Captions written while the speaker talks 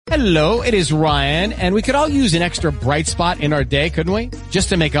Hello, it is Ryan, and we could all use an extra bright spot in our day, couldn't we? Just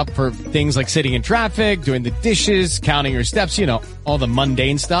to make up for things like sitting in traffic, doing the dishes, counting your steps, you know, all the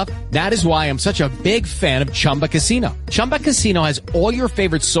mundane stuff. That is why I'm such a big fan of Chumba Casino. Chumba Casino has all your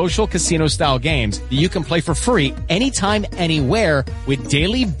favorite social casino-style games that you can play for free anytime, anywhere with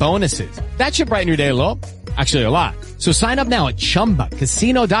daily bonuses. That should brighten your day a little. Actually, a lot. So sign up now at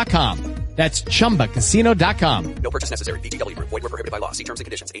ChumbaCasino.com. That's ChumbaCasino.com. No purchase necessary. VGW Group. Void where prohibited by law. See terms and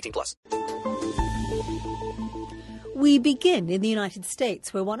conditions. 18+. We begin in the United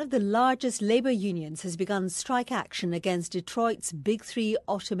States, where one of the largest labour unions has begun strike action against Detroit's big three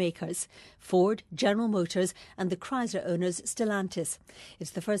automakers, Ford, General Motors and the Chrysler owners Stellantis.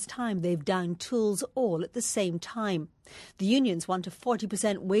 It's the first time they've downed tools all at the same time. The unions want a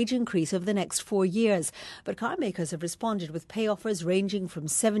 40% wage increase over the next 4 years, but car makers have responded with pay offers ranging from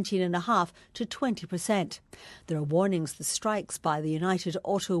 17.5% to 20%. There are warnings the strikes by the United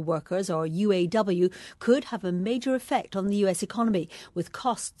Auto Workers, or UAW, could have a major effect on the US economy, with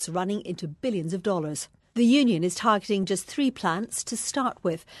costs running into billions of dollars. The union is targeting just 3 plants to start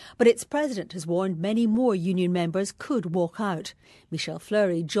with, but its president has warned many more union members could walk out. Michel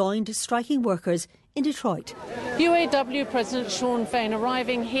Fleury joined striking workers in Detroit. UAW President Shawn Fain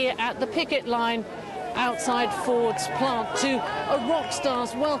arriving here at the picket line outside Ford's plant to a rock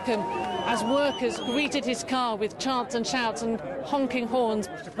star's welcome as workers greeted his car with chants and shouts and honking horns.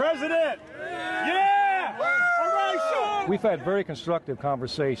 Mr. President! Yeah! All right, Shawn! We've had very constructive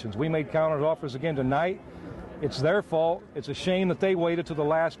conversations. We made counter offers again tonight. It's their fault. It's a shame that they waited till the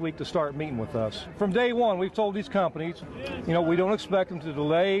last week to start meeting with us. From day one, we've told these companies, you know, we don't expect them to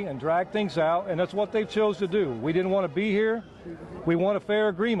delay and drag things out, and that's what they've chose to do. We didn't want to be here. We want a fair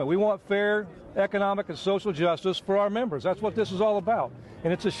agreement. We want fair economic and social justice for our members. That's what this is all about,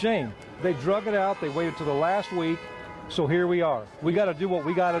 and it's a shame. They drug it out. They waited till the last week, so here we are. We got to do what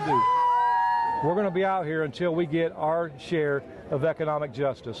we got to do. We're going to be out here until we get our share of economic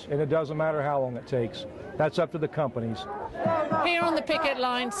justice, and it doesn't matter how long it takes. That's up to the companies. Here on the picket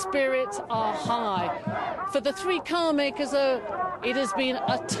line, spirits are high. For the 3 car makers, though, it has been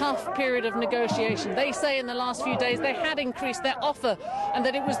a tough period of negotiation. They say in the last few days they had increased their offer and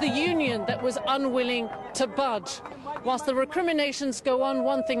that it was the union that was unwilling to budge. Whilst the recriminations go on,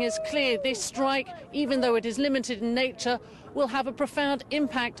 one thing is clear. This strike, even though it is limited in nature, will have a profound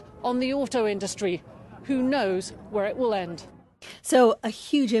impact on the auto industry. Who knows where it will end? So a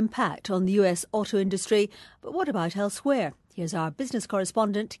huge impact on the US auto industry. But what about elsewhere? Here's our business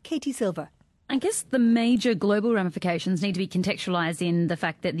correspondent, Katie Silver. I guess the major global ramifications need to be contextualised in the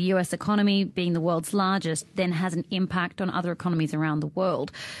fact that the US economy, being the world's largest, then has an impact on other economies around the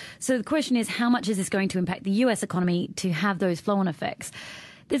world. So the question is, how much is this going to impact the US economy to have those flow-on effects?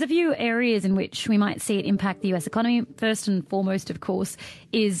 There's a few areas in which we might see it impact the US economy. First and foremost, of course,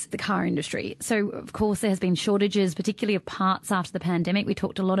 is the car industry. So, of course, there has been shortages, particularly of parts after the pandemic. We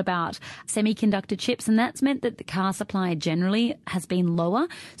talked a lot about semiconductor chips, and that's meant that the car supply generally has been lower.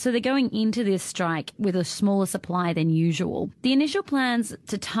 So they're going into this strike with a smaller supply than usual. The initial plans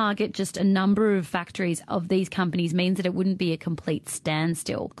to target just a number of factories of these companies means that it wouldn't be a complete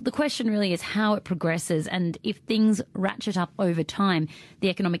standstill. The question really is how it progresses, and if things ratchet up over time, the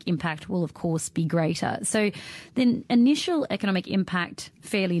economic impact will, of course, be greater. So the initial economic impact,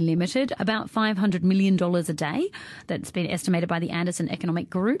 fairly limited, about $500 million a day. That's been estimated by the Anderson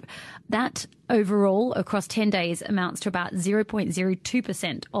Economic Group. That overall, across 10 days, amounts to about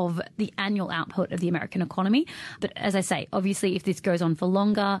 0.02% of the annual output of the American economy. But as I say, obviously, if this goes on for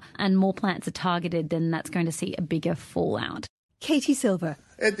longer and more plants are targeted, then that's going to see a bigger fallout. Katie Silver.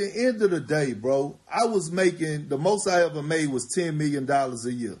 At the end of the day, bro, I was making, the most I ever made was $10 million a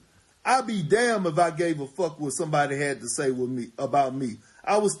year. I'd be damned if I gave a fuck what somebody had to say about me.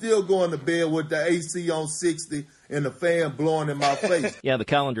 I was still going to bed with the AC on 60 and the fan blowing in my face. Yeah, the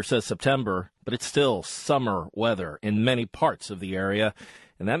calendar says September, but it's still summer weather in many parts of the area.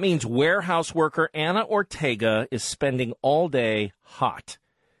 And that means warehouse worker Anna Ortega is spending all day hot.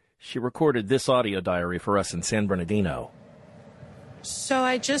 She recorded this audio diary for us in San Bernardino. So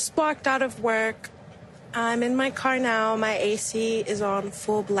I just walked out of work. I'm in my car now. My AC is on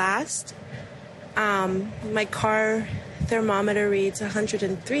full blast. My car thermometer reads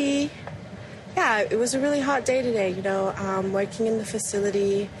 103. Yeah, it was a really hot day today, working in the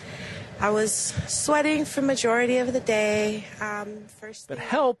facility. I was sweating for majority of the day. But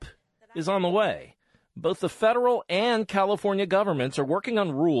help is on the way. Both the federal and California governments are working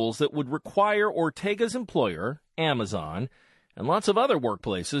on rules that would require Ortega's employer, Amazon, and lots of other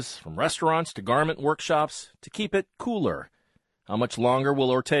workplaces, from restaurants to garment workshops, to keep it cooler. How much longer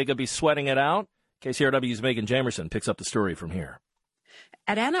will Ortega be sweating it out? KCRW's Megan Jamerson picks up the story from here.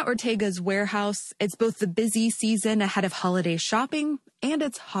 At Ana Ortega's warehouse, it's both the busy season ahead of holiday shopping and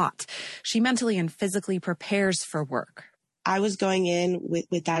it's hot. She mentally and physically prepares for work. I was going in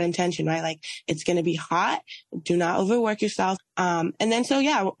with that intention, right? Like, it's going to be hot. Do not overwork yourself. And then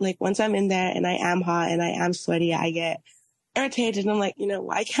once I'm in there and I am hot and I am sweaty, I get irritated. And I'm like,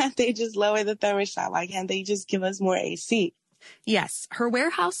 why can't they just lower the thermostat? Why can't they just give us more AC? Yes, her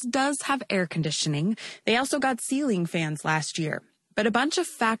warehouse does have air conditioning. They also got ceiling fans last year. But a bunch of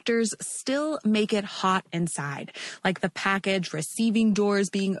factors still make it hot inside, like the package receiving doors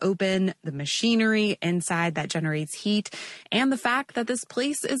being open, the machinery inside that generates heat, and the fact that this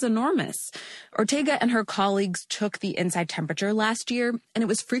place is enormous. Ortega and her colleagues took the inside temperature last year, and it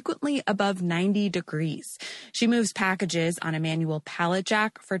was frequently above 90 degrees. She moves packages on a manual pallet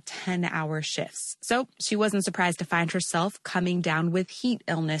jack for 10-hour shifts. So she wasn't surprised to find herself coming down with heat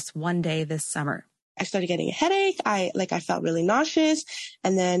illness one day this summer. I started getting a headache. I felt really nauseous.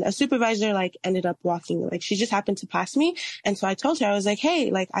 And then a supervisor ended up walking, she just happened to pass me. And so I told her, I was like,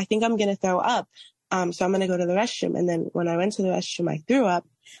 hey, I think I'm going to throw up. So I'm going to go to the restroom. And then when I went to the restroom, I threw up.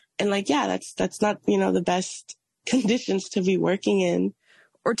 And that's not, the best conditions to be working in.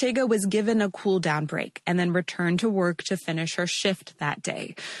 Ortega was given a cool-down break and then returned to work to finish her shift that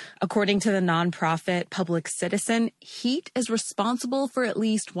day. According to the nonprofit Public Citizen, heat is responsible for at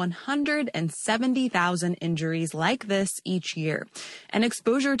least 170,000 injuries like this each year. And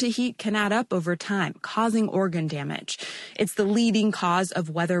exposure to heat can add up over time, causing organ damage. It's the leading cause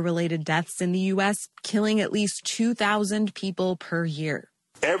of weather-related deaths in the U.S., killing at least 2,000 people per year.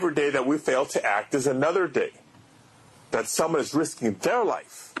 Every day that we fail to act is another day that someone is risking their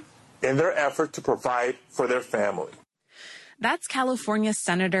life in their effort to provide for their family. That's California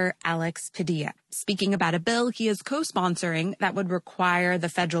Senator Alex Padilla speaking about a bill he is co-sponsoring that would require the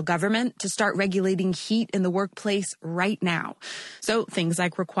federal government to start regulating heat in the workplace right now. So things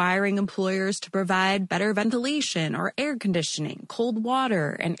like requiring employers to provide better ventilation or air conditioning, cold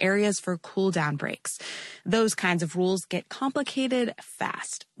water, and areas for cool-down breaks. Those kinds of rules get complicated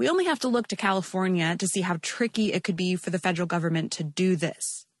fast. We only have to look to California to see how tricky it could be for the federal government to do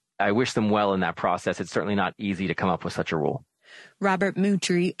this. I wish them well in that process. It's certainly not easy to come up with such a rule. Robert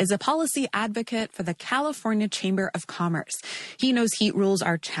Moutry is a policy advocate for the California Chamber of Commerce. He knows heat rules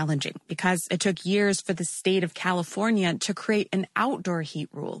are challenging because it took years for the state of California to create an outdoor heat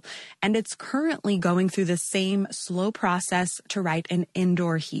rule, and it's currently going through the same slow process to write an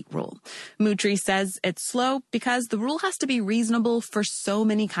indoor heat rule. Moutry says it's slow because the rule has to be reasonable for so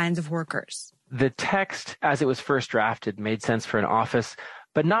many kinds of workers. The text, as it was first drafted, made sense for an office,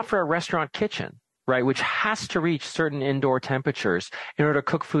 but not for a restaurant kitchen, right, which has to reach certain indoor temperatures in order to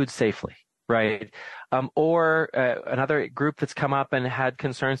cook food safely, right? Another group that's come up and had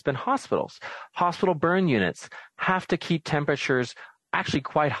concerns has been hospitals. Hospital burn units have to keep temperatures actually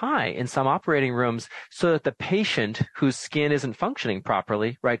quite high in some operating rooms so that the patient whose skin isn't functioning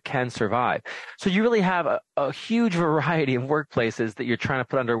properly, right, can survive. So you really have a huge variety of workplaces that you're trying to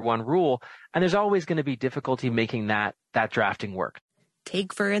put under one rule, and there's always going to be difficulty making that drafting work.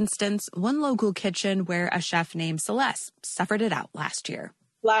 Take, for instance, one local kitchen where a chef named Celeste suffered it out last year.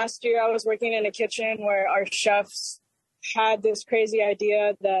 Last year, I was working in a kitchen where our chefs had this crazy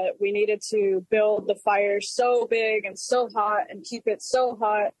idea that we needed to build the fire so big and so hot and keep it so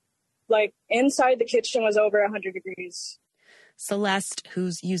hot. Like, inside the kitchen was over 100 degrees. Celeste,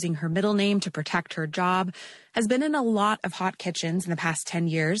 who's using her middle name to protect her job, has been in a lot of hot kitchens in the past 10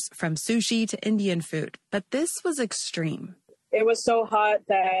 years, from sushi to Indian food. But this was extreme. It was so hot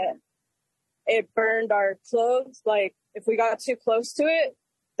that it burned our clothes. Like, if we got too close to it,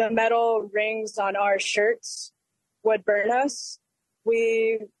 the metal rings on our shirts would burn us.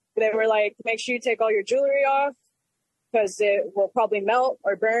 They were like, make sure you take all your jewelry off because it will probably melt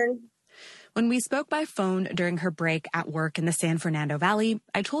or burn. When we spoke by phone during her break at work in the San Fernando Valley,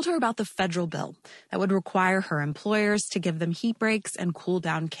 I told her about the federal bill that would require her employers to give them heat breaks and cool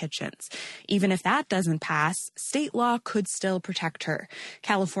down kitchens. Even if that doesn't pass, state law could still protect her.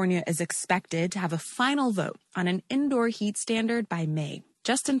 California is expected to have a final vote on an indoor heat standard by May,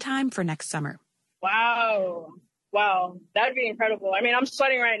 just in time for next summer. Wow, that'd be incredible. I mean, I'm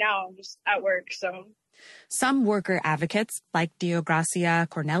sweating right now. I'm just at work, so... Some worker advocates, like Deogracia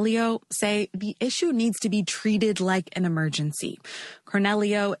Cornelio, say the issue needs to be treated like an emergency.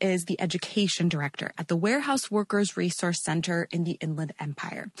 Cornelio is the education director at the Warehouse Workers Resource Center in the Inland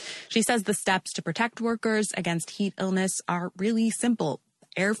Empire. She says the steps to protect workers against heat illness are really simple: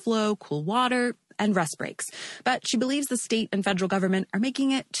 airflow, cool water, and rest breaks. But she believes the state and federal government are making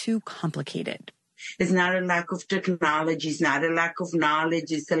it too complicated. It's not a lack of technology. It's not a lack of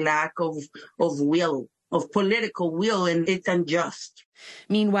knowledge. It's a lack of will. of political will, and it's unjust.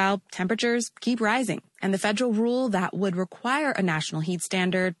 Meanwhile, temperatures keep rising, and the federal rule that would require a national heat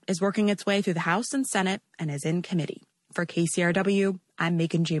standard is working its way through the House and Senate and is in committee. For KCRW, I'm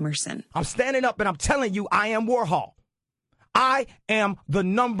Megan Jamerson. I'm standing up and I'm telling you, I am Warhol. I am the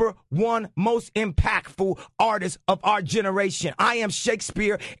number one most impactful artist of our generation. I am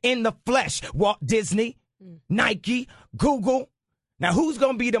Shakespeare in the flesh. Walt Disney, Nike, Google. Now, who's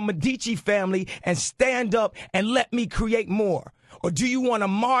going to be the Medici family and stand up and let me create more? Or do you want to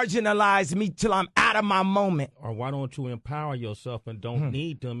marginalize me till I'm out of my moment? Or why don't you empower yourself and don't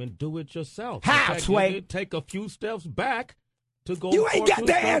need them and do it yourself? How, Sway? Take a few steps back to go. You ain't got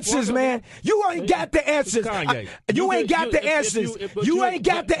the answers, man. You ain't got the answers. You ain't got the answers. You ain't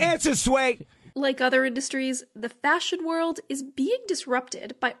got the answers, Sway. Like other industries, the fashion world is being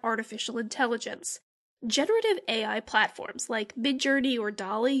disrupted by artificial intelligence. Generative AI platforms like Midjourney or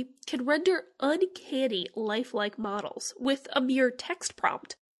DALL-E can render uncanny lifelike models with a mere text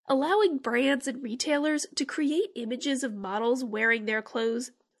prompt, allowing brands and retailers to create images of models wearing their clothes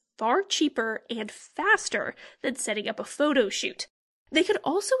far cheaper and faster than setting up a photo shoot. They could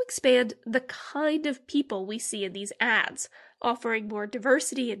also expand the kind of people we see in these ads, offering more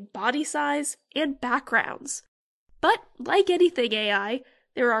diversity in body size and backgrounds. But like anything AI,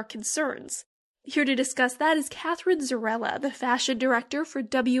 there are concerns. Here to discuss that is Catherine Zarella, the fashion director for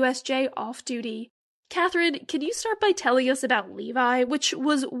WSJ Off Duty. Catherine, can you start by telling us about Levi, which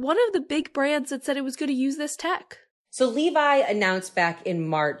was one of the big brands that said it was going to use this tech? So Levi announced back in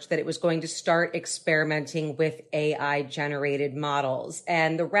March that it was going to start experimenting with AI-generated models.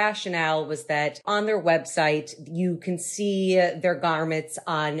 And the rationale was that on their website, you can see their garments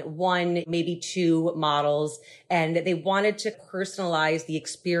on one, maybe two models, and they wanted to personalize the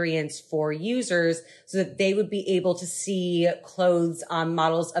experience for users so that they would be able to see clothes on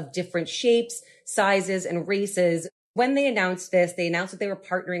models of different shapes, sizes, and races. When they announced this, they announced that they were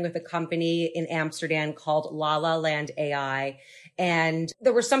partnering with a company in Amsterdam called La La Land AI. And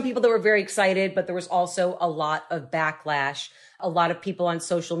there were some people that were very excited, but there was also a lot of backlash. A lot of people on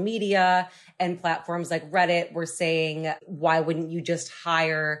social media and platforms like Reddit were saying, why wouldn't you just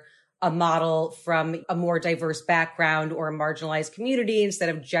hire a model from a more diverse background or a marginalized community instead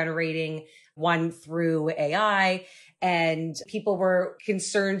of generating one through AI? And people were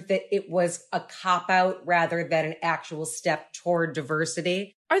concerned that it was a cop-out rather than an actual step toward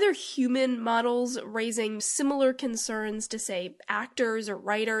diversity. Are there human models raising similar concerns to, say, actors or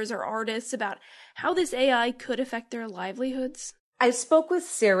writers or artists about how this AI could affect their livelihoods? I spoke with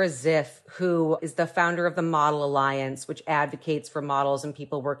Sarah Ziff, who is the founder of the Model Alliance, which advocates for models and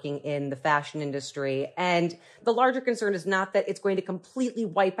people working in the fashion industry. And the larger concern is not that it's going to completely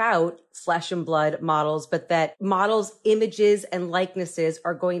wipe out flesh and blood models, but that models' images and likenesses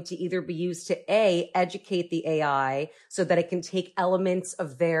are going to either be used to A, educate the AI so that it can take elements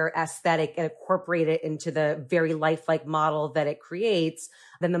of their aesthetic and incorporate it into the very lifelike model that it creates.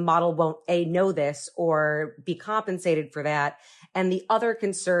 Then the model won't A, know this or be compensated for that. And the other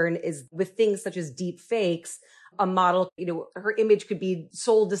concern is with things such as deep fakes, a model, her image could be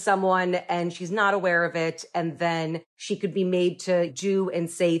sold to someone and she's not aware of it. And then she could be made to do and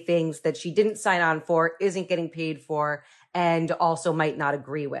say things that she didn't sign on for, isn't getting paid for, and also might not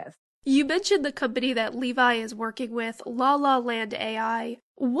agree with. You mentioned the company that Levi is working with, La La Land AI.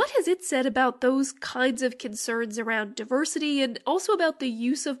 What has it said about those kinds of concerns around diversity and also about the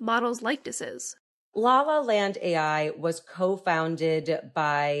use of models' likenesses? La La Land AI was co-founded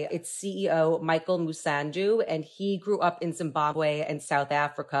by its CEO, Michael Musandu, and he grew up in Zimbabwe and South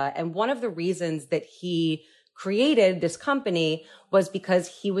Africa. And one of the reasons that he created this company was because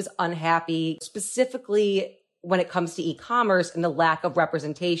he was unhappy, specifically when it comes to e-commerce and the lack of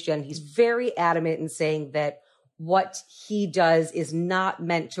representation. He's very adamant in saying that what he does is not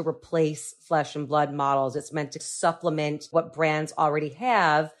meant to replace flesh and blood models. It's meant to supplement what brands already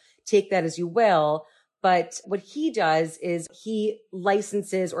have. Take that as you will. But what he does is he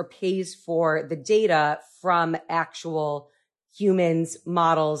licenses or pays for the data from actual humans,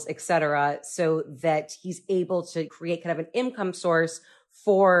 models, etc., so that he's able to create kind of an income source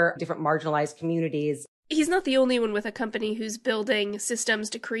for different marginalized communities. He's not the only one with a company who's building systems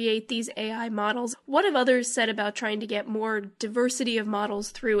to create these AI models. What have others said about trying to get more diversity of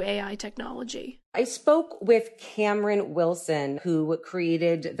models through AI technology? I spoke with Cameron Wilson, who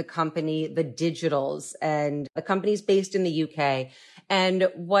created the company The Digitals, and the company's based in the UK. And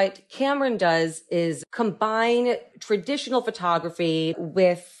what Cameron does is combine traditional photography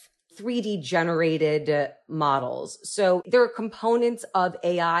with 3D generated models. So there are components of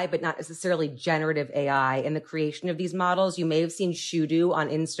AI, but not necessarily generative AI in the creation of these models. You may have seen Shudu on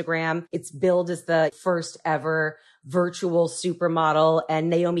Instagram. It's billed as the first ever virtual supermodel, and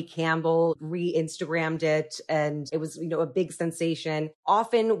Naomi Campbell re-Instagrammed it, and it was, a big sensation.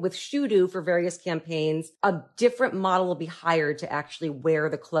 Often with Shudu for various campaigns, a different model will be hired to actually wear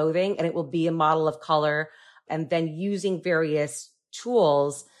the clothing, and it will be a model of color. And then using various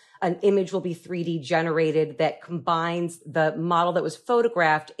tools, an image will be 3D generated that combines the model that was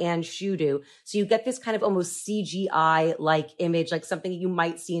photographed and Shudu. So you get this kind of almost CGI-like image, like something you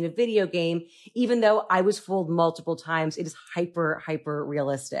might see in a video game, even though I was fooled multiple times. It is hyper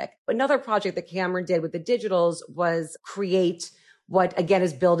realistic. Another project that Cameron did with the digitals was create what, again,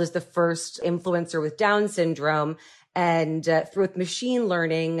 is billed as the first influencer with Down syndrome. And through machine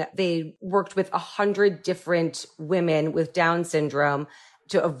learning, they worked with 100 different women with Down syndrome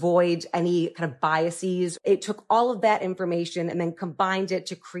to avoid any kind of biases. It took all of that information and then combined it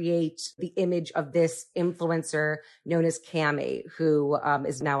to create the image of this influencer known as Cami, who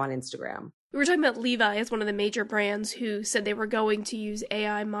is now on Instagram. We were talking about Levi as one of the major brands who said they were going to use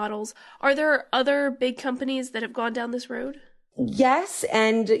AI models. Are there other big companies that have gone down this road? Yes,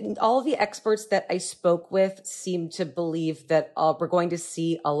 and all of the experts that I spoke with seem to believe that we're going to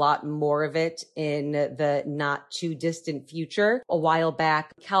see a lot more of it in the not too distant future. A while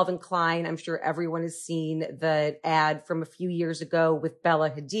back, Calvin Klein, I'm sure everyone has seen the ad from a few years ago with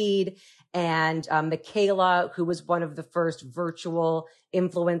Bella Hadid and Michaela, who was one of the first virtual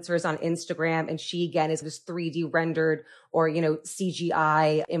influencers on Instagram. And she, again, is this 3D rendered or,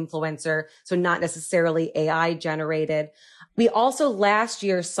 CGI influencer. So not necessarily AI generated. We also last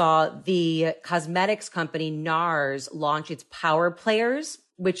year saw the cosmetics company NARS launch its Power Players,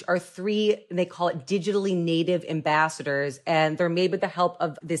 which are 3, they call it digitally native ambassadors. And they're made with the help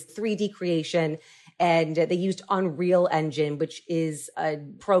of this 3D creation. And they used Unreal Engine, which is a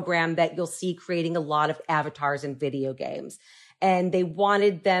program that you'll see creating a lot of avatars in video games. And they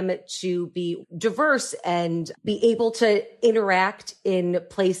wanted them to be diverse and be able to interact in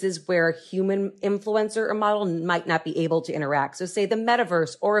places where a human influencer or model might not be able to interact. So say the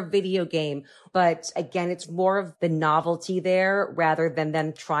metaverse or a video game. But again, it's more of the novelty there rather than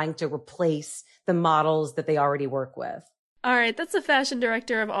them trying to replace the models that they already work with. All right, that's the fashion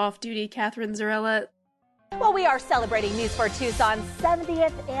director of Off Duty, Catherine Zarella. Well, we are celebrating News 4 Tucson's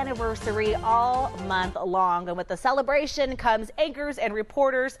 70th anniversary all month long. And with the celebration comes anchors and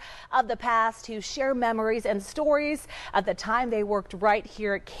reporters of the past who share memories and stories of the time they worked right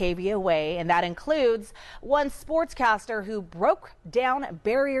here at KVOA. And that includes one sportscaster who broke down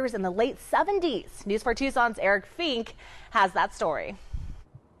barriers in the late 70s. News 4 Tucson's Eric Fink has that story.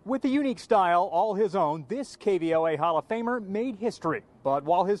 With a unique style all his own, this KVOA Hall of Famer made history. But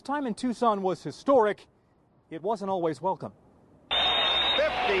while his time in Tucson was historic, it wasn't always welcome.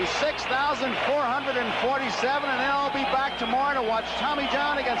 56,447, and then I'll be back tomorrow to watch Tommy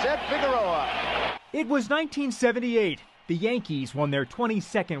John against Ed Figueroa. It was 1978. The Yankees won their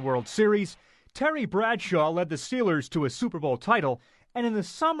 22nd World Series. Terry Bradshaw led the Steelers to a Super Bowl title. And in the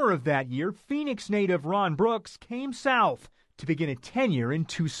summer of that year, Phoenix native Ron Brooks came south to begin a tenure in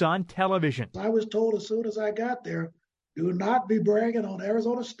Tucson television. I was told as soon as I got there, do not be bragging on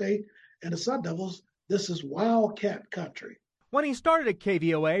Arizona State and the Sun Devils. This is Wildcat country. When he started at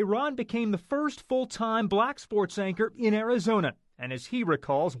KVOA, Ron became the first full-time black sports anchor in Arizona. And as he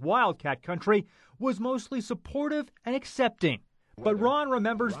recalls, Wildcat country was mostly supportive and accepting. But Ron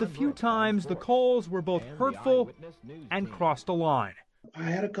remembers the few times the calls were both hurtful and crossed a line. I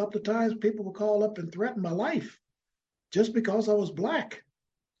had a couple of times people would call up and threaten my life just because I was black.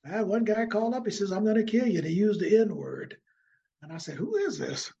 I had one guy call up, he says, I'm going to kill you. They used the N-word. And I said, who is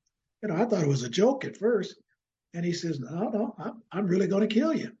this? I thought it was a joke at first. And he says, no, I'm really going to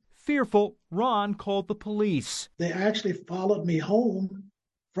kill you. Fearful, Ron called the police. They actually followed me home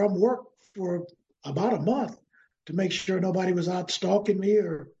from work for about a month to make sure nobody was out stalking me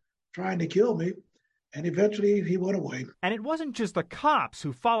or trying to kill me. And eventually he went away. And it wasn't just the cops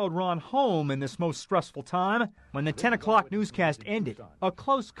who followed Ron home in this most stressful time. When the 10 o'clock newscast ended, a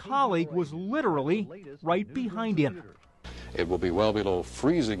close colleague was literally right behind him. It will be well below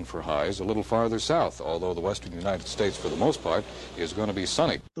freezing for highs a little farther south, although the western United States, for the most part, is going to be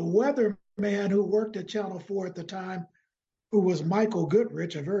sunny. The weatherman who worked at Channel 4 at the time, who was Michael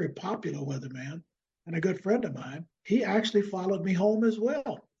Goodrich, a very popular weatherman and a good friend of mine, he actually followed me home as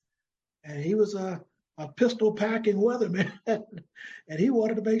well. And he was a pistol-packing weatherman, and he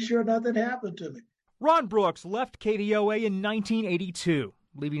wanted to make sure nothing happened to me. Ron Brooks left KVOA in 1982,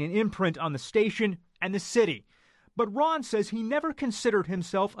 leaving an imprint on the station and the city. But Ron says he never considered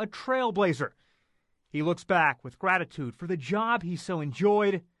himself a trailblazer. He looks back with gratitude for the job he so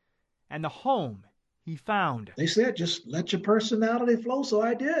enjoyed and the home he found. They said, just let your personality flow, so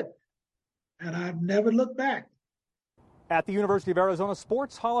I did. And I've never looked back. At the University of Arizona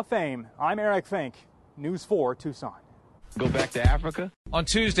Sports Hall of Fame, I'm Eric Fink, News 4 Tucson. Go back to Africa. On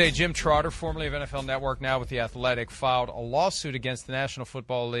Tuesday, Jim Trotter, formerly of NFL Network, now with The Athletic, filed a lawsuit against the National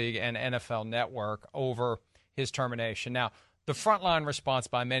Football League and NFL Network over his termination. Now, the frontline response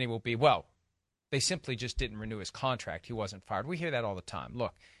by many will be, well, they simply just didn't renew his contract. He wasn't fired. We hear that all the time.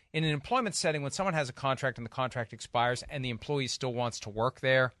 Look, in an employment setting, when someone has a contract and the contract expires and the employee still wants to work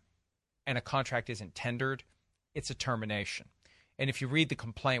there and a contract isn't tendered, it's a termination. And if you read the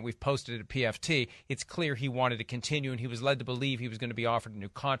complaint, we've posted it at PFT, it's clear he wanted to continue and he was led to believe he was going to be offered a new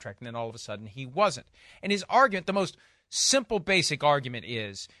contract, and then all of a sudden he wasn't. And his argument, the most simple, basic argument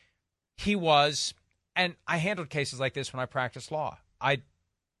is he was, and I handled cases like this when I practiced law. I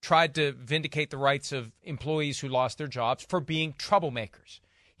tried to vindicate the rights of employees who lost their jobs for being troublemakers.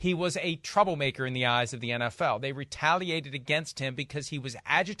 He was a troublemaker in the eyes of the NFL. They retaliated against him because he was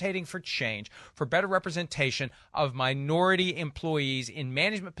agitating for change, for better representation of minority employees in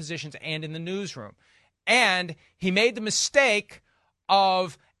management positions and in the newsroom. And he made the mistake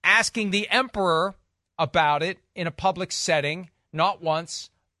of asking the emperor about it in a public setting, not once,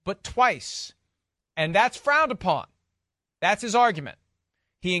 but twice. And that's frowned upon. That's his argument.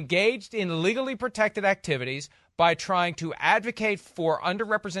 He engaged in legally protected activities by trying to advocate for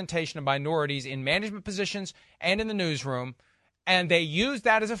underrepresentation of minorities in management positions and in the newsroom, and they used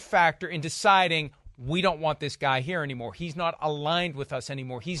that as a factor in deciding we don't want this guy here anymore. He's not aligned with us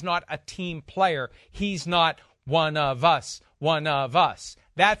anymore. He's not a team player. He's not one of us. One of us.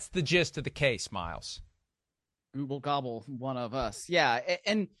 That's the gist of the case, Miles. Google gobble, one of us. Yeah,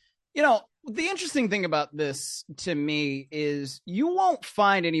 and you know, the interesting thing about this to me is you won't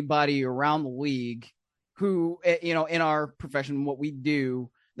find anybody around the league who, you know, in our profession, what we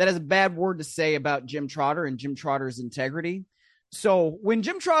do, that has a bad word to say about Jim Trotter and Jim Trotter's integrity. So when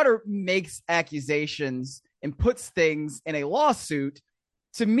Jim Trotter makes accusations and puts things in a lawsuit,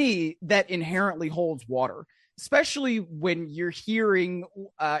 to me, that inherently holds water, especially when you're hearing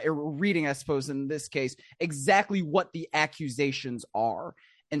or reading, I suppose, in this case, exactly what the accusations are.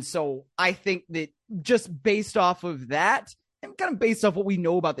 And so I think that just based off of that, and kind of based off what we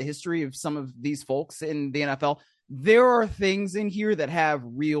know about the history of some of these folks in the NFL, there are things in here that have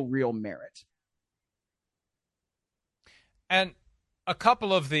real merit. And a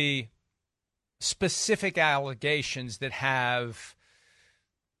couple of the specific allegations that have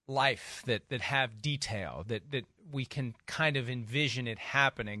life, that have detail, that we can kind of envision it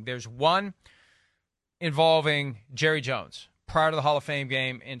happening. There's one involving Jerry Jones prior to the Hall of Fame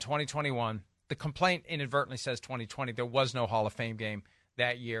game in 2021. The complaint inadvertently says 2020. There was no Hall of Fame game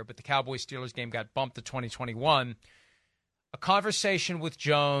that year, but the Cowboys-Steelers game got bumped to 2021. A conversation with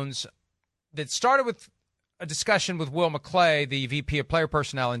Jones that started with a discussion with Will McClay, the VP of Player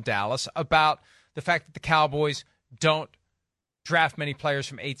Personnel in Dallas, about the fact that the Cowboys don't draft many players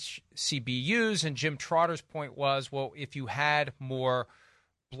from HCBUs, and Jim Trotter's point was, well, if you had more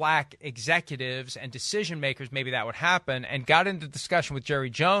black executives and decision makers, maybe that would happen, and got into discussion with Jerry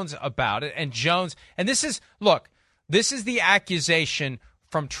Jones about it. And Jones, and this is the accusation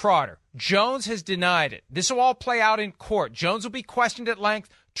from Trotter. Jones has denied it. This will all play out in court. Jones will be questioned at length.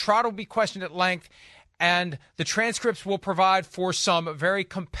 Trotter will be questioned at length. And the transcripts will provide for some very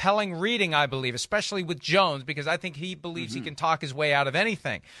compelling reading, I believe, especially with Jones, because I think he believes he can talk his way out of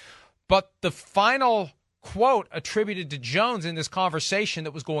anything. But the final quote attributed to Jones in this conversation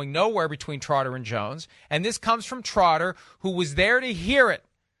that was going nowhere between Trotter and Jones, and this comes from Trotter, who was there to hear it.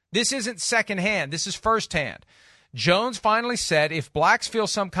 This isn't secondhand. This is firsthand. Jones finally said if blacks feel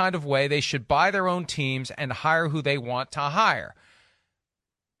some kind of way, they should buy their own teams and hire who they want to hire.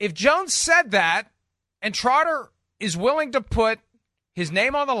 If Jones said that, and Trotter is willing to put his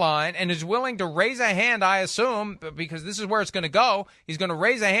name on the line and is willing to raise a hand, I assume, because this is where it's going to go. He's going to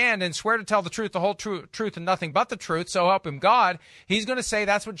raise a hand and swear to tell the truth, the whole truth, and nothing but the truth, so help him God. He's going to say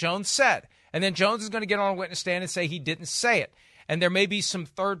that's what Jones said. And then Jones is going to get on a witness stand and say he didn't say it. And there may be some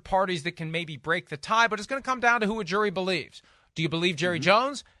third parties that can maybe break the tie, but it's going to come down to who a jury believes. Do you believe Jerry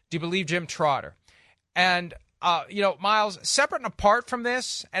Jones? Do you believe Jim Trotter? And Miles, separate and apart from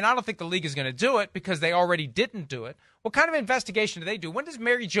this, and I don't think the league is going to do it because they already didn't do it. What kind of investigation do they do? When does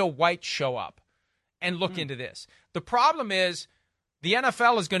Mary Jo White show up and look into this? The problem is the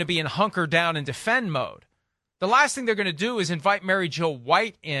NFL is going to be in hunker down and defend mode. The last thing they're going to do is invite Mary Jo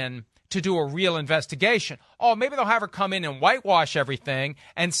White in to do a real investigation. Oh, maybe they'll have her come in and whitewash everything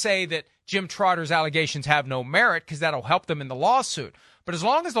and say that Jim Trotter's allegations have no merit because that'll help them in the lawsuit. But as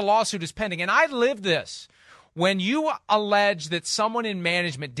long as the lawsuit is pending, and I lived this, when you allege that someone in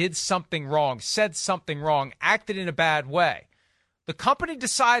management did something wrong, said something wrong, acted in a bad way, the company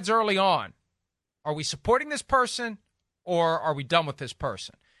decides early on, are we supporting this person or are we done with this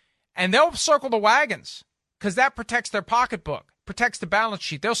person? And they'll circle the wagons because that protects their pocketbook, protects the balance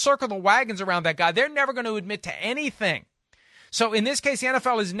sheet. They'll circle the wagons around that guy. They're never going to admit to anything. So in this case, the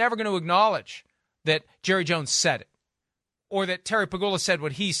NFL is never going to acknowledge that Jerry Jones said it or that Terry Pagula said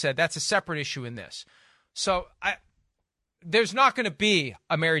what he said. That's a separate issue in this. So there's not going to be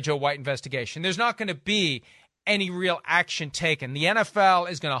a Mary Jo White investigation. There's not going to be any real action taken. The NFL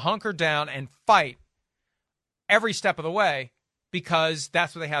is going to hunker down and fight every step of the way because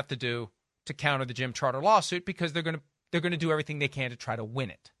that's what they have to do to counter the Jim Trotter lawsuit, because they're going to do everything they can to try to win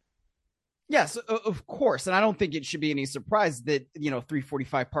it. Yes, of course. And I don't think it should be any surprise that,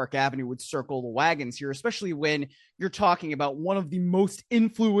 345 Park Avenue would circle the wagons here, especially when you're talking about one of the most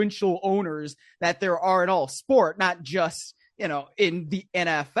influential owners that there are in all sport, not just, in the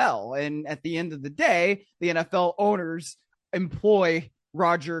NFL. And at the end of the day, the NFL owners employ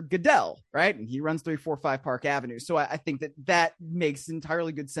Roger Goodell, right? And he runs 345 Park Avenue. So I think that makes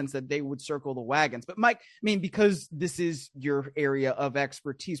entirely good sense that they would circle the wagons. But Mike, because this is your area of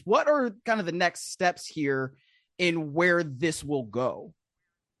expertise, what are kind of the next steps here in where this will go?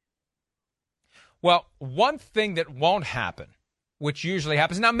 Well, one thing that won't happen, which usually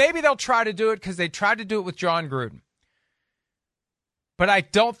happens, now maybe they'll try to do it because they tried to do it with John Gruden. But I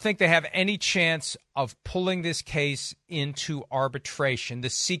don't think they have any chance of pulling this case into arbitration, the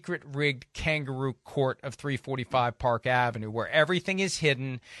secret rigged kangaroo court of 345 Park Avenue, where everything is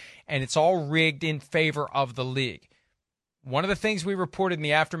hidden and it's all rigged in favor of the league. One of the things we reported in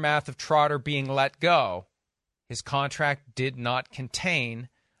the aftermath of Trotter being let go, his contract did not contain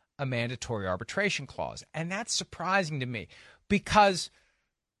a mandatory arbitration clause. And that's surprising to me because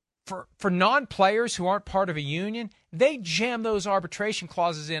for non-players who aren't part of a union, they jam those arbitration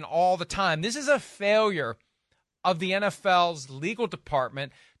clauses in all the time. This is a failure of the NFL's legal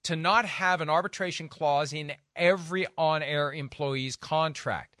department to not have an arbitration clause in every on-air employee's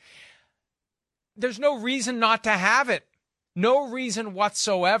contract. There's no reason not to have it. No reason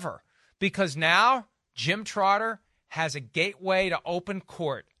whatsoever. Because now Jim Trotter has a gateway to open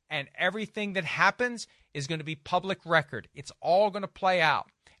court, and everything that happens is going to be public record. It's all going to play out.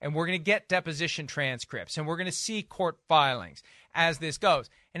 And we're going to get deposition transcripts, and we're going to see court filings as this goes.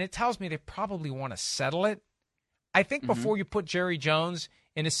 And it tells me they probably want to settle it. I think before you put Jerry Jones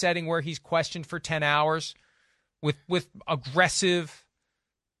in a setting where he's questioned for 10 hours with aggressive,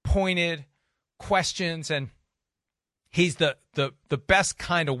 pointed questions, and he's the best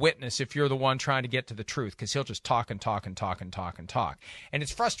kind of witness if you're the one trying to get to the truth, because he'll just talk and talk and talk and talk and talk. And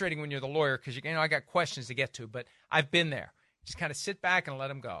it's frustrating when you're the lawyer because, I got questions to get to, but I've been there. Just kind of sit back and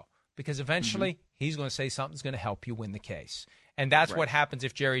let him go, because eventually he's going to say something's going to help you win the case. And that's what happens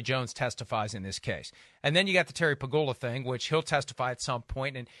if Jerry Jones testifies in this case. And then you got the Terry Pagula thing, which he'll testify at some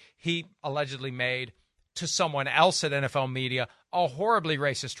point, and he allegedly made to someone else at NFL media a horribly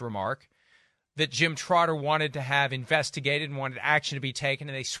racist remark that Jim Trotter wanted to have investigated and wanted action to be taken,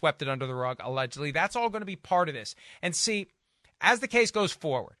 and they swept it under the rug, allegedly. That's all going to be part of this. And see, as the case goes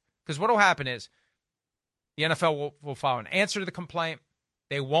forward, because what will happen is the NFL will file an answer to the complaint.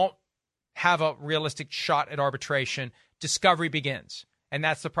 They won't have a realistic shot at arbitration. Discovery begins. And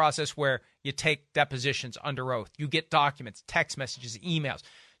that's the process where you take depositions under oath. You get documents, text messages, emails.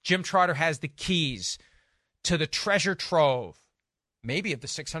 Jim Trotter has the keys to the treasure trove, maybe of the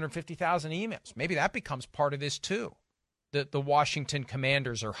 650,000 emails. Maybe that becomes part of this too. The Washington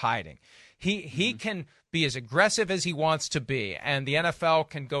Commanders are hiding. He can be as aggressive as he wants to be, and the NFL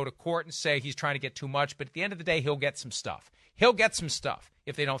can go to court and say he's trying to get too much, but at the end of the day, he'll get some stuff. He'll get some stuff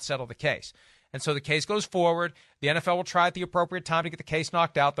if they don't settle the case. And so the case goes forward. The NFL will try at the appropriate time to get the case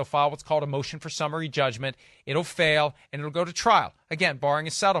knocked out. They'll file what's called a motion for summary judgment. It'll fail, and it'll go to trial, again, barring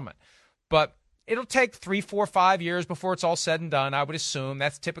a settlement. But it'll take 3, 4, 5 years before it's all said and done, I would assume.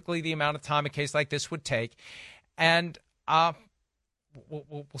 That's typically the amount of time a case like this would take. And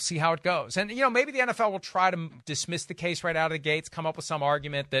we'll see how it goes. And, maybe the NFL will try to dismiss the case right out of the gates, come up with some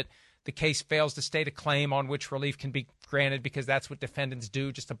argument that the case fails to state a claim on which relief can be granted because that's what defendants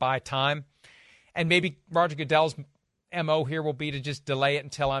do just to buy time. And maybe Roger Goodell's MO here will be to just delay it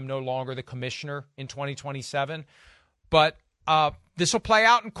until I'm no longer the commissioner in 2027. But this will play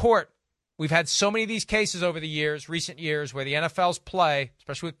out in court. We've had so many of these cases over the years, recent years, where the NFL's play,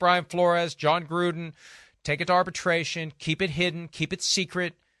 especially with Brian Flores, John Gruden, take it to arbitration, keep it hidden, keep it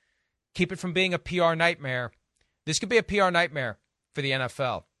secret, keep it from being a PR nightmare. This could be a PR nightmare for the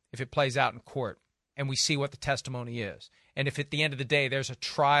NFL if it plays out in court and we see what the testimony is. And if at the end of the day there's a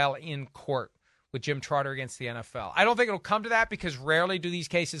trial in court with Jim Trotter against the NFL. I don't think it'll come to that because rarely do these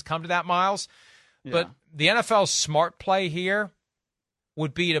cases come to that, Miles. Yeah. But the NFL's smart play here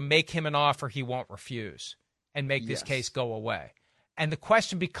would be to make him an offer he won't refuse and make this case go away. And the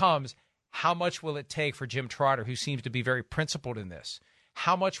question becomes, how much will it take for Jim Trotter, who seems to be very principled in this?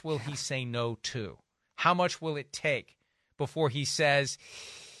 How much will he say no to? How much will it take before he says,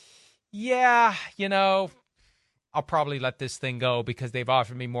 yeah, I'll probably let this thing go because they've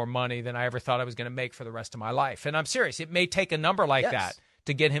offered me more money than I ever thought I was going to make for the rest of my life. And I'm serious. It may take a number like that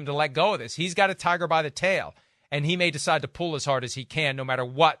to get him to let go of this. He's got a tiger by the tail, and he may decide to pull as hard as he can no matter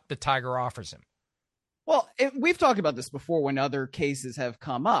what the tiger offers him. Well, we've talked about this before when other cases have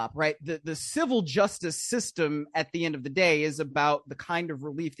come up, right? The civil justice system at the end of the day is about the kind of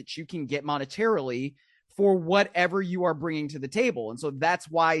relief that you can get monetarily for whatever you are bringing to the table. And so that's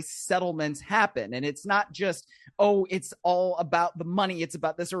why settlements happen. And it's not just, it's all about the money. It's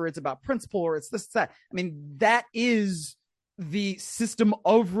about this, or it's about principle, or it's this, that. I mean, that is the system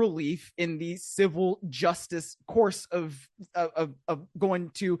of relief in the civil justice course of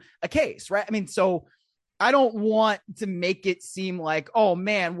going to a case, right? I mean, so I don't want to make it seem like, oh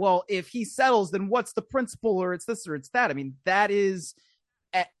man, well, if he settles, then what's the principle, or it's this or it's that. I mean, that is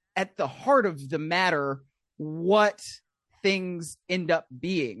at the heart of the matter what things end up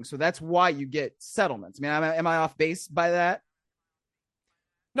being. So that's why you get settlements. I mean, am I off base by that?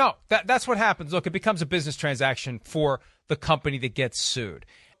 No, that's what happens. Look, it becomes a business transaction for the company that gets sued.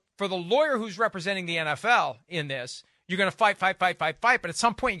 For the lawyer who's representing the NFL in this, you're going to fight. But at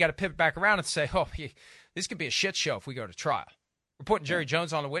some point, you got to pivot back around and say, this could be a shit show if we go to trial. We're putting Jerry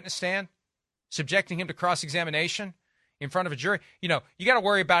Jones on the witness stand, subjecting him to cross-examination in front of a jury. You got to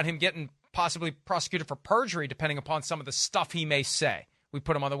worry about him getting possibly prosecuted for perjury, depending upon some of the stuff he may say. We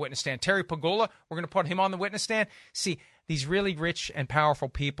put him on the witness stand. Terry Pagula, we're going to put him on the witness stand. See, these really rich and powerful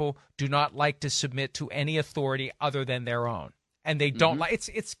people do not like to submit to any authority other than their own. And they don't like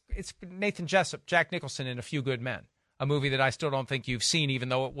it's Nathan Jessup, Jack Nicholson in A Few Good Men, a movie that I still don't think you've seen, even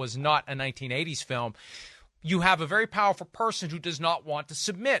though it was not a 1980s film. You have a very powerful person who does not want to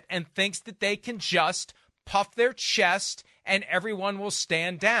submit and thinks that they can just puff their chest and everyone will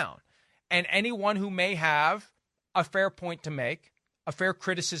stand down. And anyone who may have a fair point to make, a fair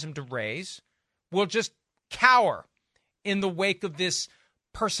criticism to raise, will just cower in the wake of this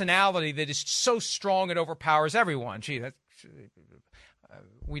personality that is so strong it overpowers everyone.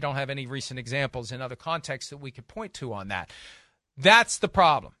 We don't have any recent examples in other contexts that we could point to on that. That's the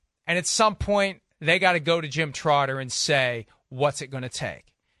problem. And at some point, they got to go to Jim Trotter and say, what's it going to take?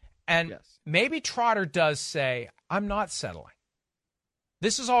 And maybe Trotter does say, I'm not settling.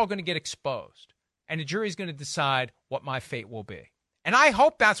 This is all going to get exposed, and the jury's going to decide what my fate will be. And I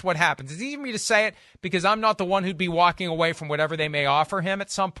hope that's what happens. It's easy for me to say it because I'm not the one who'd be walking away from whatever they may offer him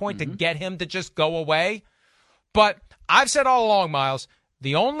at some point to get him to just go away. But I've said all along, Miles,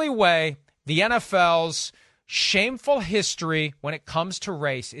 the only way the NFL's shameful history when it comes to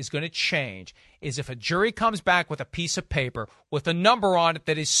race is going to change is if a jury comes back with a piece of paper with a number on it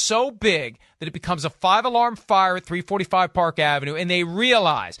that is so big that it becomes a 5-alarm fire at 345 Park Avenue, and they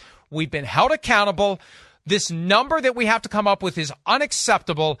realize we've been held accountable. This number that we have to come up with is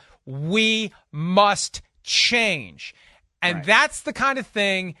unacceptable. We must change. And that's the kind of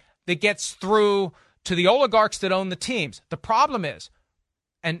thing that gets through to the oligarchs that own the teams. The problem is,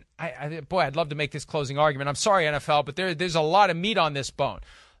 and I'd love to make this closing argument. I'm sorry, NFL, but there's a lot of meat on this bone.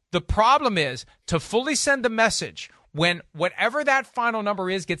 The problem is to fully send the message when whatever that final number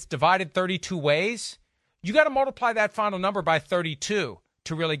is gets divided 32 ways, you got to multiply that final number by 32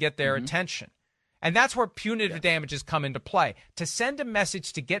 to really get their attention. And that's where punitive damages come into play, to send a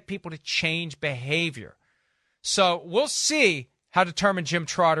message to get people to change behavior. So we'll see how determined Jim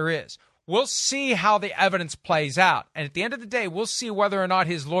Trotter is. We'll see how the evidence plays out. And at the end of the day, we'll see whether or not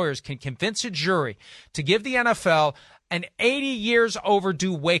his lawyers can convince a jury to give the NFL an 80 years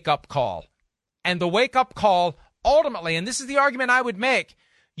overdue wake-up call. And the wake-up call, ultimately, and this is the argument I would make,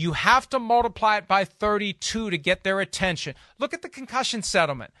 you have to multiply it by 32 to get their attention. Look at the concussion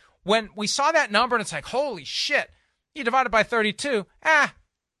settlement. When we saw that number and it's like, holy shit, you divide it by 32,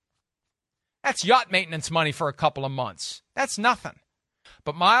 that's yacht maintenance money for a couple of months. That's nothing.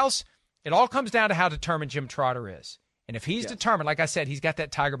 But Miles, it all comes down to how determined Jim Trotter is. And if he's determined, like I said, he's got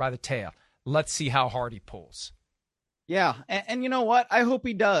that tiger by the tail. Let's see how hard he pulls. Yeah, and you know what? I hope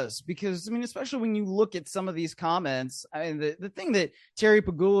he does, because, I mean, especially when you look at some of these comments, I mean, the thing that Terry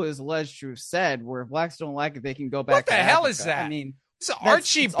Pagula is alleged to have said, where if blacks don't like it, they can go back what to the hell Africa. is that? I mean, it's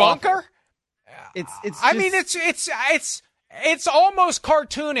Archie Bunker? It's I mean, it's It's almost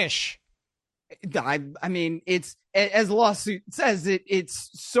cartoonish. I mean, it's, as the lawsuit says, it's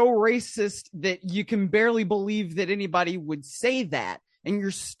so racist that you can barely believe that anybody would say that, and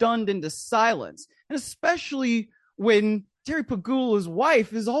you're stunned into silence. And especially when Terry Pagula's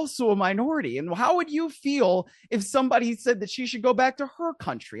wife is also a minority. And how would you feel if somebody said that she should go back to her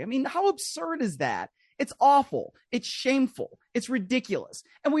country? I mean, how absurd is that? It's awful. It's shameful. It's ridiculous.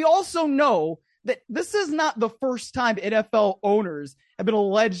 And we also know that this is not the first time NFL owners have been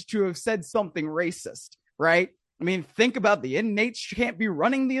alleged to have said something racist, right? I mean, think about the inmates can't be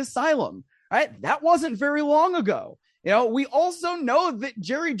running the asylum, right? That wasn't very long ago. You know, we also know that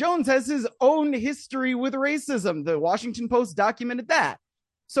Jerry Jones has his own history with racism. The Washington Post documented that.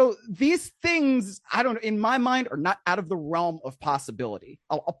 So these things, I don't know, in my mind, are not out of the realm of possibility.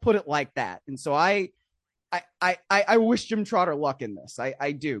 I'll put it like that. And so I wish Jim Trotter luck in this.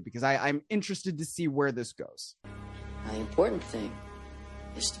 I do, because I'm interested to see where this goes. The important thing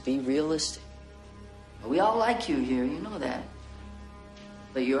is to be realistic. We all like you here, you know that.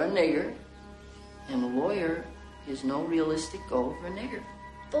 But you're a nigger, and a lawyer is no realistic goal for a nigger.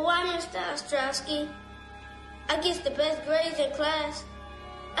 But why Mr. Ostrowski? I get the best grades in class.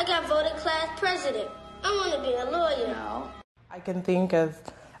 I got voted class president. I want to be a lawyer. Now, I can think of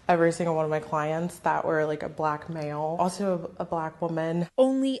every single one of my clients that were like a black male, also a black woman.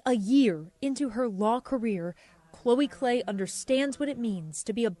 Only a year into her law career, Chloe Clay understands what it means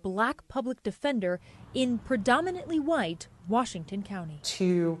to be a black public defender in predominantly white Washington County.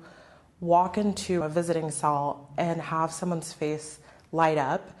 To walk into a visiting cell and have someone's face light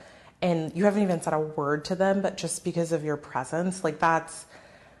up, and you haven't even said a word to them, but just because of your presence, like that's,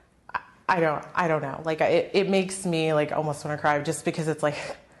 I don't know. Like it makes me like almost want to cry, just because it's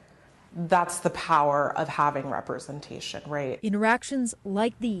like, that's the power of having representation, right? Interactions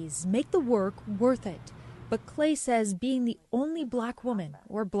like these make the work worth it. But Clay says being the only black woman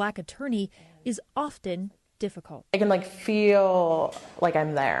or black attorney is often difficult. I can like feel like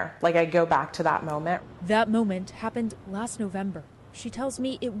I'm there. Like I go back to that moment. That moment happened last November. She tells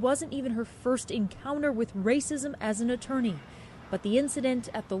me it wasn't even her first encounter with racism as an attorney, but the incident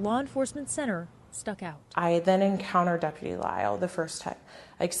at the law enforcement center stuck out. I then encountered Deputy Lyle the first time.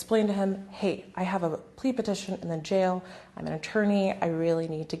 I explained to him, hey, I have a plea petition in the jail. I'm an attorney. I really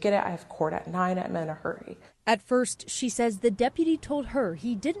need to get it. I have court at 9. I'm in a hurry. At first, she says the deputy told her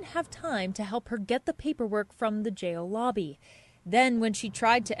he didn't have time to help her get the paperwork from the jail lobby. Then when she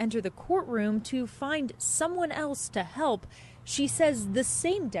tried to enter the courtroom to find someone else to help, she says the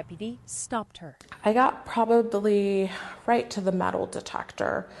same deputy stopped her. I got probably right to the metal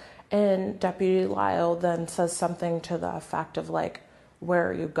detector, and Deputy Lyle then says something to the effect of like, where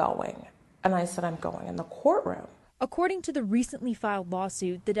are you going? And I said, I'm going in the courtroom. According to the recently filed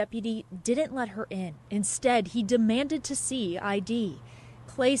lawsuit, the deputy didn't let her in. Instead, he demanded to see ID.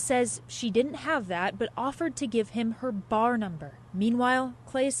 Clay says she didn't have that, but offered to give him her bar number. Meanwhile,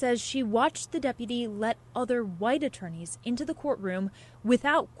 Clay says she watched the deputy let other white attorneys into the courtroom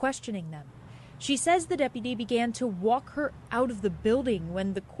without questioning them. She says the deputy began to walk her out of the building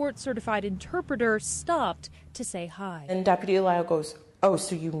when the court-certified interpreter stopped to say hi. And Deputy Lyle goes, oh,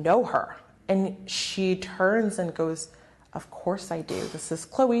 so you know her? And she turns and goes, of course I do. This is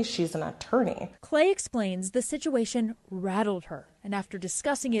Chloe. She's an attorney. Clay explains the situation rattled her, and after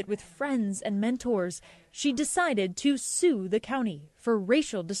discussing it with friends and mentors, she decided to sue the county for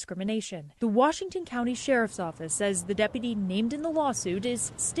racial discrimination. The Washington County Sheriff's Office says the deputy named in the lawsuit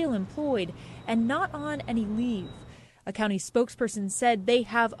is still employed and not on any leave. A county spokesperson said they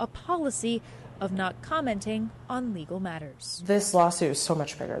have a policy of not commenting on legal matters. This lawsuit is so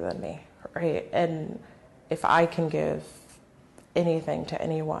much bigger than me, right? And if I can give anything to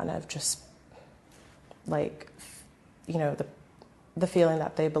anyone of just like, you know, the feeling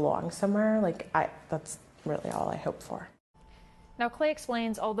that they belong somewhere, like that's really all I hope for. Now, Clay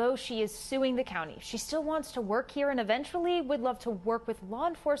explains, although she is suing the county, she still wants to work here and eventually would love to work with law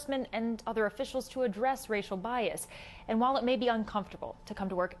enforcement and other officials to address racial bias. And while it may be uncomfortable to come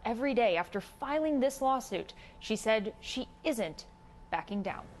to work every day after filing this lawsuit, she said she isn't backing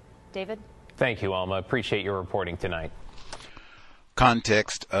down. David? Thank you, Alma. Appreciate your reporting tonight.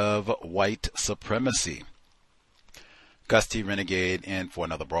 Context of white supremacy. Gus T. Renegade in for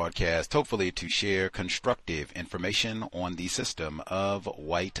another broadcast, hopefully to share constructive information on the system of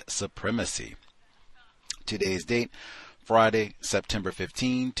white supremacy. Today's date, Friday, September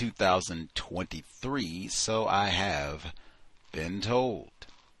 15, 2023, so I have been told.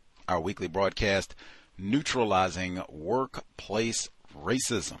 Our weekly broadcast, Neutralizing Workplace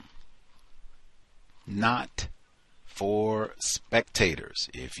Racism. Not for spectators.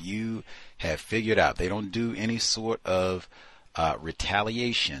 If you have figured out they don't do any sort of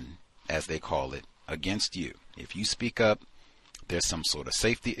retaliation, as they call it, against you. If you speak up, there's some sort of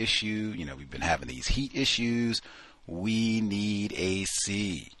safety issue. You know, we've been having these heat issues. We need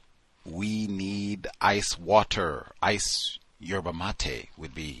AC. We need ice water. Ice yerba mate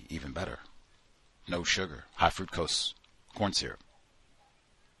would be even better. No sugar, high fructose corn syrup.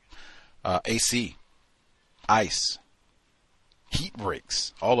 AC, ice, heat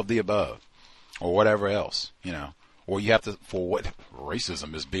breaks, all of the above, or whatever else, you know. Or you have to, for what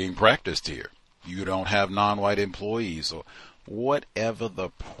racism is being practiced here. You don't have non-white employees, or whatever the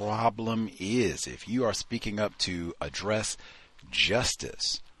problem is. If you are speaking up to address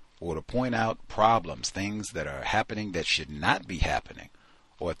justice or to point out problems, things that are happening that should not be happening,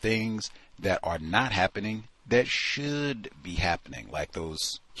 or things that are not happening that should be happening, like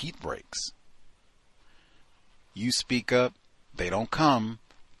those heat breaks. You speak up, they don't come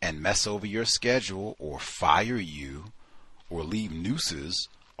and mess over your schedule or fire you or leave nooses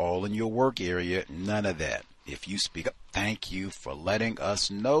all in your work area. None of that. If you speak up, thank you for letting us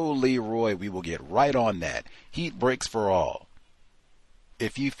know, Leroy. We will get right on that. Heat breaks for all.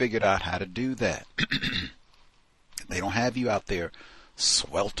 If you figured out how to do that, they don't have you out there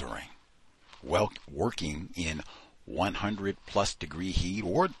sweltering, working in 100 plus degree heat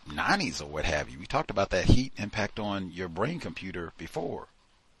or 90s or what have you. We talked about that heat impact on your brain computer before.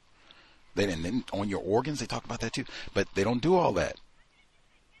 And then on your organs, they talk about that too. But they don't do all that.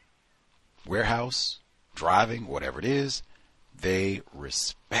 Warehouse, driving, whatever it is, they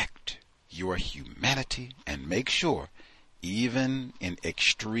respect your humanity and make sure, even in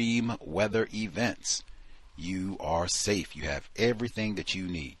extreme weather events, you are safe. You have everything that you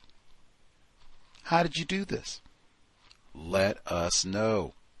need. How did you do this? Let us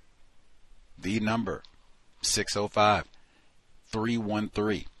know. The number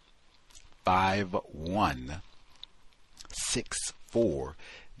 605-313-5164.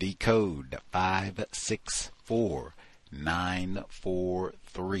 The code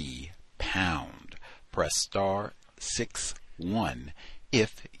 564943 #. Press star 61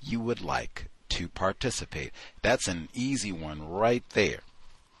 if you would like to participate. That's an easy one right there.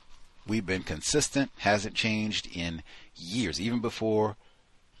 We've been consistent, hasn't changed in years, even before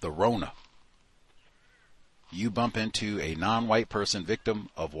the Rona. You bump into a non-white person victim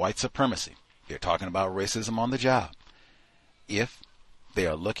of white supremacy. They're talking about racism on the job. If they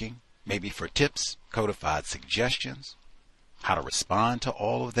are looking maybe for tips, codified suggestions, how to respond to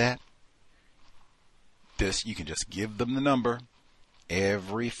all of that, you can just give them the number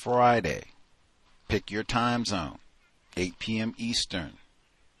every Friday. Pick your time zone, 8 p.m. Eastern,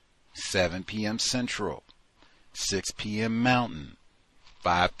 7 p.m. Central, 6 p.m. Mountain,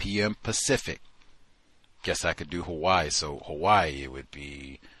 5 p.m. Pacific. Guess I could do Hawaii. So Hawaii, it would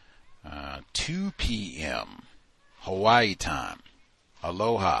be 2 p.m. Hawaii time.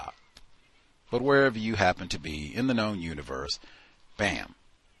 Aloha. But wherever you happen to be in the known universe, bam.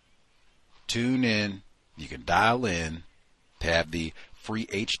 Tune in. You can dial in to have the free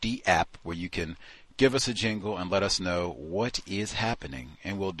HD app where you can give us a jingle and let us know what is happening,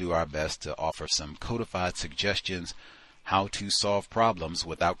 and we'll do our best to offer some codified suggestions how to solve problems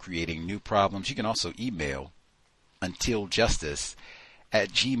without creating new problems. You can also email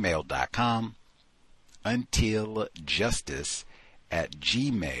untiljustice@gmail.com,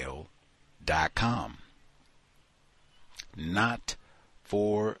 untiljustice@gmail.com. Not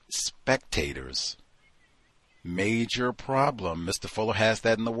for spectators. Major problem. Mr. Fuller has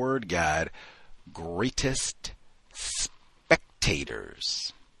that in the word guide. Greatest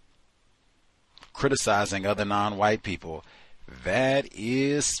spectators. Criticizing other non-white people. That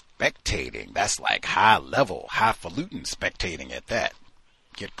is spectating. That's like high level, highfalutin spectating at that.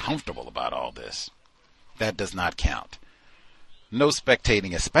 Get comfortable about all this. That does not count. No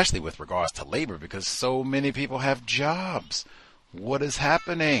spectating, especially with regards to labor, because so many people have jobs. What is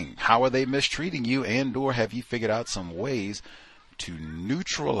happening? How are they mistreating you? And or have you figured out some ways to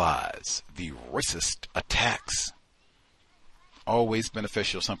neutralize the racist attacks? Always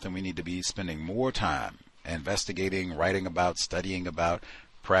beneficial, something we need to be spending more time investigating, writing about, studying about,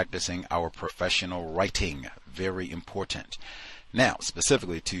 practicing our professional writing. Very important. Now,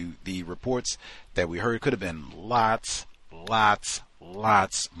 specifically to the reports that we heard, could have been lots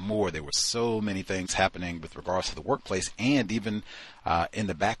more. There were so many things happening with regards to the workplace, and even in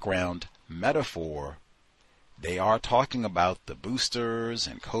the background metaphor, they are talking about the boosters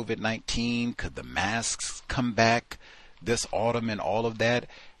and COVID-19. Could the masks come back this autumn and all of that?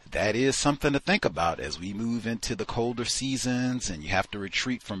 that is something to think about as we move into the colder seasons and you have to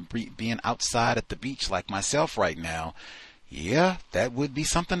retreat from being outside at the beach like myself right now. Yeah, that would be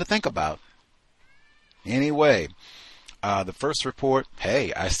something to think about. Anyway, the first report,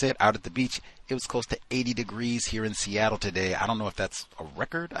 hey, I said out at the beach, it was close to 80 degrees here in Seattle today. I don't know if that's a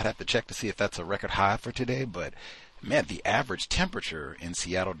record. I'd have to check to see if that's a record high for today, but man, the average temperature in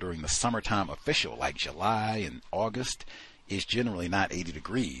Seattle during the summertime official, like July and August, is generally not 80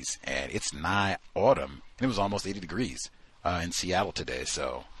 degrees, and it's nigh autumn, and it was almost 80 degrees in Seattle today.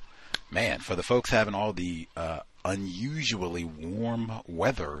 So, man, for the folks having all the unusually warm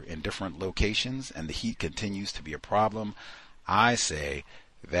weather in different locations, and the heat continues to be a problem, I say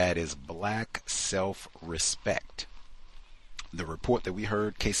that is black self-respect. The report that we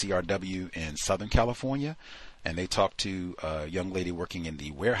heard, KCRW in Southern California, and they talked to a young lady working in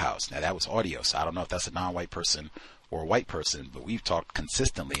the warehouse. Now, that was audio, so I don't know if that's a non-white person or a white person, but we've talked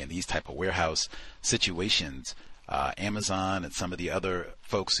consistently in these type of warehouse situations. Amazon and some of the other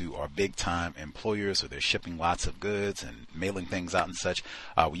folks who are big-time employers, or they're shipping lots of goods and mailing things out and such,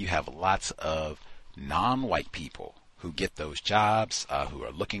 where you have lots of non-white people who get those jobs, who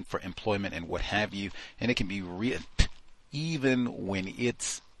are looking for employment and what have you, and it can be even when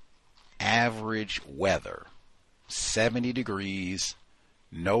it's average weather, 70 degrees,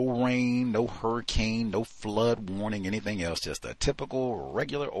 no rain, no hurricane, no flood warning, anything else, just a typical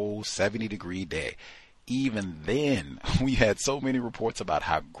regular old 70-degree day. Even then, we had so many reports about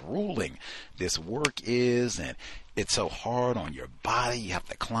how grueling this work is, and it's so hard on your body. You have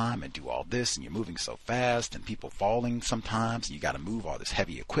to climb and do all this, and you're moving so fast, and people falling sometimes, and you got to move all this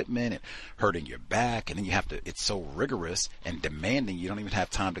heavy equipment and hurting your back, and then you have to, it's so rigorous and demanding, you don't even have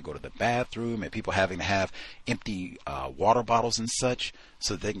time to go to the bathroom, and people having to have empty water bottles and such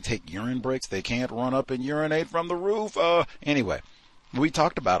so that they can take urine breaks. They can't run up and urinate from the roof. Anyway, we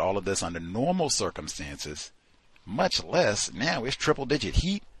talked about all of this under normal circumstances, much less now it's triple-digit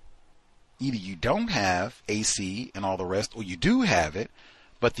heat. Either you don't have AC and all the rest, or you do have it,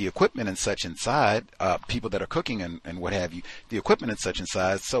 but the equipment and such inside, people that are cooking and what have you, the equipment and such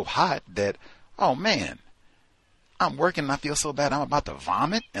inside is so hot that, oh man, I'm working and I feel so bad I'm about to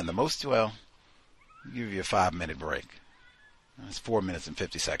vomit. And the most, well, I'll give you a 5-minute break. It's 4 minutes and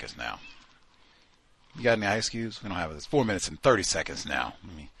 50 seconds now. You got any ice cubes? We don't have it. It's 4 minutes and 30 seconds now.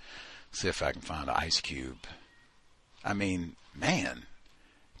 Let me see if I can find an ice cube. I mean, man,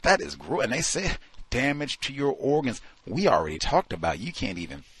 that is grueling. And they say damage to your organs. We already talked about you can't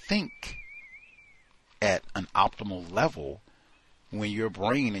even think at an optimal level when your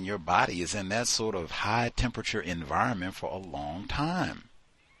brain and your body is in that sort of high temperature environment for a long time.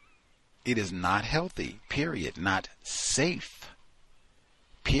 It is not healthy, period. Not safe.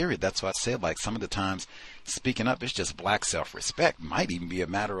 Period. That's why I said, like, some of the times speaking up, it's just black self-respect. Might even be a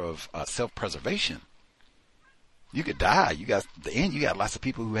matter of self-preservation. You could die. You got lots of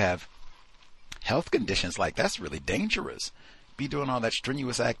people who have health conditions. Like, that's really dangerous. Be doing all that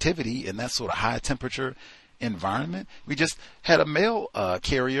strenuous activity in that sort of high temperature environment. We just had a mail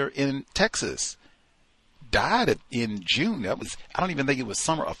carrier in Texas died in June. I don't even think it was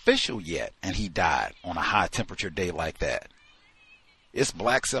summer official yet, and he died on a high temperature day like that. It's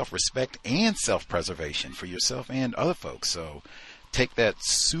black self-respect and self-preservation for yourself and other folks. So take that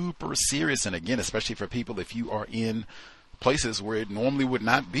super serious. And again, especially for people, if you are in places where it normally would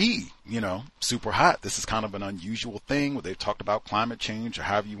not be, super hot. This is kind of an unusual thing where they've talked about climate change or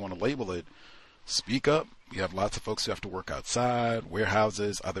however you want to label it. Speak up. You have lots of folks who have to work outside,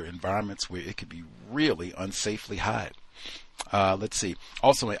 warehouses, other environments where it could be really unsafely hot. Let's see.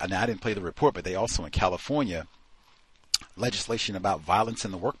 Also, and I didn't play the report, but they also in California, legislation about violence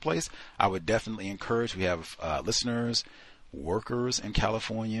in the workplace. I would definitely encourage, we have listeners, workers in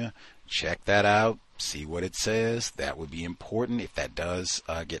California, check that out, see what it says. That would be important if that does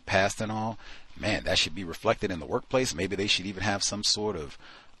get passed and all. Man, that should be reflected in the workplace. Maybe they should even have some sort of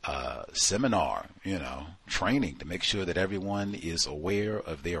seminar, training to make sure that everyone is aware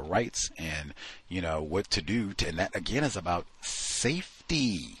of their rights and, what to do. And that, again, is about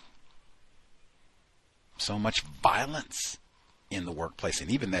safety. So much violence in the workplace,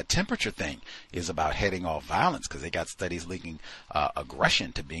 and even that temperature thing is about heading off violence, because they got studies linking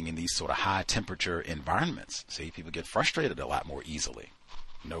aggression to being in these sort of high temperature environments. See, people get frustrated a lot more easily.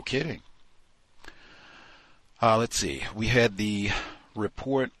 No kidding. Let's see. We had the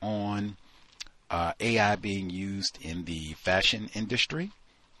report on AI being used in the fashion industry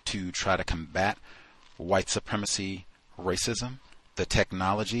to try to combat white supremacy, racism. The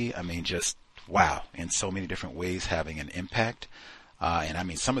technology, just wow, in so many different ways having an impact.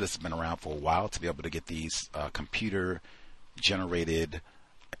 And some of this has been around for a while, to be able to get these computer generated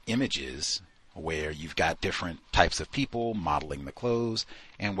images where you've got different types of people modeling the clothes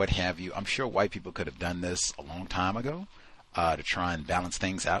and what have you. I'm sure white people could have done this a long time ago to try and balance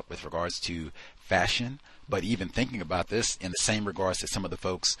things out with regards to fashion. But even thinking about this in the same regards to some of the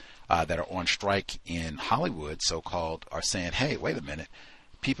folks that are on strike in Hollywood, so-called, are saying, hey, wait a minute,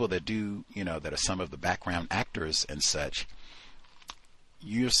 people that do, that are some of the background actors and such,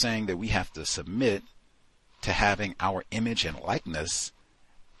 you're saying that we have to submit to having our image and likeness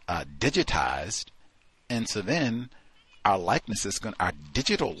digitized, and so then our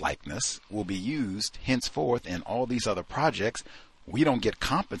digital likeness will be used henceforth in all these other projects. We don't get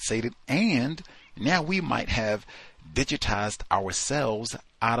compensated, and now we might have digitized ourselves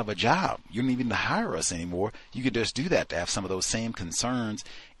out of a job. You don't even need to hire us anymore. You could just do that to have some of those same concerns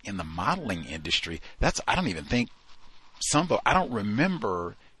in the modeling industry. I don't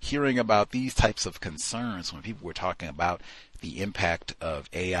remember hearing about these types of concerns when people were talking about the impact of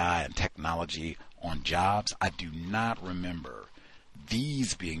AI and technology on jobs. I do not remember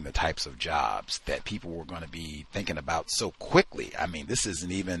these being the types of jobs that people were going to be thinking about so quickly. I mean, this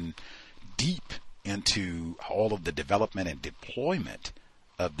isn't even deep into all of the development and deployment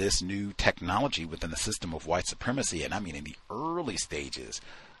of this new technology within the system of white supremacy. And I mean, in the early stages,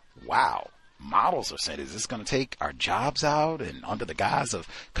 wow. Models are saying, is this going to take our jobs out, and under the guise of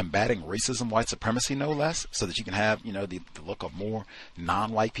combating racism, white supremacy, no less, so that you can have, the look of more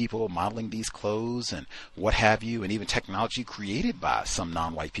non-white people modeling these clothes and what have you, and even technology created by some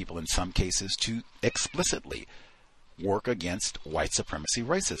non-white people in some cases to explicitly work against white supremacy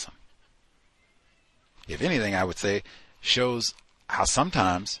racism. If anything, I would say shows how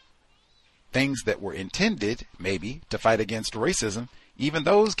sometimes things that were intended maybe to fight against racism, even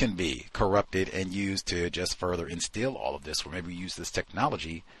those can be corrupted and used to just further instill all of this, where maybe we use this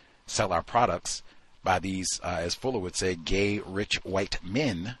technology, sell our products by these, as Fuller would say, gay, rich, white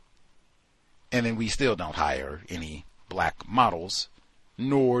men, and then we still don't hire any black models,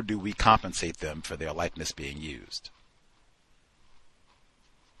 nor do we compensate them for their likeness being used.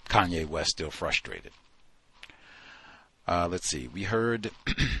 Kanye West still frustrated. Let's see. We heard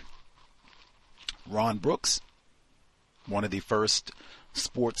Ron Brooks, one of the first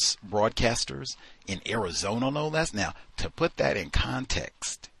sports broadcasters in Arizona, no less. Now, to put that in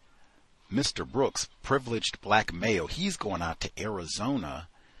context, Mr. Brooks, privileged black male, he's going out to Arizona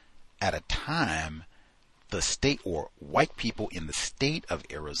at a time the state, or white people in the state of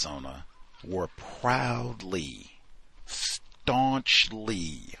Arizona, were proudly,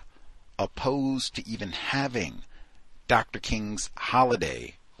 staunchly opposed to even having Dr. King's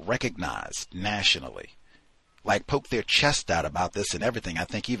holiday recognized nationally. Like, poke their chest out about this and everything. I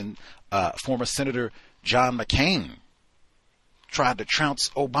think even former Senator John McCain tried to trounce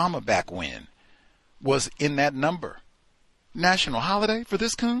Obama back when, was in that number. National holiday for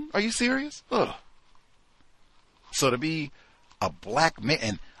this coon? Are you serious? Ugh. So to be a black man,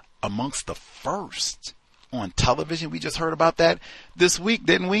 and amongst the first on television, we just heard about that this week,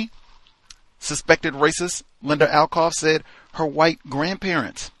 didn't we? Suspected racist Linda Alcoff said her white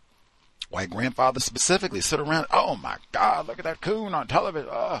grandparents, white grandfather specifically, sit around, oh my God, look at that coon on television.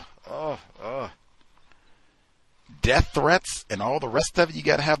 Death threats and all the rest of it. You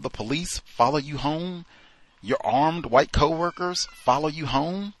got to have the police follow you home. Your armed white coworkers follow you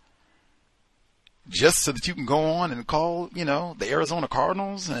home just so that you can go on and call, the Arizona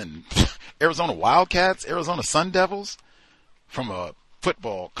Cardinals and Arizona Wildcats, Arizona Sun Devils from a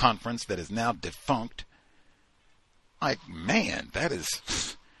football conference that is now defunct. Like, man, I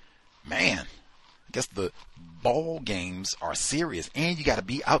guess the ball games are serious, and you got to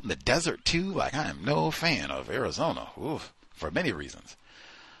be out in the desert too. Like, I am no fan of Arizona, for many reasons.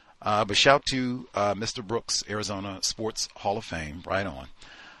 But shout to Mr. Brooks, Arizona Sports Hall of Fame, right on.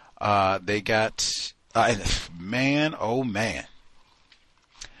 They got, man, oh man,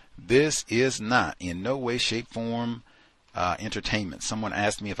 this is not in no way, shape, form entertainment. Someone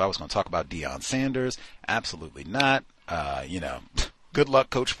asked me if I was going to talk about Deion Sanders. Absolutely not. Good luck,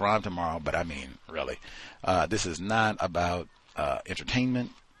 Coach Prime, tomorrow. But I mean, really, this is not about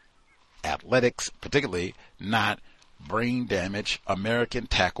entertainment, athletics, particularly not brain damage American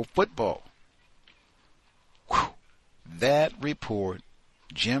tackle football. Whew. That report,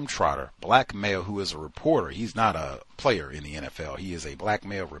 Jim Trotter, black male who is a reporter. He's not a player in the NFL. He is a black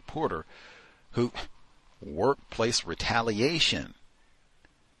male reporter who workplace retaliation.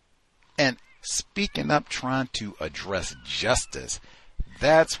 And speaking up, trying to address justice.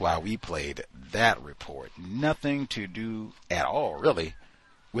 That's why we played that report. Nothing to do at all, really,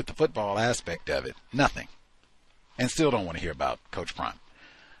 with the football aspect of it. Nothing. And still don't want to hear about Coach Prime.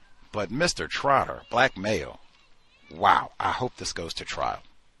 But Mr. Trotter, black male, wow, I hope this goes to trial.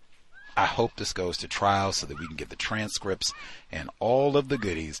 I hope this goes to trial so that we can get the transcripts and all of the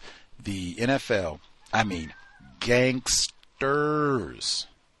goodies. The NFL, I mean, gangsters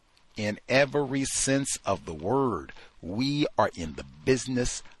in every sense of the word. We are in the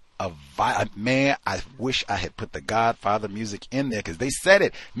business of violence. Man, I wish I had put the Godfather music in there because they said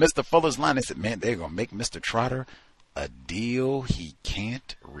it. Mr. Fuller's line, they said, man, they're going to make Mr. Trotter a deal he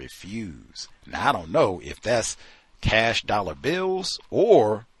can't refuse. Now, I don't know if that's cash dollar bills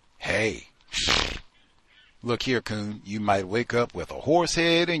or, hey, look here, Coon, you might wake up with a horse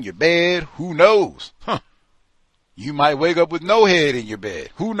head in your bed. Who knows? Huh. You might wake up with no head in your bed.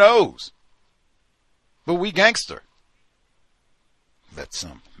 Who knows? But we gangster. Let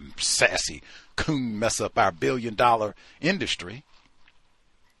some sassy coon mess up our billion-dollar industry.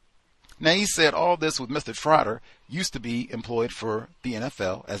 Now, he said all this with Mr. Trotter used to be employed for the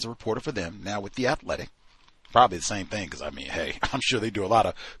NFL as a reporter for them, now with The Athletic. Probably the same thing because, I mean, hey, I'm sure they do a lot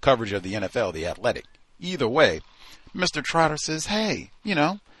of coverage of the NFL, The Athletic. Either way, Mr. Trotter says, hey, you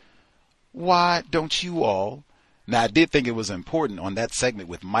know, why don't you all... Now, I did think it was important on that segment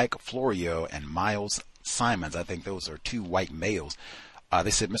with Mike Florio and Miles Simons. I think those are two white males.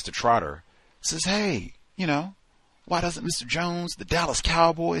 They said Mr. Trotter says, hey, you know, why doesn't Mr. Jones, the Dallas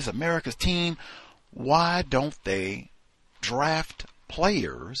Cowboys, America's team, why don't they draft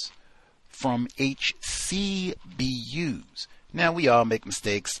players from HCBUs? Now, we all make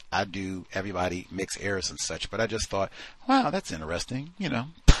mistakes. I do. Everybody makes errors and such. But I just thought, wow, that's interesting. You know,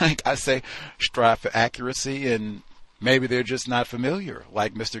 like I say, strive for accuracy, and maybe they're just not familiar,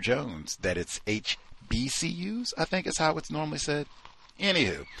 like Mr. Jones, that it's HBCUs, I think is how it's normally said.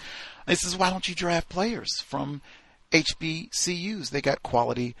 Anywho, he says, why don't you draft players from HBCUs? They got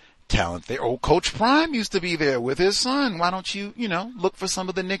quality talent there. Old Coach Prime used to be there with his son. Why don't you, you know, look for some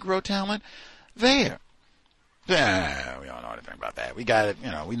of the Negro talent there? Yeah, we don't know anything about that. We got it,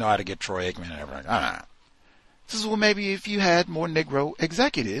 you know, we know how to get Troy Aikman and everything. This is, well, maybe if you had more Negro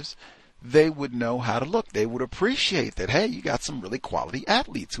executives, they would know how to look. They would appreciate that, hey, you got some really quality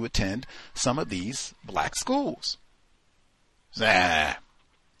athletes who attend some of these black schools. Says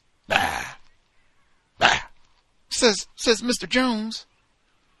Mr. Jones,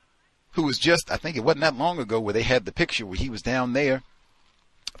 who was just, I think it wasn't that long ago where they had the picture where he was down there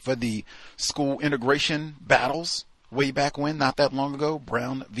for the school integration battles way back when, not that long ago,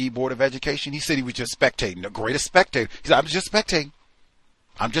 Brown v. Board of Education. He said he was just spectating, the greatest spectator. He said, I'm just spectating.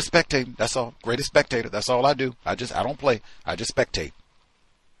 That's all. Greatest spectator. That's all I do. I don't play. I just spectate.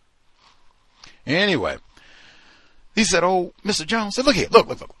 Anyway, he said, oh, Mr. Jones said, look here, look.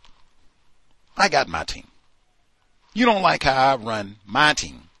 I got my team. You don't like how I run my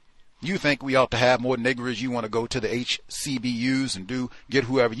team. You think we ought to have more niggers. You want to go to the HCBUs and get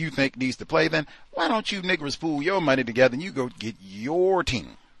whoever you think needs to play, then why don't you niggers pool your money together and you go get your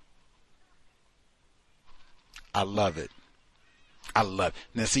team? I love it. Now,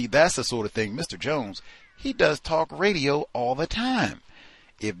 see, that's the sort of thing, Mr. Jones, he does talk radio all the time.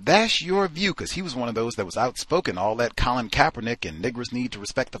 If that's your view, because he was one of those that was outspoken, all that Colin Kaepernick and niggers need to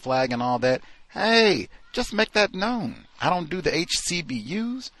respect the flag and all that, hey, just make that known. I don't do the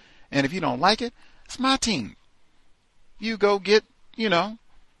HCBUs, and if you don't like it, it's my team. You go get, you know,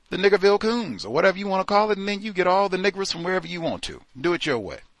 the Niggerville Coons, or whatever you want to call it, and then you get all the niggers from wherever you want to. Do it your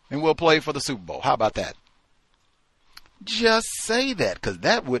way, and we'll play for the Super Bowl. How about that? Just say that, because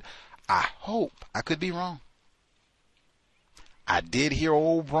that would, I hope, I could be wrong. I did hear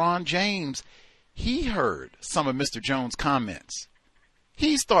old Bron James. He heard some of Mr. Jones' comments.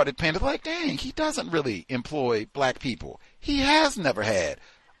 He started paying it like, dang, he doesn't really employ black people. He has never had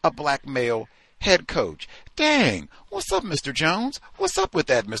a black male head coach. Dang, what's up, Mr. Jones? What's up with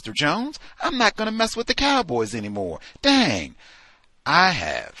that, Mr. Jones? I'm not going to mess with the Cowboys anymore. Dang, I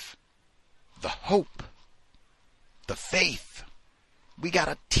have the hope, the faith. We got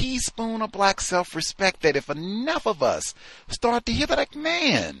a teaspoon of black self-respect that if enough of us start to hear that, like,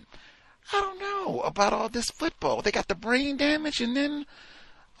 man, I don't know about all this football. They got the brain damage and then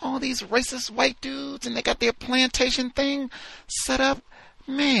all these racist white dudes and they got their plantation thing set up.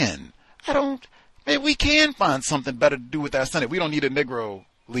 Man, maybe we can find something better to do with our Sunday. We don't need a Negro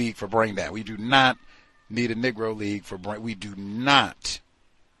League for brain damage. We do not need a Negro League for brain. We do not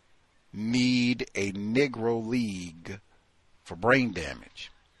need a Negro League for brain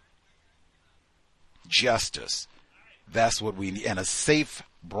damage. Justice. That's what we need. And a safe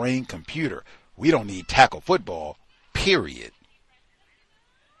brain computer. We don't need tackle football, period.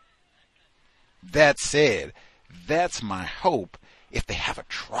 That said, that's my hope if they have a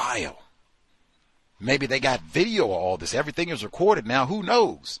trial. Maybe they got video of all this. Everything is recorded now. Who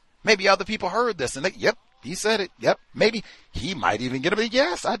knows? Maybe other people heard this and yep, He said it. Yep. Maybe he might even get a big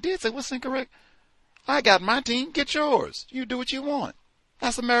yes. I did say what's incorrect. I got my team. Get yours. You do what you want.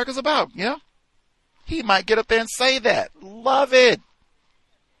 That's what America's about. Yeah. He might get up there and say that. Love it.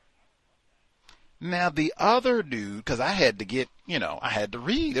 Now, the other dude, because I had to get, I had to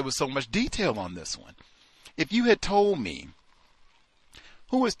read. There was so much detail on this one. If you had told me,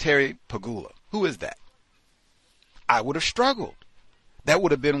 who is Terry Pagula? Who is that? I would have struggled. That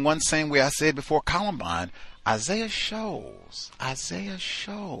would have been one same way I said before Columbine. Isaiah Shows. I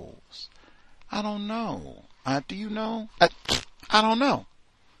don't know. Do you know? I don't know.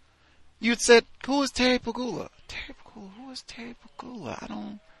 You'd said, who is Terry Pagula? Terry Pagula. Who is Terry Pagula? I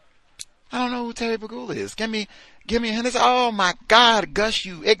don't know who Terry Pagula is. Give me a hint. Oh my God, Gus,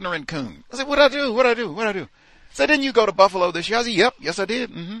 you ignorant coon. I said, what'd I do? So didn't you go to Buffalo this year? I said, yep, yes I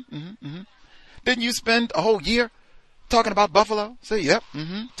did. Didn't you spend a whole year talking about Buffalo? Say, yep,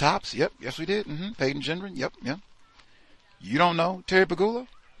 Tops, yep, yes we did. Peyton Gendron, yep. You don't know Terry Pagula?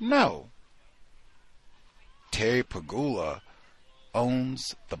 No. Terry Pagula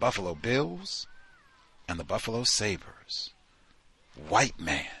owns the Buffalo Bills and the Buffalo Sabres. White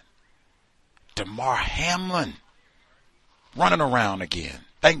man. DeMar Hamlin running around again.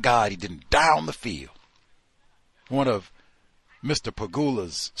 Thank God he didn't die on the field. One of Mr.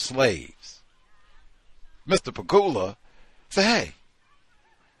 Pagula's slaves. Mr. Pagula said, hey,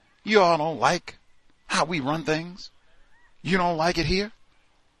 you all don't like how we run things? You don't like it here?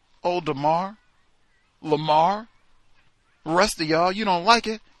 Old DeMar, Lamar, the rest of y'all, you don't like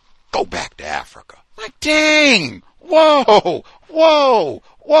it? Go back to Africa. Like, dang! Whoa! Whoa,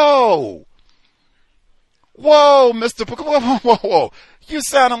 Mr. Whoa. You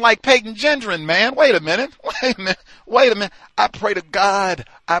sounding like Peyton Gendron, man. Wait a minute. I pray to God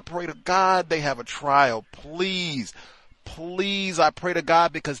they have a trial. Please, I pray to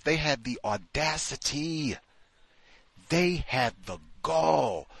God, because they had the audacity. They had the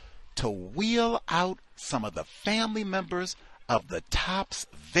gall to wheel out some of the family members of the Tops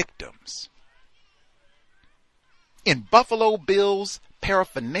victims in Buffalo Bills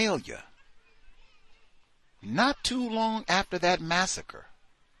paraphernalia. Not too long after that massacre.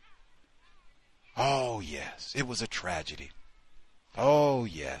 Oh, yes, it was a tragedy. Oh,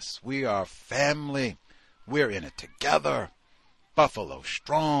 yes, we are family. We're in it together. Buffalo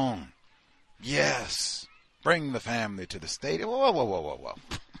strong. Yes, bring the family to the stadium. Whoa.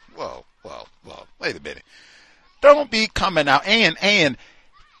 Wait a minute. Don't be coming out. And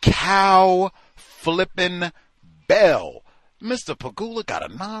cow flipping bell. Mr. Pagula got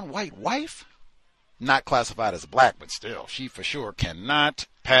a non-white wife? Not classified as black, but still, she for sure cannot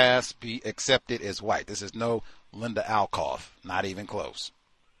be accepted as white. This is no Linda Alcoff, not even close.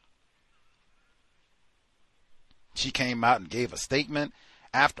 She came out and gave a statement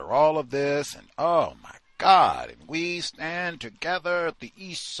after all of this, and oh my God, and we stand together at the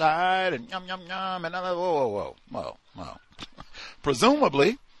east side, and yum, and whoa.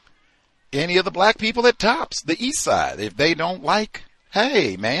 Presumably, any of the black people at Tops, the east side, if they don't like,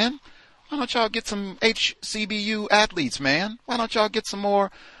 hey, man, why don't y'all get some HCBU athletes, man? Why don't y'all get some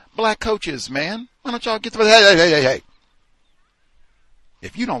more black coaches, man? Why don't y'all get some... Hey.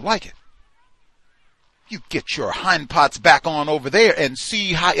 If you don't like it, you get your hindparts back on over there and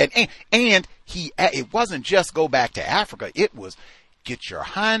see how... And it wasn't just go back to Africa. It was get your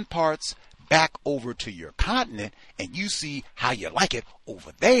hindparts back over to your continent, and you see how you like it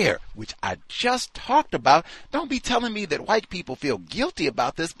over there, which I just talked about. Don't be telling me that white people feel guilty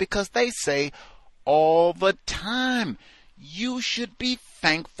about this, because they say all the time, you should be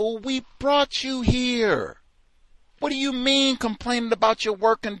thankful we brought you here. What do you mean complaining about your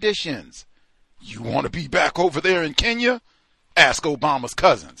work conditions? You want to be back over there in Kenya? Ask Obama's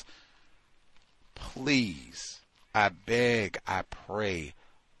cousins. Please, I beg, I pray,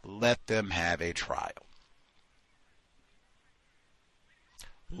 let them have a trial.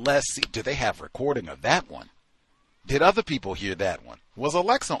 Let's see. Do they have recording of that one? Did other people hear that one? Was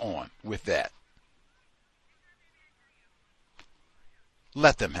Alexa on with that?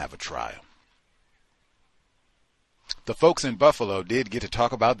 Let them have a trial. The folks in Buffalo did get to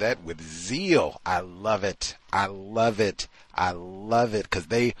talk about that with zeal. I love it. Because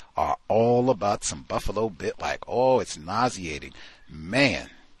they are all about some Buffalo bit, like, oh, it's nauseating. Man,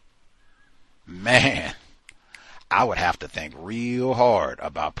 I would have to think real hard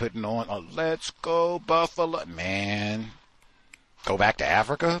about putting on a Let's Go Buffalo. Man, go back to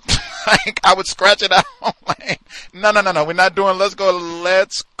Africa? I would scratch it out. No, we're not doing Let's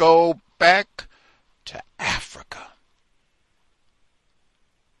go back to Africa.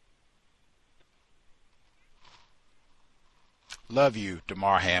 Love you,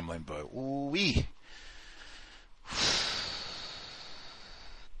 DeMar Hamlin, but ooh-wee.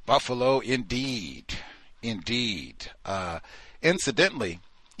 Buffalo, indeed. Indeed. Incidentally,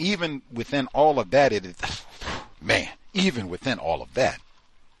 even within all of that, even within all of that,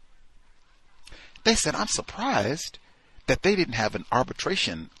 they said, I'm surprised that they didn't have an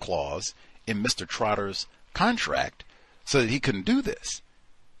arbitration clause in Mr. Trotter's contract so that he couldn't do this.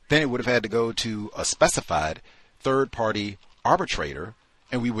 Then it would have had to go to a specified third-party arbitrator,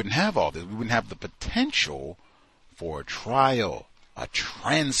 and we wouldn't have all this. We wouldn't have the potential for a trial, a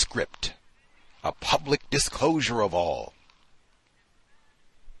transcript, a public disclosure of all.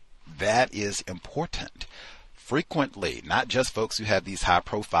 That is important. Frequently, not just folks who have these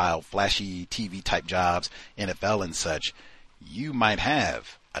high-profile, flashy TV-type jobs, NFL and such, you might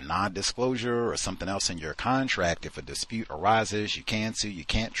have a non-disclosure or something else in your contract. If a dispute arises, you can sue, you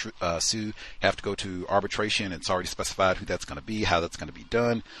can't sue, you have to go to arbitration. It's already specified who that's going to be, how that's going to be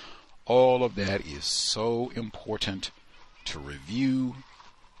done. All of that is so important to review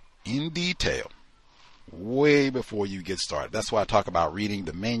in detail way before you get started. That's why I talk about reading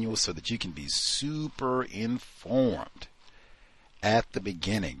the manual so that you can be super informed at the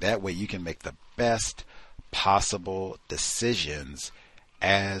beginning. That way you can make the best possible decisions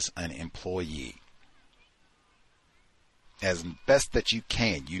as an employee. As best that you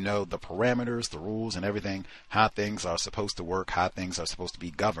can. You know the parameters, the rules, and everything, how things are supposed to work, how things are supposed to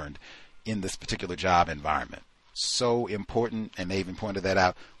be governed in this particular job environment. So important, and they even pointed that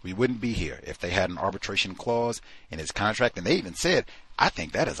out. We wouldn't be here if they had an arbitration clause in his contract. And they even said, I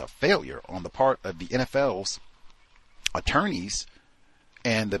think that is a failure on the part of the NFL's attorneys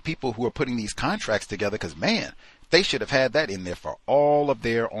and the people who are putting these contracts together, because, man, they should have had that in there for all of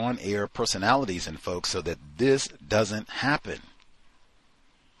their on-air personalities and folks so that this doesn't happen.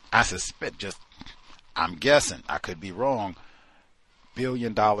 I suspect, I'm guessing, I could be wrong,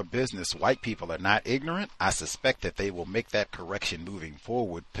 billion-dollar business, white people are not ignorant. I suspect that they will make that correction moving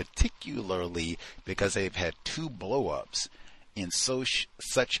forward, particularly because they've had two blow-ups in such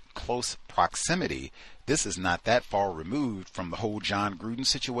close proximity. This is not that far removed from the whole John Gruden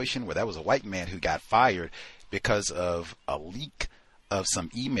situation, where that was a white man who got fired because of a leak of some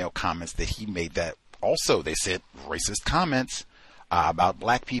email comments that he made that also, they said, racist comments about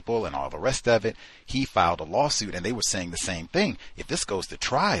black people and all the rest of it. He filed a lawsuit, and they were saying the same thing. If this goes to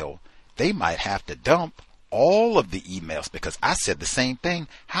trial, they might have to dump all of the emails, because I said the same thing.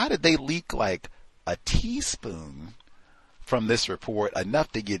 How did they leak like a teaspoon from this report,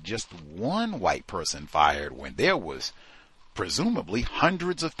 enough to get just one white person fired, when there was presumably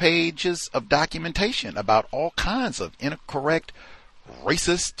hundreds of pages of documentation about all kinds of incorrect,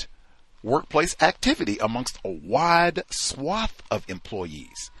 racist workplace activity amongst a wide swath of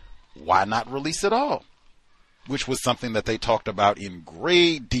employees? Why not release it all? Which was something that they talked about in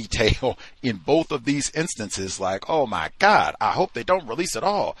great detail in both of these instances. Like, oh my God, I hope they don't release it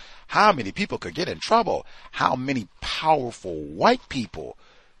all. How many people could get in trouble? How many powerful white people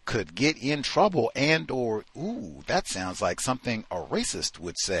could get in trouble? And or, ooh, that sounds like something a racist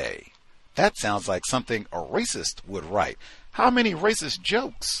would say. That sounds like something a racist would write. How many racist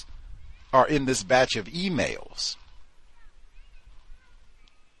jokes are in this batch of emails?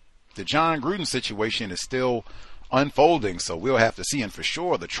 The John Gruden situation is still unfolding, so we'll have to see. And for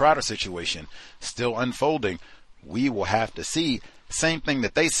sure, the Trotter situation still unfolding. We will have to see. Same thing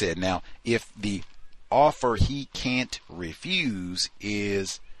that they said. Now, if the offer he can't refuse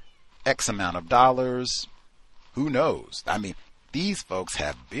is X amount of dollars, who knows? I mean, these folks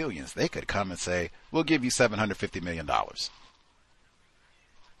have billions. They could come and say, we'll give you $750 million.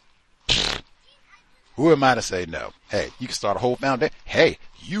 Who am I to say no? Hey, you can start a whole foundation. Hey,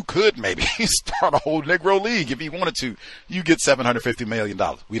 you could maybe start a whole Negro League if you wanted to. You get $750 million.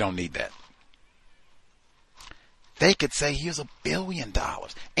 We don't need that. They could say, here's $1 billion.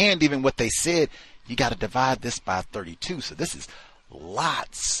 And even what they said, you got to divide this by 32. So this is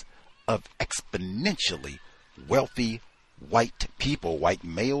lots of exponentially wealthy white people, white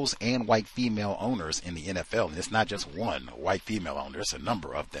males and white female owners in the NFL. And it's not just one white female owner. It's a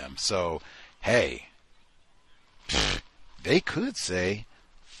number of them. So, hey, they could say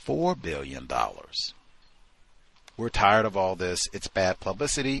 $4 billion. We're tired of all this. It's bad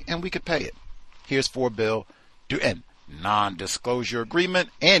publicity, and we could pay it. Here's $4 billion. And non-disclosure agreement,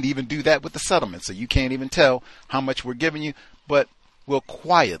 and even do that with the settlement. So you can't even tell how much we're giving you, but we'll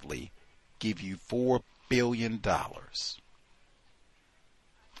quietly give you $4 billion.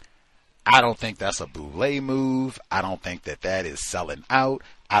 I don't think that's a boule move. I don't think that that is selling out.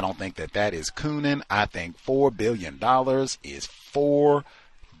 I don't think that that is cooning. I think $4 billion is $4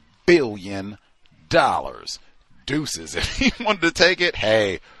 billion. Deuces. If he wanted to take it,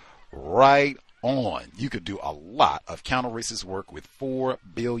 hey, right on. You could do a lot of counter-racist work with $4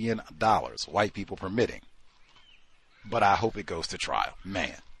 billion, white people permitting. But I hope it goes to trial.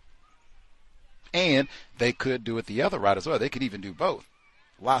 Man. And they could do it the other route as well. They could even do both.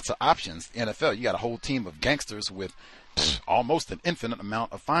 Lots of options. NFL, you got a whole team of gangsters with almost an infinite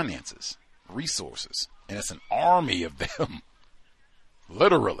amount of finances, resources. And it's an army of them.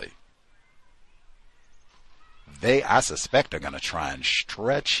 Literally. They, I suspect, are going to try and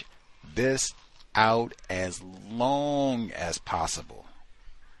stretch this out as long as possible.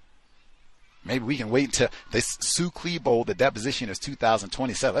 Maybe we can wait until this Sue Klebold, the deposition is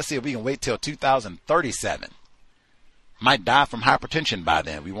 2027. Let's see if we can wait till 2037. Might die from hypertension by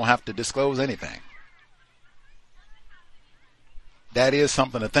then. We won't have to disclose anything. That is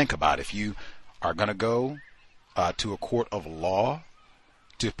something to think about. If you are going to go to a court of law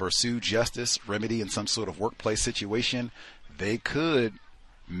to pursue justice, remedy in some sort of workplace situation, they could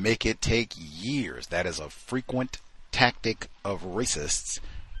make it take years. That is a frequent tactic of racists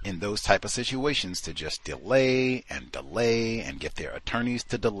in those type of situations, to just delay and get their attorneys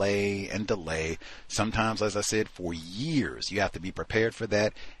to delay and delay. Sometimes, as I said, for years. You have to be prepared for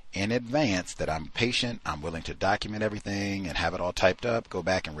that in advance, that I'm patient, I'm willing to document everything and have it all typed up, go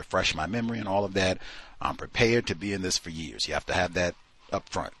back and refresh my memory and all of that. I'm prepared to be in this for years. You have to have that up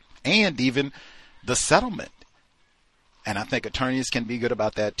front. And even the settlement. And I think attorneys can be good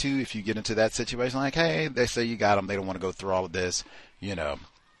about that too. If you get into that situation, like, hey, they say you got them, they don't want to go through all of this,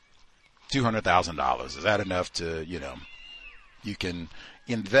 $200,000. Is that enough to, you can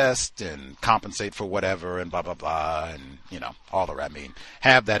invest and compensate for whatever and blah, blah, blah. And, all of that. I mean,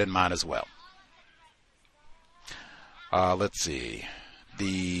 have that in mind as well. Let's see.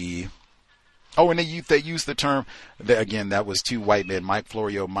 And they used the term, again, that was two white men, Mike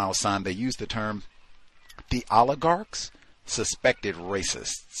Florio, Miles San. They used the term, the oligarchs, suspected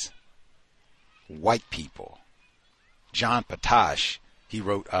racists, white people. John Potash, he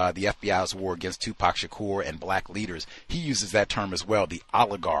wrote the FBI's war against Tupac Shakur and black leaders. He uses that term as well, the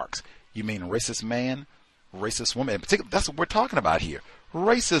oligarchs. You mean racist man, racist woman? In particular, that's what we're talking about here.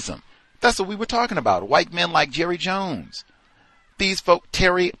 Racism. That's what we were talking about. White men like Jerry Jones. These folk,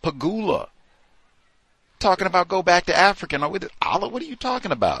 Terry Pagula, talking about go back to Africa. Now, what are you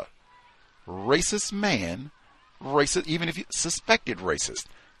talking about? Racist man, racist, even if you suspected racist.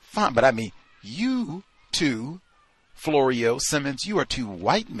 Fine, but I mean, you two, Florio, Simmons, you are two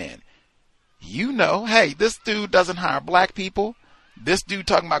white men. Hey, this dude doesn't hire black people. This dude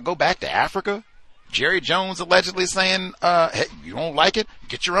talking about go back to Africa. Jerry Jones allegedly saying, hey, you don't like it?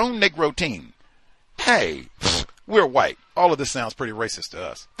 Get your own Negro team. Hey, we're white. All of this sounds pretty racist to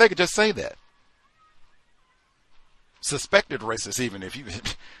us. They could just say that. Suspected racist, even if you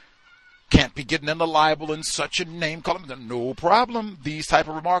can't be getting into libel in such a name, call them, no problem. These type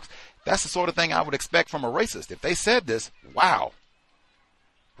of remarks, that's the sort of thing I would expect from a racist. If they said this, wow.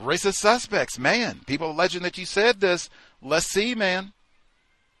 Racist suspects, man. People alleging that you said this. Let's see, man.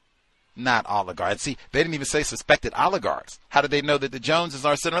 Not oligarchs. See, they didn't even say suspected oligarchs. How did they know that the Joneses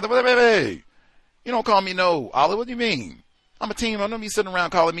are sitting around there? Wait. You don't call me no oligarch. What do you mean? I'm a team. I don't know you sitting around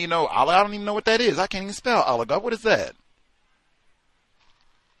calling me no oligarch. I don't even know what that is. I can't even spell oligarch. What is that?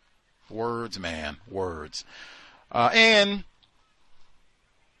 Words, man. Words. And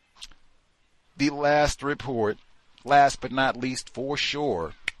the last report, last but not least for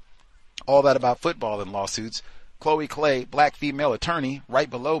sure, all that about football and lawsuits. Chloe Clay, black female attorney, right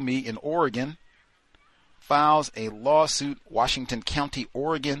below me in Oregon, files a lawsuit, Washington County,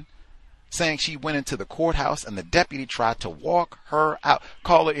 Oregon, saying she went into the courthouse and the deputy tried to walk her out.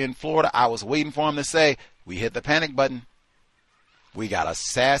 Caller in Florida, I was waiting for him to say, we hit the panic button. We got a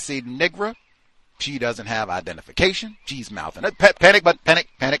sassy nigger. She doesn't have identification. She's mouthing it. Panic button, panic.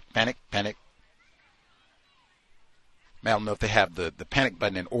 I don't know if they have the panic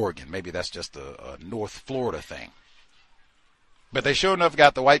button in Oregon. Maybe that's just a North Florida thing. But they sure enough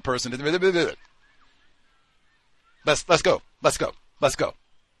got the white person to let's go.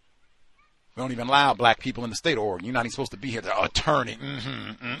 We don't even allow black people in the state of Oregon. You're not even supposed to be here. The attorney.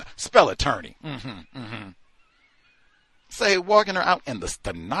 Spell attorney. Say walking her out, and the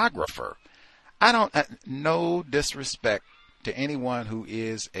stenographer. No disrespect to anyone who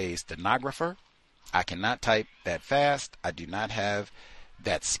is a stenographer. I cannot type that fast. I do not have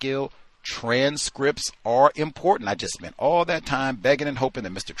that skill. Transcripts are important. I just spent all that time begging and hoping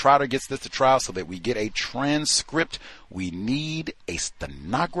that Mr. Trotter gets this to trial so that we get a transcript. We need a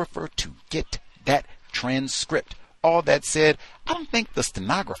stenographer to get that transcript. All that said, I don't think the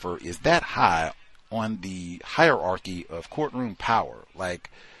stenographer is that high on the hierarchy of courtroom power.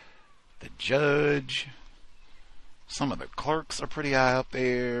 Like the judge, Some of the clerks are pretty high up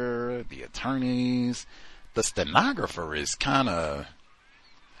there, the attorneys. The stenographer is kind of,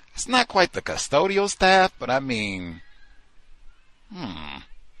 it's not quite the custodial staff, but I mean, I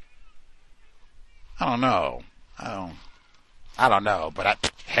don't know. I don't know,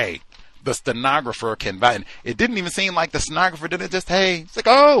 but hey, the stenographer can buy. It didn't even seem like the stenographer did it. Just, hey, it's like,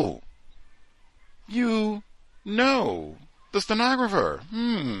 oh, you know the stenographer.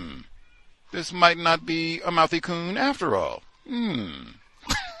 This might not be a mouthy coon after all.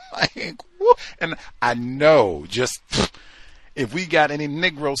 Like, and I know, just if we got any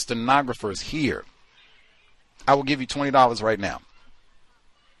Negro stenographers here, I will give you $20 right now.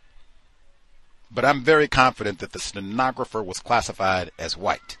 But I'm very confident that the stenographer was classified as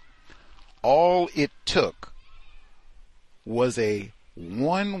white. All it took was a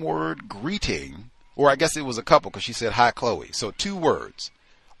one-word greeting, or I guess it was a couple because she said, hi, Chloe. So 2 words.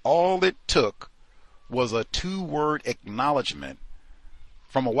 All it took was a 2-word acknowledgement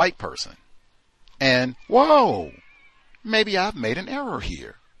from a white person. And, whoa, maybe I've made an error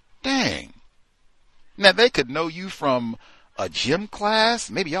here. Dang. Now, they could know you from a gym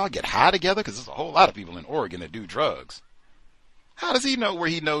class. Maybe y'all get high together because there's a whole lot of people in Oregon that do drugs. How does he know where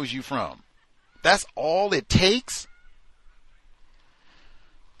he knows you from? That's all it takes?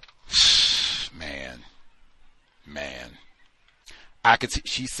 Man. I could see,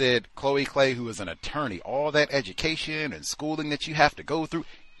 she said, Chloe Clay, who is an attorney, all that education and schooling that you have to go through,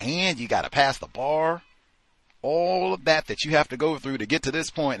 and you got to pass the bar, all of that you have to go through to get to this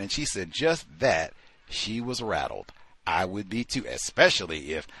point. And she said just that, she was rattled. I would be too,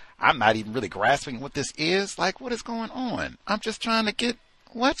 especially if I'm not even really grasping what this is. Like, what is going on? I'm just trying to get,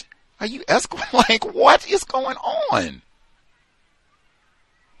 what? Are you escorting? Like, what is going on?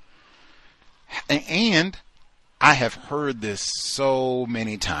 And I have heard this so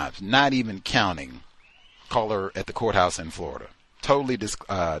many times, not even counting caller at the courthouse in Florida. Totally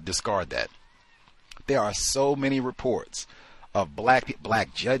discard that. There are so many reports of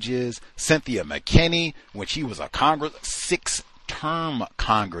black judges. Cynthia McKinney, when she was a 6-term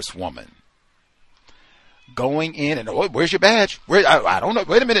congresswoman, going in and, oh, where's your badge? Where? I don't know.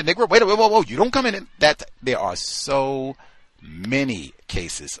 Wait a minute, Negro. Whoa. You don't come in. There are so many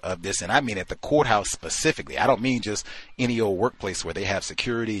cases of this, and I mean at the courthouse specifically. I don't mean just any old workplace where they have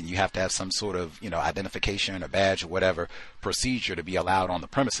security and you have to have some sort of, identification or badge or whatever procedure to be allowed on the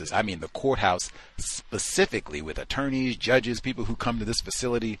premises. I mean the courthouse specifically, with attorneys, judges, people who come to this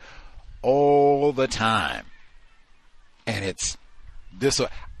facility all the time. And it's this.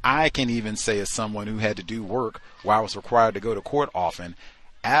 I can even say, as someone who had to do work while I was required to go to court often,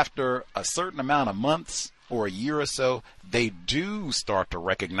 after a certain amount of months or a year or so, they do start to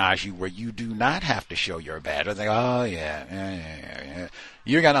recognize you where you do not have to show your badge. I think, oh yeah.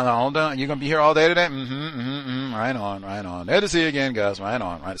 You got all done. You're gonna be here all day today. Right on. Good to see you again, Gus. Right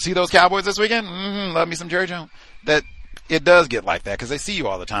on. See those Cowboys this weekend? Love me some Jerry Jones. That it does get like that because they see you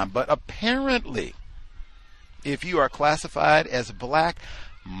all the time. But apparently, if you are classified as black,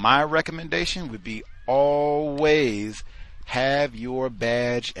 my recommendation would be always have your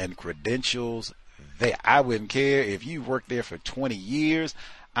badge and credentials there. I wouldn't care if you worked there for 20 years.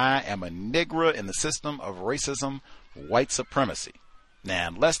 I am a Negro in the system of racism, white supremacy. Now,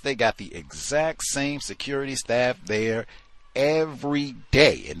 unless they got the exact same security staff there every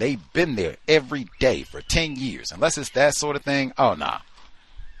day, and they've been there every day for 10 years, unless it's that sort of thing, oh, nah.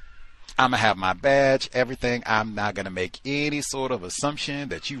 I'm going to have my badge, everything. I'm not going to make any sort of assumption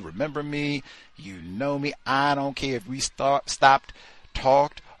that you remember me, you know me. I don't care if we stopped,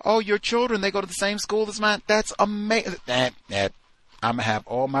 talked. Oh, your children, they go to the same school as mine. That's amazing. I'm going to have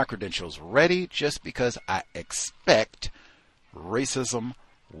all my credentials ready just because I expect racism,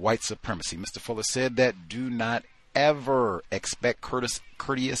 white supremacy. Mr. Fuller said that do not ever expect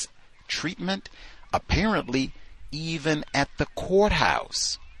courteous treatment, apparently even at the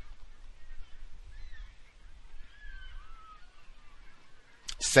courthouse.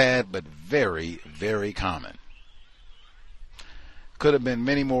 Sad, but very, very common. Could have been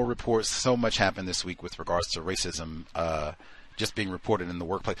many more reports. So much happened this week with regards to racism just being reported in the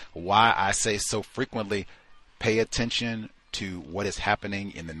workplace. Why I say so frequently, pay attention to what is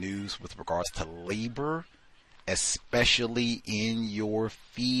happening in the news with regards to labor, especially in your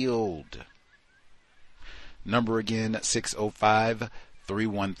field. Number again,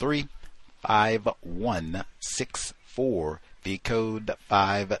 605-313-5164. The code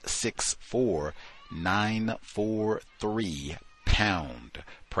 564943 pound.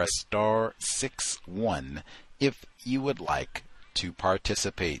 Press star 61 if you would like to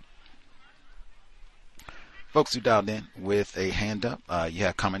participate. Folks who dialed in with a hand up, you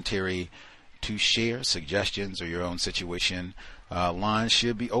have commentary to share suggestions or your own situation, lines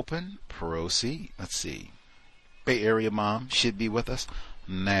should be open. Proceed. Let's see. Bay Area mom should be with us.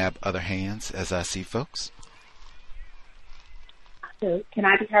 Nab other hands as I see folks. Can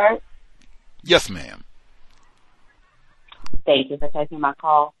I be heard? Yes, ma'am. Thank you for taking my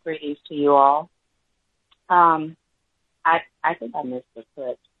call. Greetings to you all. I think I missed the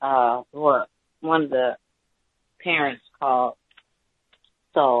clip. One of the parents called,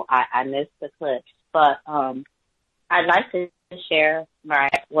 so I missed the clip. But I'd like to share my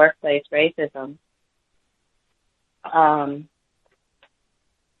workplace racism.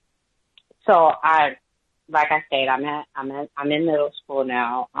 So like I said, I'm in middle school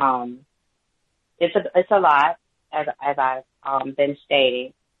now. It's a lot, as I've been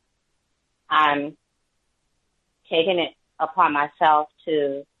stating. I'm taking it upon myself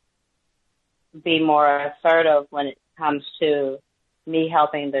to be more assertive when it comes to me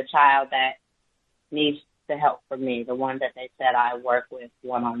helping the child that needs the help from me, the one that they said I work with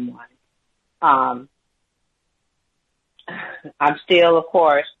one-on-one. I'm still, of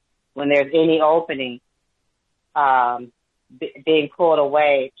course, when there's any opening, being pulled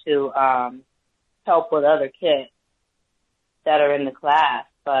away to help with other kids that are in the class,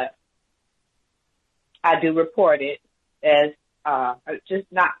 but I do report it as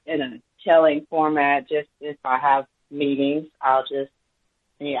just not in a telling format. Just if I have meetings,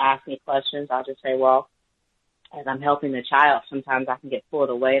 when you ask me questions, I'll just say, well, as I'm helping the child, sometimes I can get pulled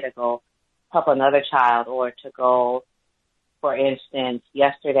away to go help another child, or to go, for instance,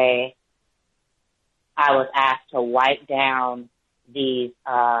 yesterday I was asked to wipe down these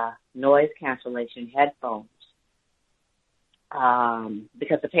noise cancellation headphones.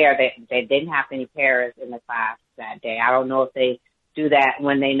 Because the pair, they didn't have any pairs in the class that day. I don't know if they do that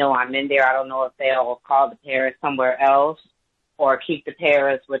when they know I'm in there. I don't know if they'll call the pairs somewhere else or keep the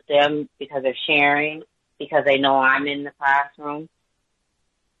pairs with them because they're sharing, because they know I'm in the classroom.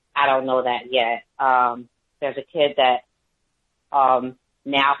 I don't know that yet. There's a kid that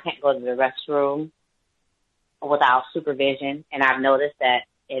now can't go to the restroom without supervision, and I've noticed that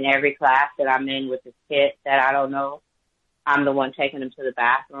in every class that I'm in with this kid that I don't know, I'm the one taking them to the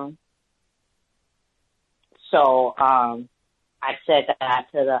bathroom. So I said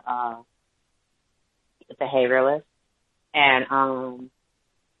that to the behavioralist, and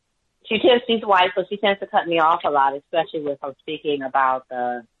she's white, so she tends to cut me off a lot, especially if I'm speaking about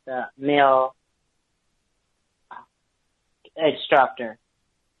the male instructor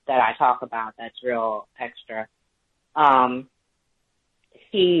that I talk about. That's real extra.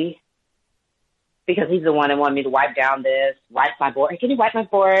 Because he's the one that wanted me to wipe my board. Can you wipe my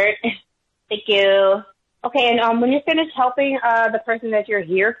board? Thank you. Okay, and when you're finished helping the person that you're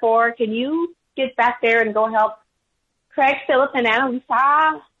here for, can you get back there and go help Craig, Philip, and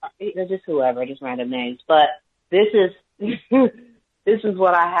Annalisa? Or just whoever, just random names. But this is this is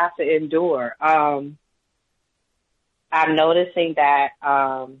what I have to endure. I'm noticing that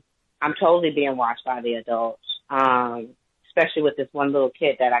I'm totally being watched by the adults. Especially with this one little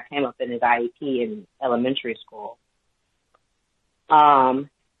kid that I came up in his IEP in elementary school. The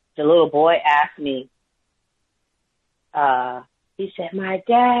little boy asked me, he said, my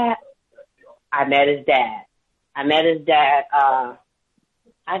dad, I met his dad, I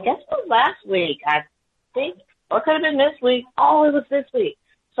guess it was last week, I think, or it could have been this week. Oh, it was this week.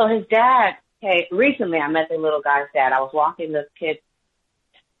 So his dad, recently I met the little guy's dad. I was walking this kid,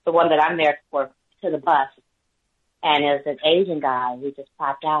 the one that I'm there for, to the bus. And it was an Asian guy who just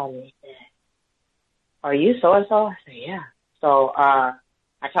popped out and he said, are you so-and-so? I said, yeah. So I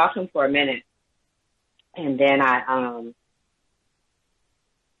talked to him for a minute, and then I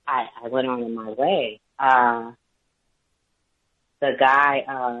went on my way. The guy,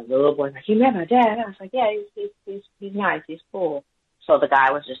 the little boy was like, you met my dad? I was like, yeah, he's nice, he's cool. So the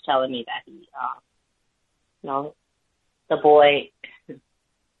guy was just telling me that the boy,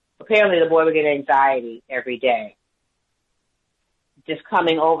 apparently the boy would get anxiety every day. Just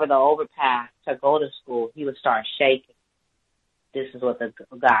coming over the overpass to go to school, he would start shaking. This is what the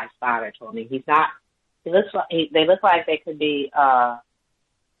guy's father told me. They look like they could be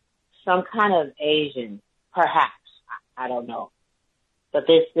some kind of Asian, perhaps. I don't know. But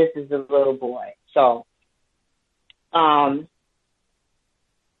this is the little boy. So I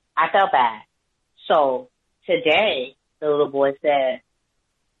felt bad. So today the little boy said,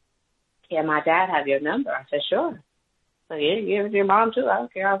 can my dad have your number? I said, sure. So you give it to your mom too? I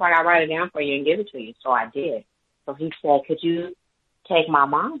don't care. I was like, I'll write it down for you and give it to you. So I did. So he said, could you take my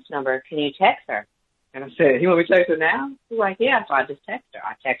mom's number? Can you text her? And I said, you want me to text her now? He's like, yeah. So I just texted her.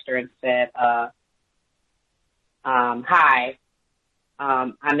 I texted her and said, hi,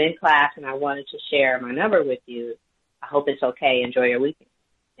 I'm in class and I wanted to share my number with you. I hope it's okay. Enjoy your weekend.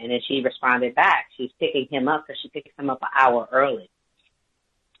 And then she responded back. She's picking him up because she picked him up an hour early.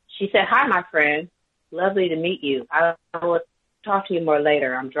 She said, "Hi, my friend. Lovely to meet you. I will talk to you more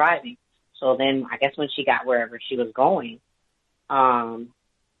later. I'm driving." So then I guess when she got wherever she was going,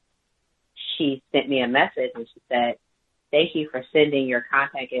 she sent me a message and she said, "Thank you for sending your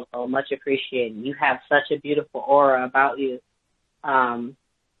contact info. Much appreciated. You have such a beautiful aura about you.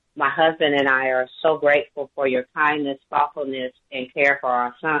 My husband and I are so grateful for your kindness, thoughtfulness, and care for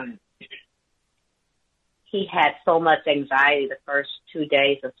our son. He had so much anxiety the first 2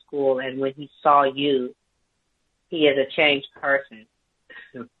 days of school, and when he saw you, he is a changed person.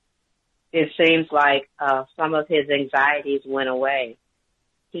 It seems like some of his anxieties went away.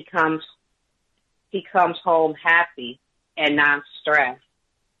 He comes home happy and non-stressed.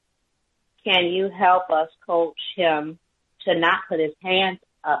 Can you help us coach him to not put his hands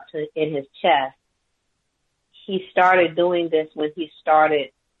up in his chest? He started doing this when he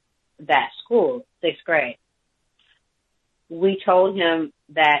started that school, 6th grade. We told him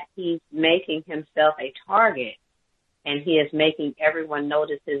that he's making himself a target and he is making everyone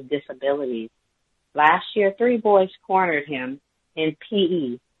notice his disabilities. Last year, 3 boys cornered him in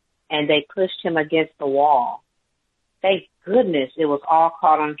PE and they pushed him against the wall. Thank goodness it was all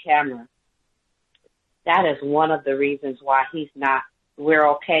caught on camera. That is one of the reasons why we're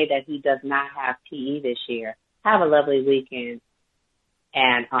okay that he does not have PE this year. Have a lovely weekend."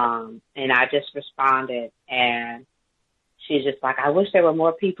 And I just responded, and she's just like, "I wish there were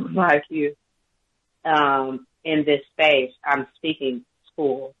more people like you in this space." I'm speaking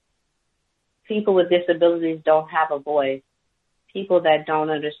school. People with disabilities don't have a voice. People that don't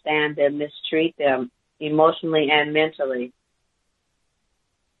understand them mistreat them emotionally and mentally.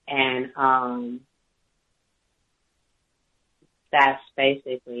 And that's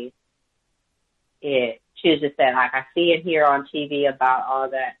basically it. She just said, like, "I see and hear on TV about all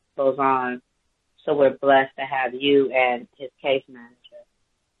that goes on, so we're blessed to have you and his case manager."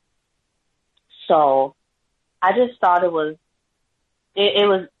 So I just thought it was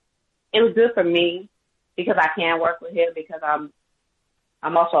good for me because I can work with him because I'm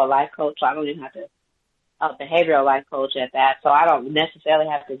also a life coach, so I don't even have to a behavioral life coach at that. So I don't necessarily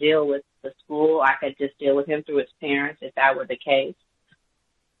have to deal with the school. I could just deal with him through its parents if that were the case.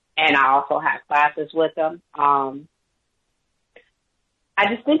 And I also have classes with them. I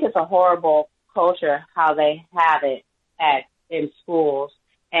just think it's a horrible culture how they have it in schools.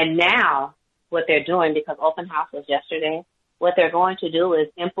 And now what they're doing, because open house was yesterday, what they're going to do is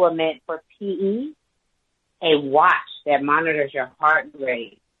implement for PE a watch that monitors your heart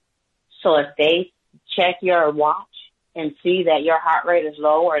rate. So if they check your watch and see that your heart rate is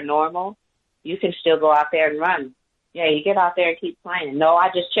low or normal, you can still go out there and run. Yeah, you get out there and keep playing. No, I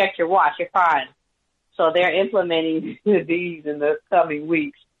just checked your watch. You're fine. So they're implementing these in the coming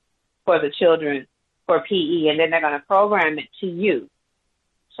weeks for the children for PE, and then they're going to program it to you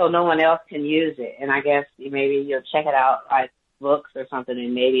so no one else can use it. And I guess maybe you'll check it out like books or something,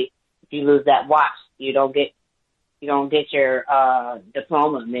 and maybe if you lose that watch, you don't get your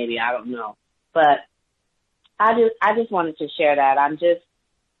diploma. Maybe, I don't know. But I just wanted to share that.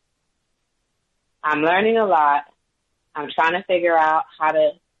 I'm learning a lot. I'm trying to figure out how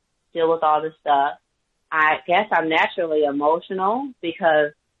to deal with all this stuff. I guess I'm naturally emotional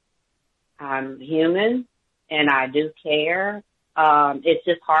because I'm human and I do care. It's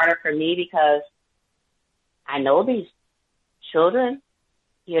just harder for me because I know these children,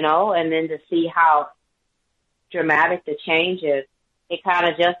 and then to see how dramatic the change is, it kind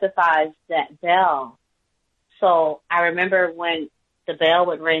of justifies that bell. So I remember when the bell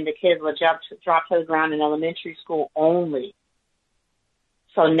would ring, the kids would drop to the ground in elementary school only.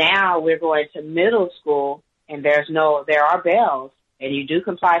 So now we're going to middle school, and there are bells, and you do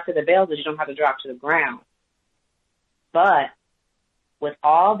comply to the bells, but you don't have to drop to the ground. But with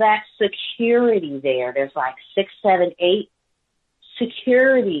all that security there's like 6, 7, 8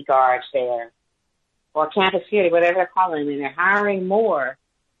 security guards there, or campus security, whatever they're calling them, and they're hiring more.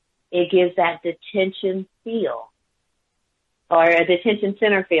 It gives that detention feel, or a detention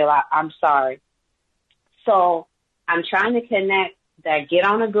center feel. I'm sorry. So I'm trying to connect that get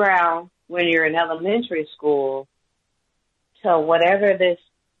on the ground when you're in elementary school to whatever it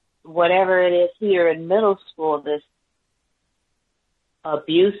is here in middle school, this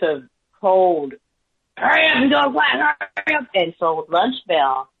abusive, cold, hurry up and go to class, hurry up. And so lunch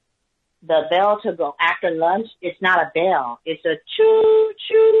bell, the bell to go after lunch, it's not a bell. It's a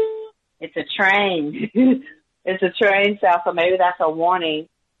choo-choo. It's a train. It's a train sound, so maybe that's a warning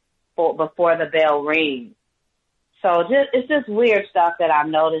before the bell rings. So it's just weird stuff that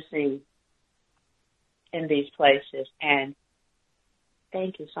I'm noticing in these places. And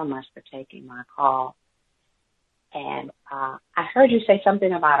thank you so much for taking my call. And I heard you say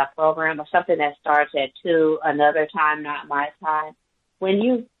something about a program or something that starts at 2, another time, not my time. When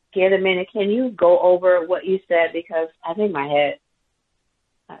you get a minute, can you go over what you said? Because I think my head,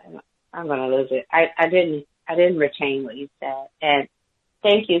 I'm going to lose it. I didn't retain what you said. And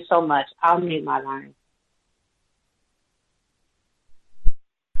thank you so much. I'll mute my line.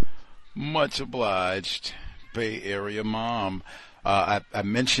 Much obliged, Bay Area mom. I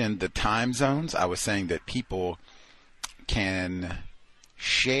mentioned the time zones. I was saying that people can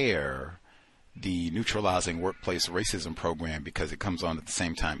share the Neutralizing Workplace Racism program because it comes on at the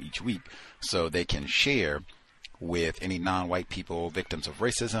same time each week. So they can share with any non-white people, victims of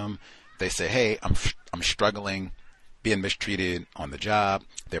racism. They say, hey, I'm struggling, being mistreated on the job.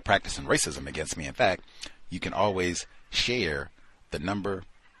 They're practicing racism against me. In fact, you can always share the number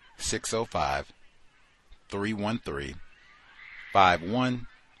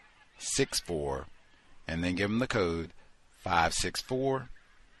 605-313-5164 and then give them the code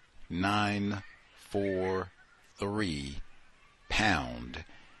 564-943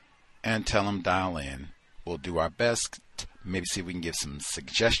 # and tell them dial in. We'll do our best, maybe see if we can give some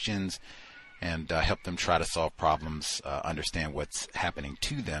suggestions and help them try to solve problems, understand what's happening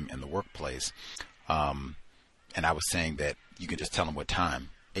to them in the workplace. And I was saying that you can just tell them what time.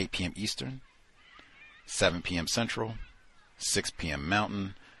 8 p.m. Eastern, 7 p.m. Central, 6 p.m.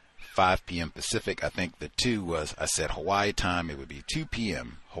 Mountain, 5 p.m. Pacific. I think the 2 was, I said Hawaii time. It would be 2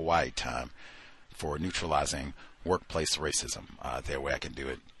 p.m. Hawaii time for Neutralizing Workplace Racism. That way I can do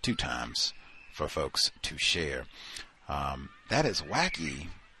it 2 times for folks to share. That is wacky.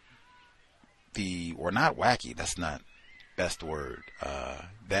 Or not wacky, that's not best word.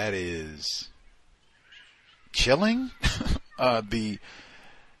 That is chilling.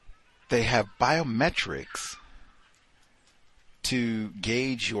 They have biometrics to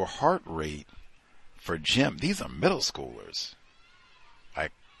gauge your heart rate for gym. These are middle schoolers,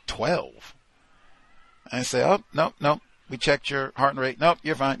 like 12. And say, oh, no, we checked your heart rate. Nope,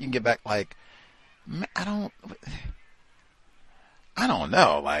 you're fine. You can get back. Like, I don't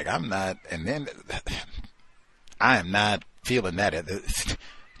know. Like, I'm not, and then I am not feeling that.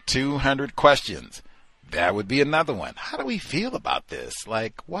 200 questions. That would be another one. How do we feel about this?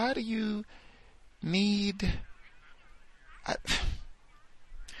 Like, why do you need...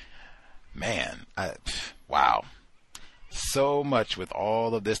 wow. So much with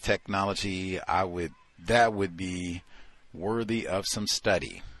all of this technology, that would be worthy of some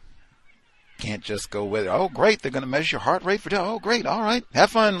study. Can't just go with, oh, great, they're going to measure your heart rate for... Oh, great, all right.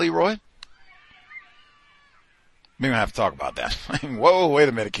 Have fun, Leroy. We're going to have to talk about that. Whoa, wait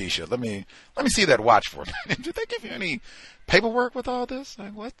a minute, Keisha. Let me see that watch for a minute. Did they give you any paperwork with all this?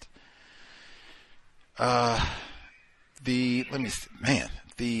 Like, what?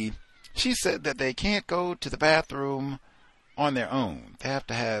 She said that they can't go to the bathroom on their own. They have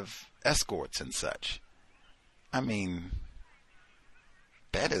to have escorts and such. I mean,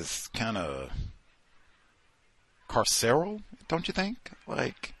 that is kind of carceral, don't you think?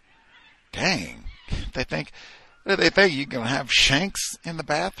 Like, dang. They think you're going to have shanks in the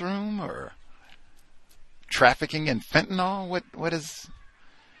bathroom or trafficking in fentanyl? What is...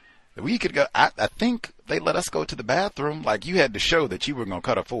 We could go... I think they let us go to the bathroom. Like, you had to show that you were going to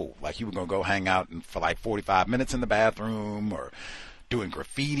cut a fool. Like, you were going to go hang out for like 45 minutes in the bathroom or doing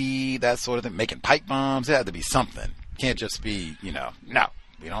graffiti, that sort of thing, making pipe bombs. There had to be something. Can't just be, no.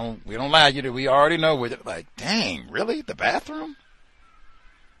 We don't allow you to... We already know we're... Like, dang, really? The bathroom?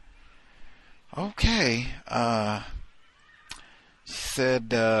 Okay. She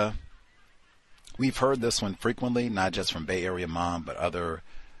said, we've heard this one frequently, not just from Bay Area Mom, but other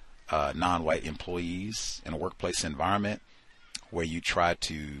non-white employees in a workplace environment where you try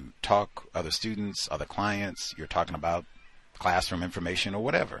to talk other students, other clients, you're talking about classroom information or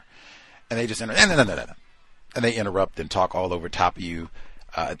whatever. And they just and they interrupt and talk all over top of you.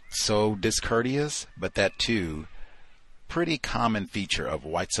 So discourteous, but that too, pretty common feature of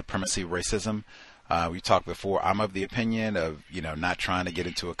white supremacy racism. We talked before, I'm of the opinion of, not trying to get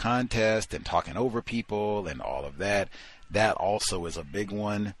into a contest and talking over people and all of that. That also is a big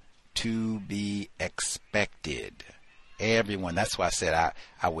one to be expected. Everyone, that's why I said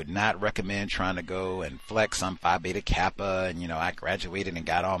I would not recommend trying to go and flex. I'm Phi Beta Kappa and, I graduated and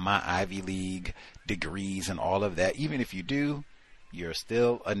got all my Ivy League degrees and all of that. Even if you do, you're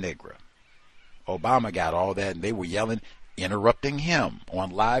still a Negro. Obama got all that and they were yelling, interrupting him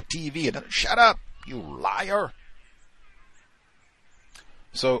on live TV. And shut up, you liar.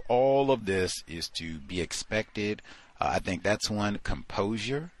 So all of this is to be expected. I think that's one.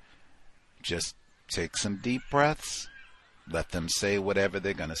 Composure. Just take some deep breaths. Let them say whatever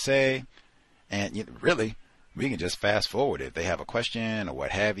they're going to say. And really, we can just fast forward. If they have a question or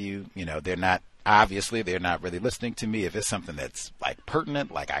what have you, they're not really listening to me. If it's something that's like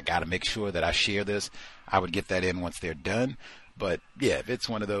pertinent, like I got to make sure that I share this, I would get that in once they're done. But yeah, if it's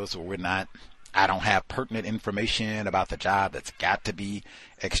one of those where I don't have pertinent information about the job that's got to be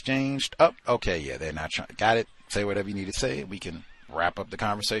exchanged. Oh, okay, yeah, they're not trying. Got it. Say whatever you need to say. We can wrap up the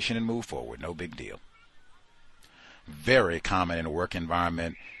conversation and move forward. No big deal. Very common in a work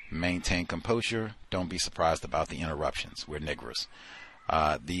environment. Maintain composure. Don't be surprised about the interruptions. We're niggers.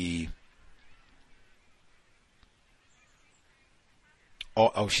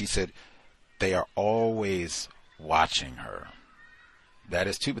 She said they are always watching her. That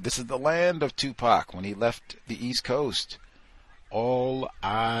is too, but this is the land of Tupac when he left the East Coast. All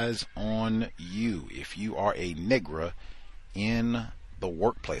eyes on you if you are a nigger in the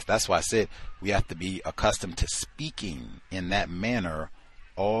workplace. That's why I said we have to be accustomed to speaking in that manner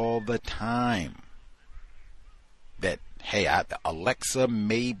all the time. That, hey, Alexa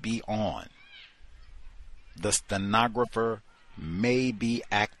may be on. The stenographer may be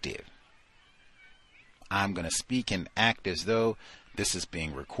active. I'm going to speak and act as though this is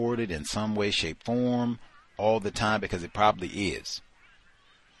being recorded in some way, shape, form all the time, because it probably is.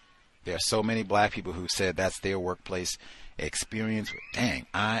 There are so many black people who said that's their workplace experience. Dang,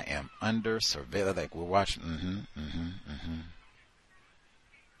 I am under surveillance. Like we're watching.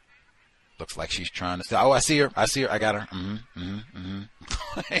 Looks like she's trying to say, oh, I see her. I got her.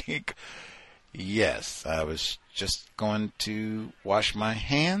 Like, yes, I was just going to wash my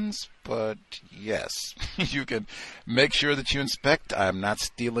hands, but yes, you can make sure that you inspect. I'm not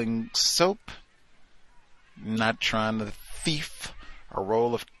stealing soap, not trying to thief a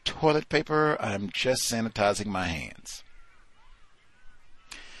roll of toilet paper. I'm just sanitizing my hands.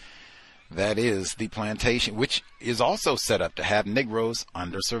 That is the plantation, which is also set up to have Negroes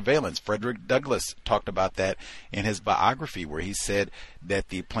under surveillance. Frederick Douglass talked about that in his biography, where he said that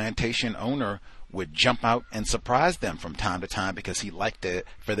the plantation owner would jump out and surprise them from time to time because he liked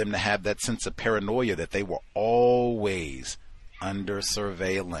for them to have that sense of paranoia that they were always under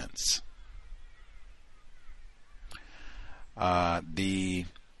surveillance. Oh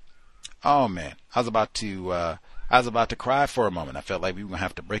man, I was about to cry for a moment. I felt like we were going to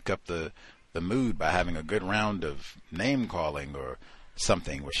have to break up the mood by having a good round of name calling or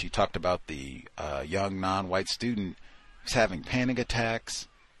something, where she talked about the young non-white student who's having panic attacks,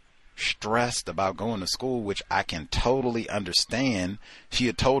 stressed about going to school, which I can totally understand. She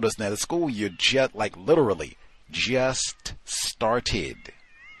had told us that at school you're just literally just started.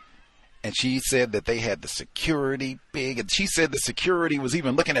 And she said that they had the security big, and she said the security was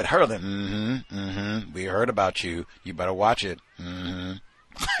even looking at her like, we heard about you. You better watch it. And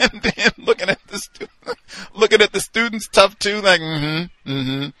then looking at the students tough too, like,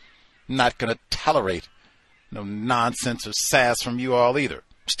 not gonna tolerate no nonsense or sass from you all either,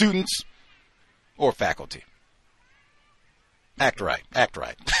 students or faculty. Act right.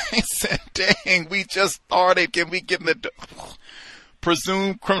 He said, dang, we just started. Can we get in the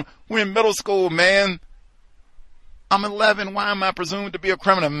presumed criminal? We're in middle school, man. I'm 11. Why am I presumed to be a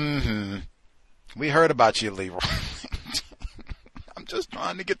criminal? We heard about you, Leroy. I'm just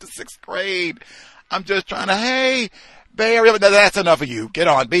trying to get to 6th grade. I'm just trying to, hey, Bay Area, that's enough of you. Get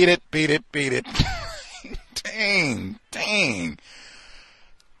on. Beat it. Dang.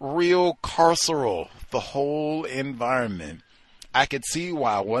 Real carceral, the whole environment. I could see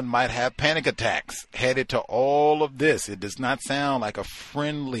why one might have panic attacks headed to all of this. It does not sound like a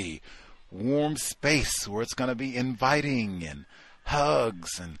friendly, warm space where it's going to be inviting and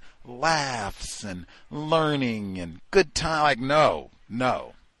hugs and laughs and learning and good time. Like, no,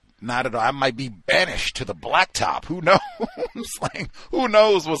 not at all. I might be banished to the blacktop. Who knows? Like, who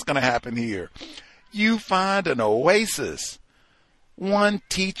knows what's going to happen here? You find an oasis. One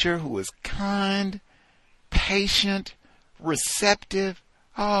teacher who is kind, patient, receptive.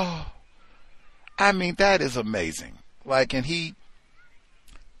 Oh, I mean, that is amazing. Like, and he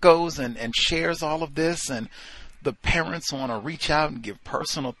goes and shares all of this, and the parents want to reach out and give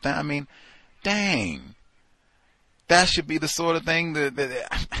personal I mean, dang. That should be the sort of thing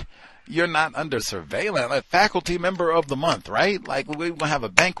that you're not under surveillance. Like, faculty member of the month, right? Like, we're going to have a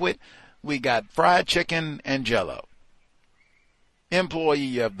banquet. We got fried chicken and Jell-O.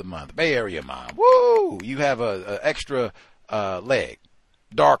 Employee of the month, Bay Area mom. Woo! You have a extra leg,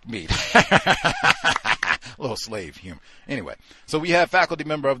 dark meat, a little slave humor. Anyway, so we have faculty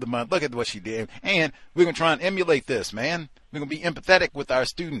member of the month. Look at what she did, and we're gonna try and emulate this, man. We're going to be empathetic with our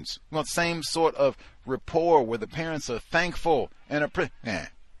students. We want the same sort of rapport where the parents are thankful and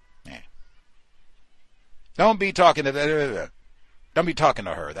Don't be talking to Don't be talking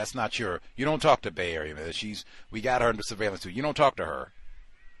to her. That's not you don't talk to Bay Area. We got her under surveillance too. You don't talk to her.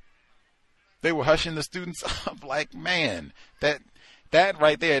 They were hushing the students up like, man, that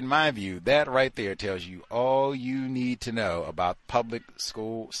right there, in my view, that right there tells you all you need to know about public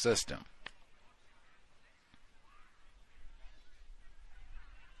school system.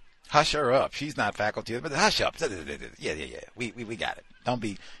 Hush her up. She's not faculty, but hush up. Yeah. We got it.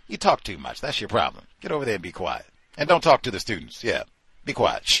 You talk too much. That's your problem. Get over there and be quiet. And don't talk to the students. Yeah. Be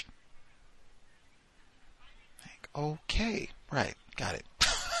quiet. Shh. Okay. Right. Got it.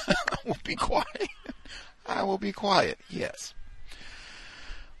 I will be quiet. I will be quiet. Yes.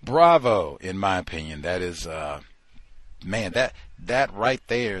 Bravo, in my opinion. That is, man, that right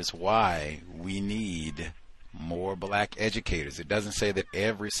there is why we need more black educators. It doesn't say that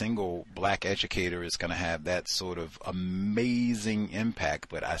every single black educator is going to have that sort of amazing impact,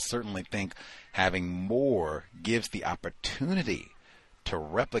 but I certainly think having more gives the opportunity to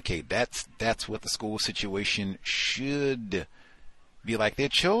replicate. That's what the school situation should be like. Their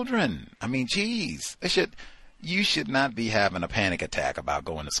children. I mean, geez, you should not be having a panic attack about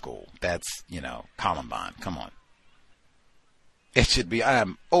going to school. That's, Columbine. Come on. It should be, I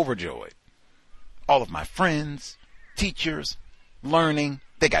am overjoyed. All of my friends, teachers, learning.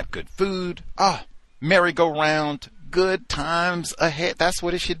 They got good food. Merry-go-round, good times ahead. That's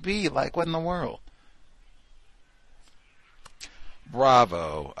what it should be. Like, what in the world?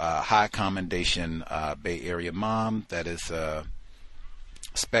 Bravo. High commendation, Bay Area mom. That is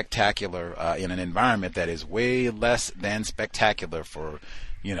spectacular in an environment that is way less than spectacular for,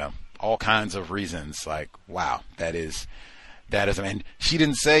 all kinds of reasons. Like, wow, that is, I mean, she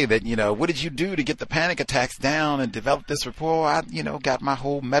didn't say that, what did you do to get the panic attacks down and develop this rapport? I, got my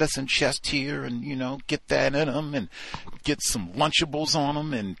whole medicine chest here and, get that in them and get some Lunchables on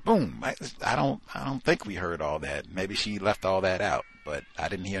them and boom. I don't think we heard all that. Maybe she left all that out, but I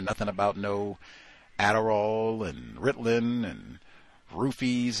didn't hear nothing about no Adderall and Ritalin and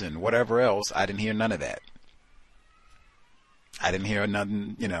roofies and whatever else. I didn't hear none of that. I didn't hear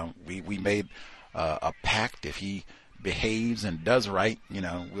nothing, we made a pact. If he behaves and does right,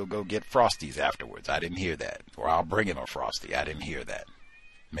 we'll go get Frosties afterwards. I didn't hear that. Or I'll bring him a Frosty. I didn't hear that.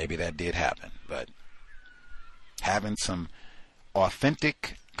 Maybe that did happen, but having some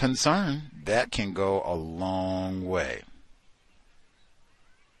authentic concern, that can go a long way.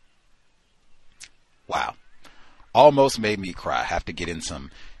 Wow. Almost made me cry. I have to get in some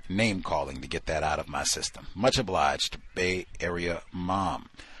name calling to get that out of my system. Much obliged, Bay Area mom.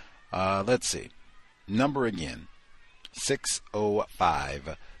 Let's see. Number again.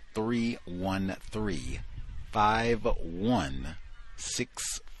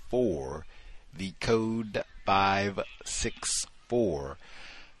 605-313-5164. The code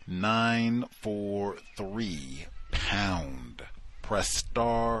 564-943 pound. Press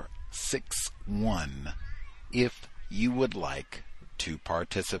star 61 if you would like to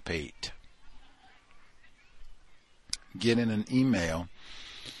participate. Get in an email.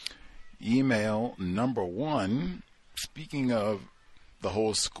 Email number one. Speaking of the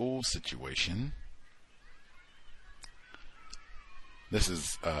whole school situation, this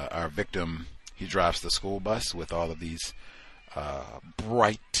is our victim. He drives the school bus with all of these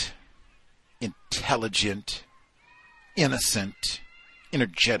bright, intelligent, innocent,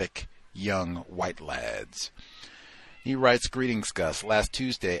 energetic young white lads. He writes, "Greetings, Gus. Last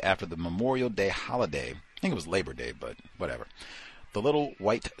Tuesday after the Memorial Day holiday, I think it was Labor Day, but whatever, the little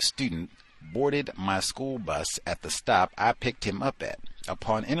white student boarded my school bus at the stop I picked him up at.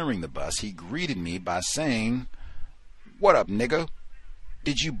 Upon entering the bus, he greeted me by saying, 'What up, nigga?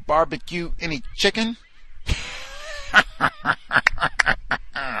 Did you barbecue any chicken?'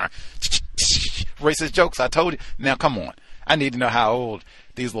 Racist jokes, I told you. Now, come on. I need to know how old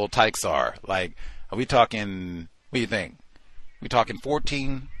these little tykes are. Like, are we talking, what do you think? We talking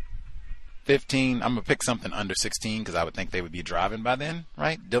 14, 15? I'm going to pick something under 16 because I would think they would be driving by then,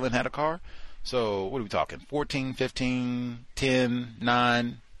 right? Dylan had a car. So what are we talking? 14, 15, 10,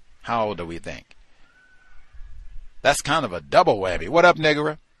 9? How old do we think? That's kind of a double whammy. What up,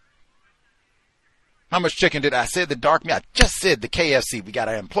 nigger? How much chicken did I said the dark meat? I just said the KFC. We got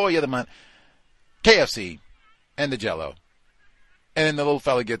our employee of the month. KFC and the Jell-O. And then the little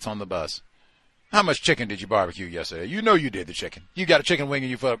fella gets on the bus. How much chicken did you barbecue yesterday? You know you did the chicken. You got a chicken wing in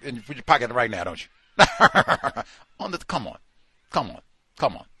your pocket right now, don't you? Come on.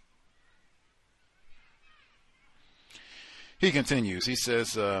 He continues. He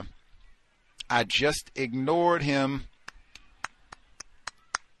says, I just ignored him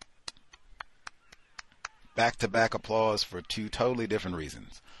back-to-back applause for two totally different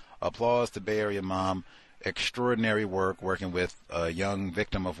reasons. Applause to Bay Area mom. Extraordinary work working with a young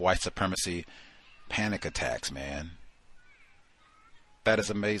victim of white supremacy panic attacks, man. That is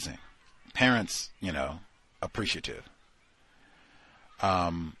amazing. Parents, appreciative.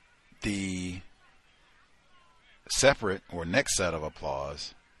 The separate or next set of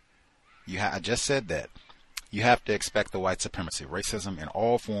applause, I just said that. You have to expect the white supremacy, racism in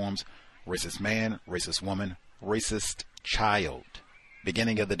all forms, racist man, racist woman, racist child.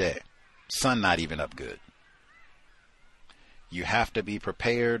 Beginning of the day. Sun not even up good. You have to be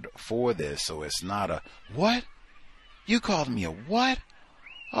prepared for this, so it's not a, what? You called me a what?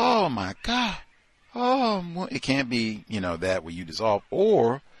 Oh my God. Oh, it can't be, that where you dissolve.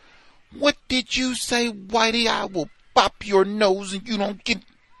 Or, what did you say, Whitey? I will pop your nose and you don't get...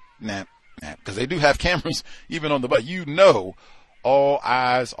 Nah, because they do have cameras even on the butt. All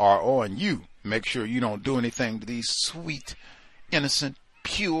eyes are on you. Make sure you don't do anything to these sweet, innocent,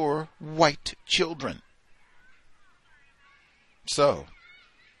 pure white children. So,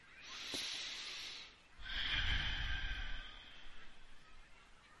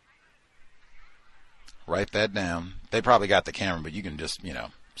 write that down. They probably got the camera, but you can just,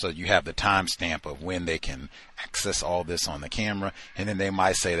 so you have the timestamp of when they can access all this on the camera. And then they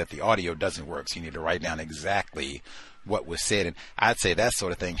might say that the audio doesn't work, so you need to write down exactly what was said. And I'd say that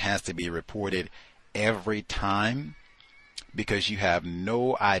sort of thing has to be reported every time, because you have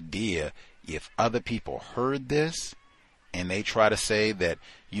no idea if other people heard this and they try to say that,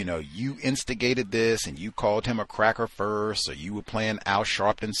 you instigated this and you called him a cracker first, or you were playing Al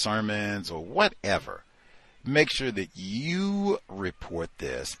Sharpton sermons or whatever. Make sure that you report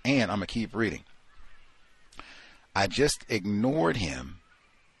this. And I'm going to keep reading. I just ignored him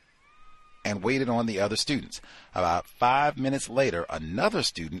and waited on the other students. About 5 minutes later, another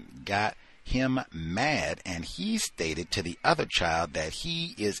student got him mad, and he stated to the other child that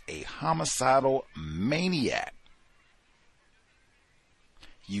he is a homicidal maniac.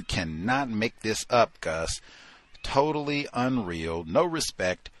 You cannot make this up, Gus. Totally unreal. No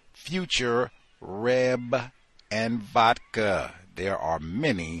respect. Future, Reb, and vodka. There are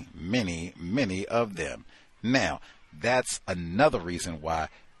many, many, many of them. Now, that's another reason why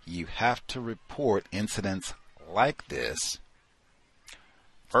you have to report incidents like this.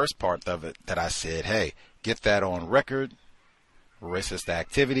 First part of it that I said, hey, get that on record. Racist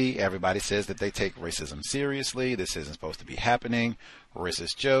activity. Everybody says that they take racism seriously. This isn't supposed to be happening.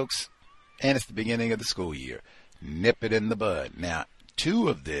 Racist jokes. And it's the beginning of the school year. Nip it in the bud. Now, 2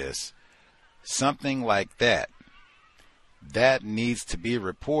 of this, something like that needs to be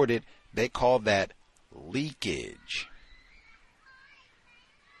reported. They call that leakage.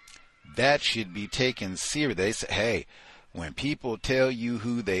 That should be taken serious. They say, hey, when people tell you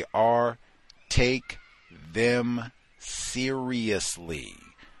who they are, take them seriously.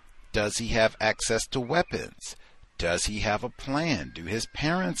 Does he have access to weapons? Does he have a plan? Do his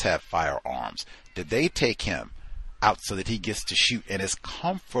parents have firearms? Did they take him out so that he gets to shoot and is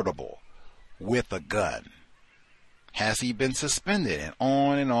comfortable with a gun? Has he been suspended? And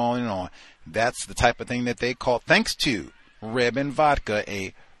on and on and on. That's the type of thing that they call, thanks to Reb and Vodka,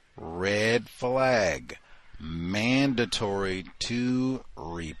 a red flag. Mandatory to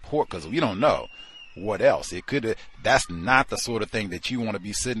report, because we don't know what else it could. That's not the sort of thing that you want to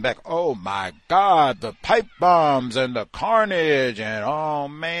be sitting back. Oh my God, the pipe bombs and the carnage, and oh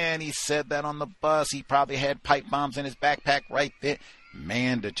man, he said that on the bus. He probably had pipe bombs in his backpack right there.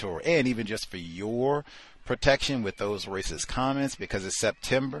 Mandatory. And even just for your protection with those racist comments, because it's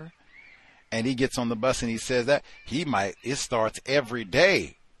September and he gets on the bus and he says that, it starts every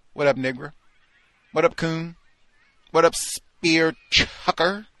day. What up, nigger? What up, coon? What up, spear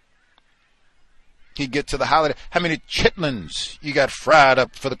chucker? He get to the holiday. How many chitlins you got fried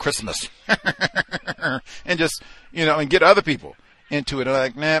up for the Christmas? And just, and get other people into it. They're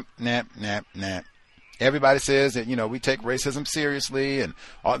like, nah. Everybody says that, we take racism seriously and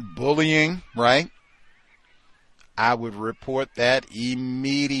bullying, right? I would report that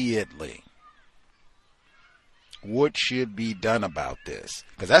immediately. What should be done about this?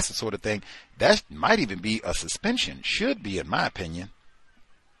 Because that's the sort of thing that might even be a suspension. Should be, in my opinion,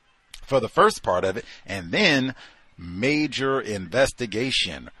 for the first part of it. And then major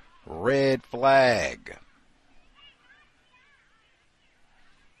investigation. Red flag.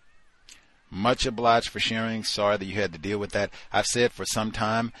 Much obliged for sharing. Sorry that you had to deal with that. I've said for some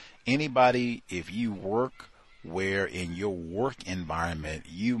time, anybody, if you work where in your work environment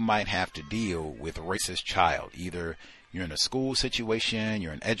you might have to deal with a racist child, either you're in a school situation,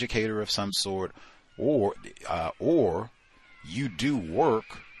 you're an educator of some sort, or you do work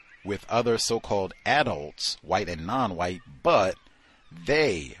with other so-called adults, white and non-white, but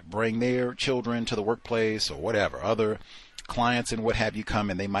they bring their children to the workplace or whatever, other clients and what have you come,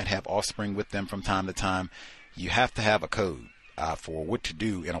 and they might have offspring with them from time to time. You have to have a code for what to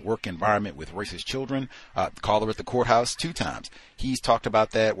do in a work environment with racist children. The caller at the courthouse 2 times. He's talked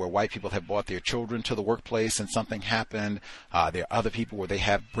about that, where white people have brought their children to the workplace and something happened. There are other people where they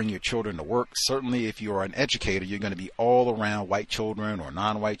have bring your children to work. Certainly if you're an educator, you're going to be all around white children or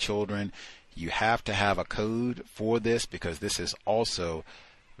non-white children. You have to have a code for this, because this is also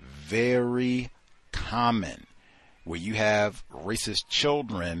very common. Where you have racist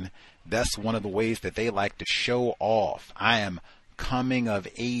children, that's one of the ways that they like to show off. I am coming of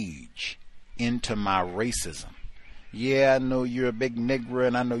age into my racism. Yeah, I know you're a big nigger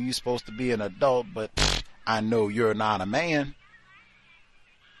and I know you're supposed to be an adult, but I know you're not a man.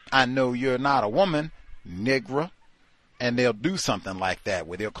 I know you're not a woman, nigger. And they'll do something like that,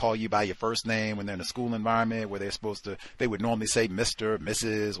 where they'll call you by your first name when they're in a school environment, where they would normally say Mr.,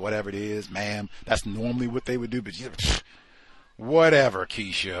 Mrs., whatever it is, ma'am. That's normally what they would do, but whatever,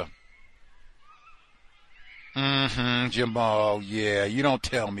 Keisha. Jamal, yeah, you don't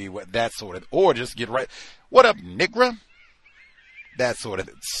tell me what that sort of, or just get right. What up, nigger? That sort of,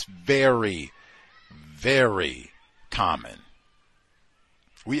 it's very, very common.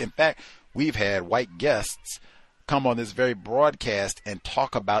 In fact, we've had white guests come on this very broadcast and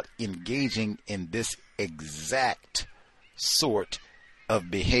talk about engaging in this exact sort of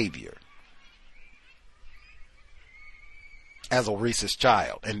behavior as a racist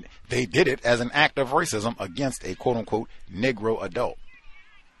child. And they did it as an act of racism against a quote-unquote Negro adult.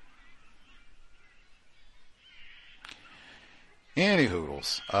 Any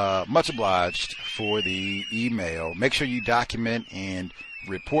hoodles, much obliged for the email. Make sure you document and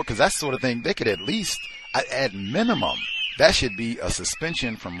report, because that sort of thing, they could at least, at minimum, that should be a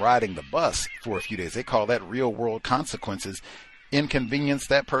suspension from riding the bus for a few days. They call that real world consequences. Inconvenience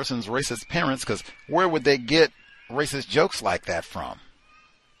that person's racist parents, because where would they get racist jokes like that from?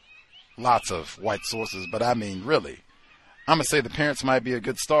 Lots of white sources, but I mean, really, I'm going to say the parents might be a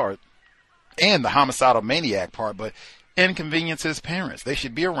good start, and the homicidal maniac part, but inconvenience his parents. They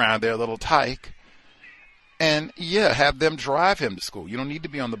should be around their little tyke. And yeah, have them drive him to school. You don't need to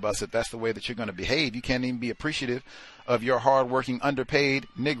be on the bus if that's the way that you're going to behave. You can't even be appreciative of your hardworking, underpaid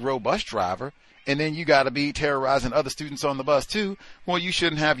Negro bus driver. And then you got to be terrorizing other students on the bus too. Well, you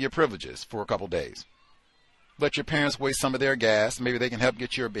shouldn't have your privileges for a couple days. Let your parents waste some of their gas. Maybe they can help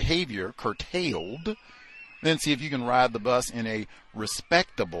get your behavior curtailed. Then see if you can ride the bus in a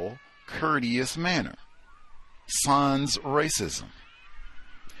respectable, courteous manner. Sans racism.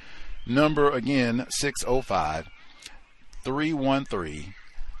 Number again,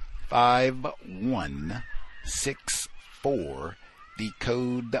 605-313-5164. The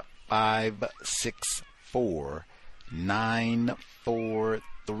code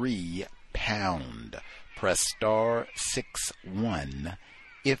 564-943 pound. Press star 61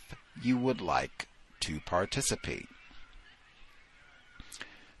 if you would like to participate.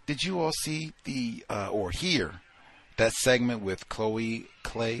 Did you all see or hear that segment with Chloe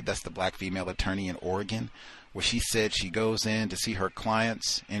Clay, that's the black female attorney in Oregon, where she said she goes in to see her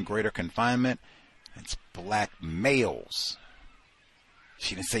clients in greater confinement? It's black males.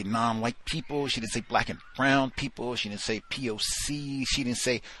 She didn't say non-white people. She didn't say black and brown people. She didn't say POC. She didn't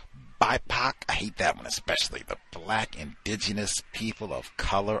say BIPOC. I hate that one especially. The black indigenous people of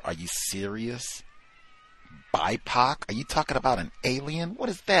color. Are you serious? BIPOC? Are you talking about an alien? What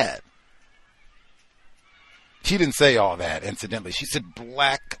is that? She didn't say all that, incidentally. She said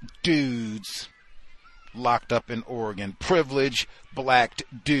black dudes locked up in Oregon. Privileged black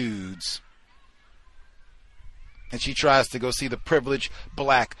dudes. And she tries to go see the privileged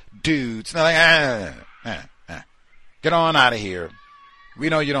black dudes. And they're like, get on out of here. We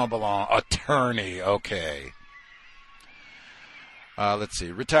know you don't belong. Attorney, okay. Let's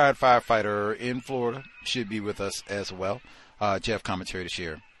see. Retired firefighter in Florida should be with us as well. Jeff, commentary to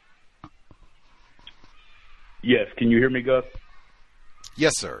share. Yes, can you hear me, Gus?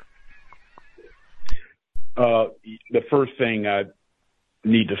 Yes, sir. The first thing I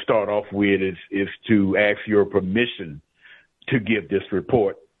need to start off with is to ask your permission to give this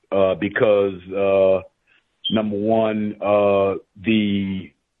report because, number one,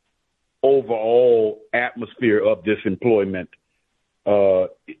 the overall atmosphere of this employment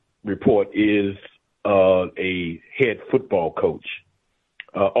report is a head football coach.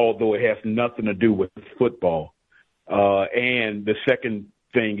 Although it has nothing to do with football. And the second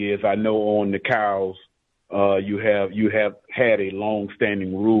thing is, I know on the cows, you have had a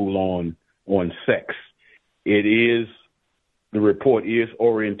long-standing rule on sex. It is the report is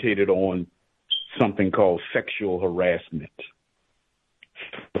orientated on something called sexual harassment.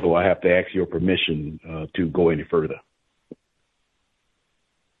 So I have to ask your permission to go any further.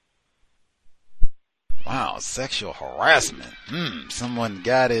 Wow, sexual harassment. Someone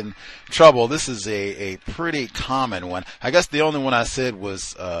got in trouble. This is a pretty common one. I guess the only one I said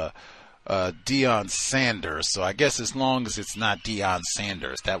was Deion Sanders. So I guess as long as it's not Deion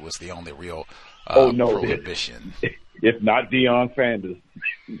Sanders, that was the only real prohibition. It's not Deion Sanders.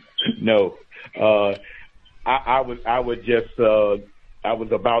 No. I was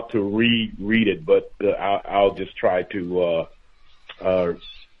about to read it, but I'll just try to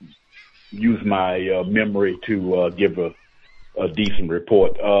use my memory to give a decent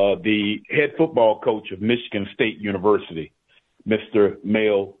report. The head football coach of Michigan State University, Mr.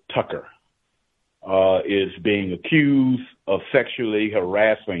 Mel Tucker, is being accused of sexually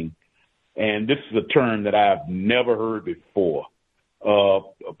harassing, and this is a term that I've never heard before.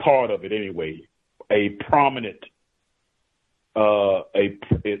 Part of it anyway, a prominent,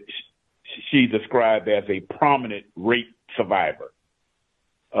 she described as a prominent rape survivor.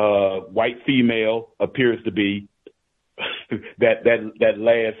 White female appears to be that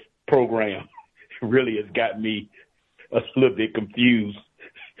last program really has got me a little bit confused.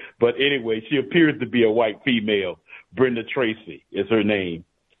 But anyway, she appears to be a white female. Brenda Tracy is her name.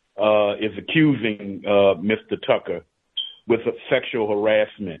 Is accusing Mr. Tucker with sexual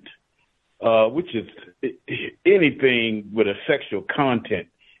harassment, which is anything with a sexual content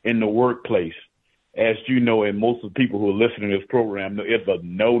in the workplace. As you know, and most of the people who are listening to this program know, it's a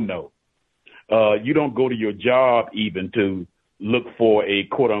no-no. You don't go to your job even to look for a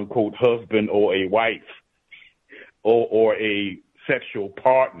quote-unquote husband or a wife or a sexual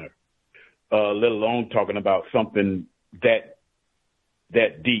partner, let alone talking about something that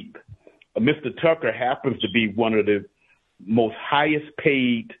deep. Mr. Tucker happens to be one of the most highest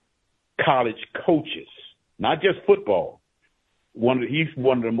paid college coaches, not just football. He's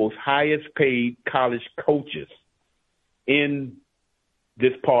one of the most highest paid college coaches in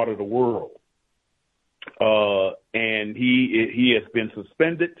this part of the world. And he has been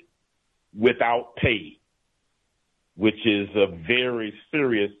suspended without pay, which is a very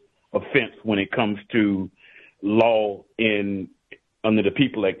serious offense when it comes to law under the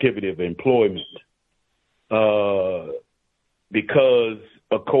People Activity of Employment. Because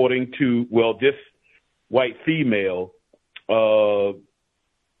according to, this white female was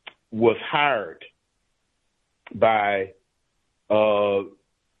hired by the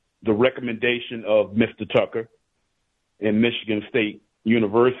recommendation of Mr. Tucker in Michigan State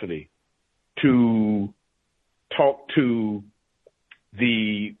University to talk to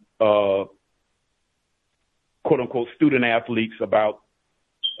the quote-unquote student athletes about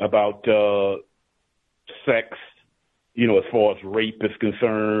sex, as far as rape is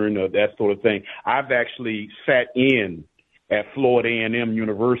concerned, or that sort of thing. I've actually sat in at Florida A&M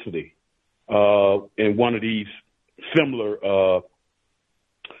University and one of these similar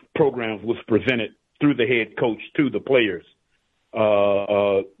programs was presented through the head coach to the players.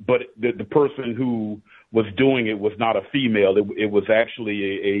 But the person who was doing it was not a female. It was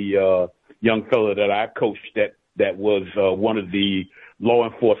actually a young fellow that I coached that was one of the law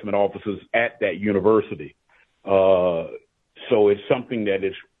enforcement officers at that university. So it's something that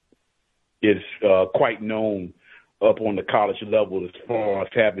is quite known up on the college level as far as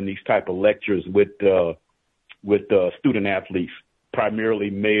having these type of lectures with student athletes, primarily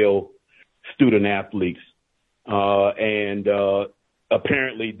male student athletes. And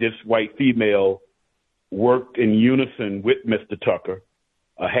apparently this white female worked in unison with Mr. Tucker,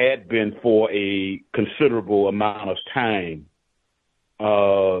 had been for a considerable amount of time.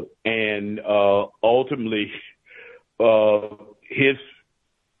 And ultimately, his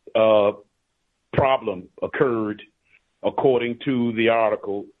problem occurred, according to the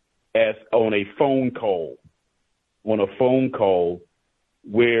article, as on a phone call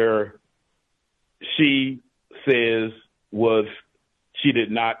where she says she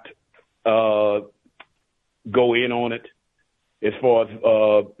did not go in on it as far as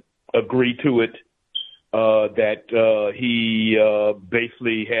agree to it, that he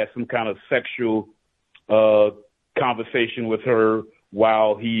basically had some kind of sexual conversation with her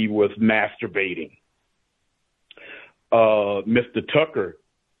while he was masturbating. Mr. Tucker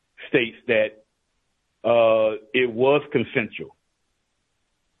states that it was consensual.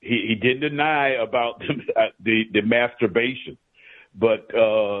 He didn't deny about the masturbation, but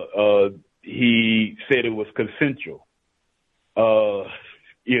he said it was consensual. But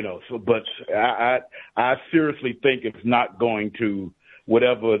I seriously think it's not going to,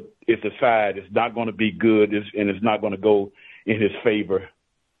 whatever is decided, it's not going to be good, and it's not going to go in his favor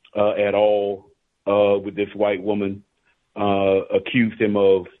at all with this white woman accused him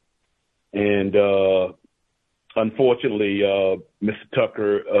of. And unfortunately, Mr.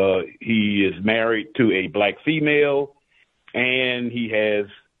 Tucker, he is married to a black female, and he has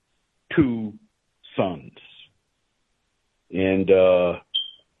 2 sons. And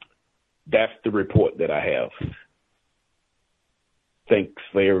that's the report that I have. Thanks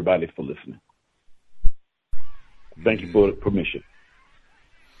for everybody for listening. Thank you for the permission.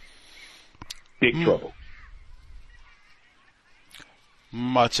 Big trouble.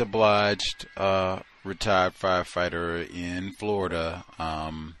 Much obliged, retired firefighter in Florida.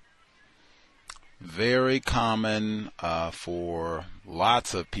 Very common for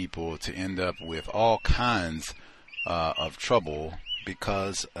lots of people to end up with all kinds of trouble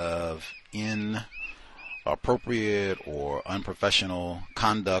because of inappropriate or unprofessional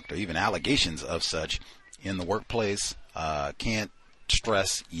conduct or even allegations of such in the workplace. Can't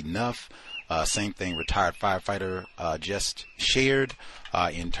stress enough. Same thing retired firefighter just shared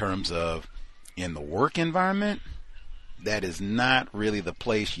in terms of in the work environment. That is not really the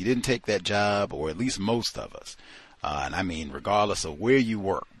place. You didn't take that job, or at least most of us. And I mean, regardless of where you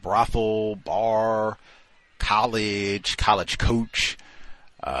work, brothel, bar, college coach,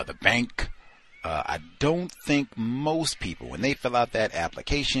 the bank. I don't think most people, when they fill out that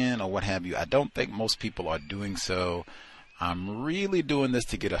application or what have you, I don't think most people are doing so. I'm really doing this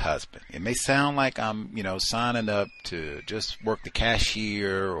to get a husband. It may sound like I'm, signing up to just work the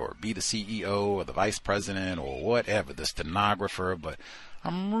cashier or be the CEO or the vice president or whatever, the stenographer, but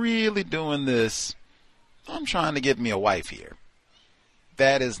I'm really doing this. I'm trying to get me a wife here.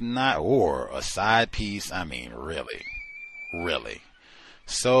 That is not, or a side piece. I mean, really.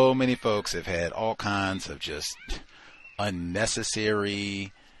 So many folks have had all kinds of just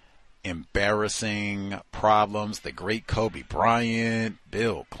unnecessary, embarrassing problems. The great Kobe Bryant,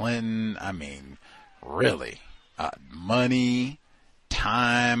 Bill Clinton. I mean, really. Money,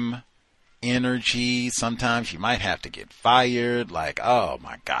 time, energy. Sometimes you might have to get fired. Like, oh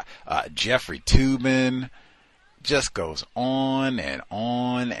my God. Jeffrey Tubin. Just goes on and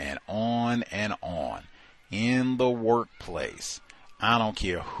on and on and on. In the workplace. I don't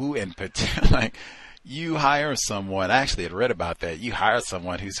care who in particular. Like, you hire someone, actually I'd read about that, you hire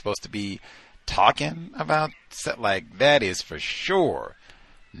someone who's supposed to be talking about, like, that is for sure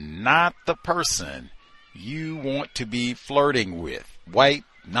not the person you want to be flirting with. White,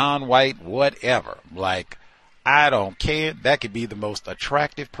 non-white, whatever. Like, I don't care. That could be the most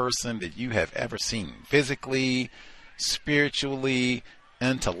attractive person that you have ever seen. Physically, spiritually,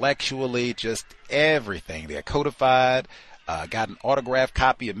 intellectually, just everything. They're codified. Got an autographed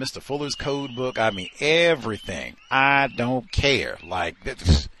copy of Mr. Fuller's code book. I mean, everything. I don't care. Like,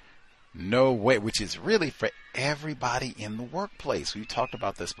 no way, which is really for everybody in the workplace. We've talked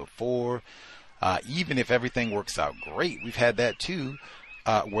about this before. Even if everything works out great, we've had that too,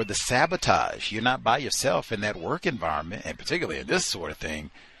 where the sabotage, you're not by yourself in that work environment, and particularly in this sort of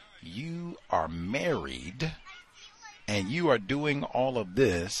thing, you are married and you are doing all of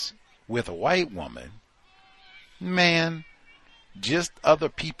this with a white woman. Man, just other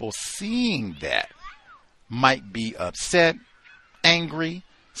people seeing that might be upset, angry,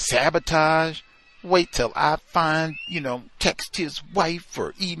 sabotage. Wait till I find, text his wife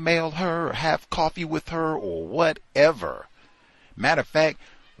or email her or have coffee with her or whatever. Matter of fact,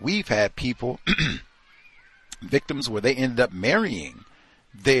 we've had people, victims where they ended up marrying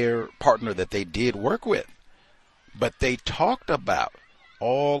their partner that they did work with. But they talked about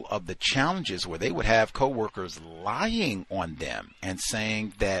all of the challenges where they would have coworkers lying on them and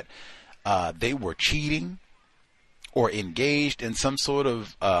saying that they were cheating or engaged in some sort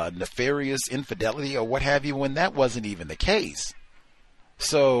of nefarious infidelity or what have you, when that wasn't even the case.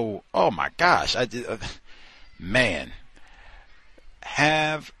 So, oh my gosh, man,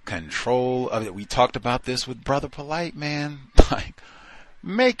 have control of it. We talked about this with Brother Polite, man. Like,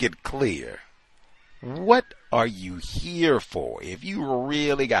 make it clear. What are you here for? If you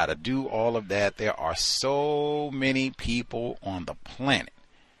really got to do all of that, there are so many people on the planet.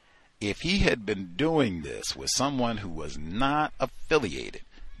 If he had been doing this with someone who was not affiliated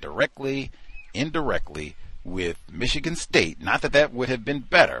directly, indirectly with Michigan State, not that that would have been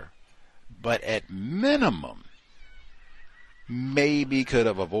better, but at minimum, maybe could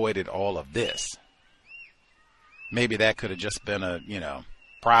have avoided all of this. Maybe that could have just been a,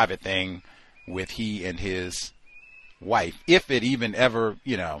 private thing with he and his wife, if it even ever,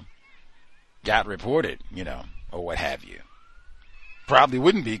 got reported, or what have you. Probably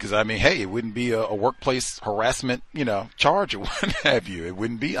wouldn't be, because, it wouldn't be a workplace harassment, charge or what have you. It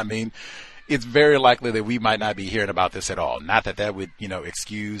wouldn't be. it's very likely that we might not be hearing about this at all. Not that that would,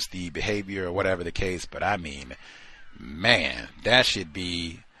 excuse the behavior or whatever the case, but I mean, man, that should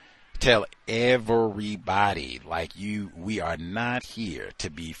be, tell everybody, like, we are not here to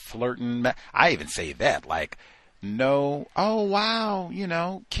be flirting. I even say that, like, no, oh, wow,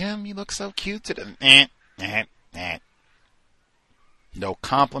 Kim, you look so cute today. No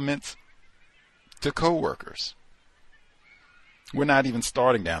compliments to coworkers. We're not even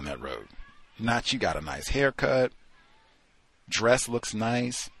starting down that road. Not you got a nice haircut, dress looks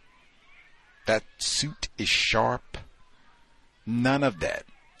nice, that suit is sharp. None of that.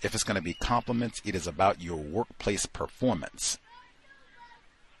 If it's going to be compliments, it is about your workplace performance,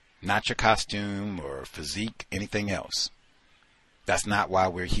 not your costume or physique, anything else. That's not why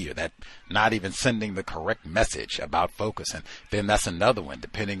we're here. That not even sending the correct message about focus. And then that's another one,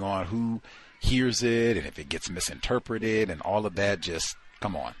 depending on who hears it and if it gets misinterpreted and all of that. Just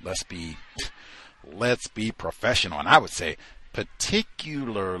come on, let's be professional. And I would say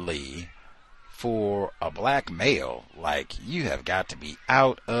particularly for a black male, like, you have got to be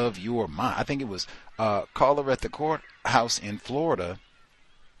out of your mind. I think it was a caller at the courthouse in Florida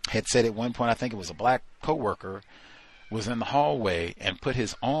had said at one point, I think it was a black coworker was in the hallway and put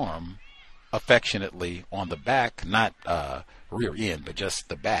his arm affectionately on the back, not rear end, but just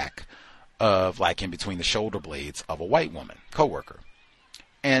the back of, like, in between the shoulder blades of a white woman coworker.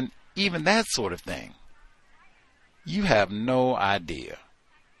 And even that sort of thing, you have no idea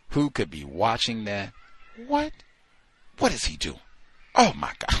who could be watching that. What is he doing? Oh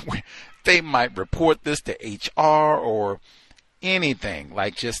my God. They might report this to HR or anything,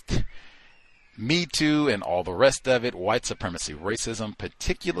 like, just Me Too and all the rest of it, white supremacy, racism,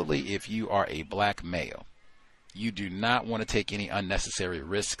 particularly if you are a black male. You do not want to take any unnecessary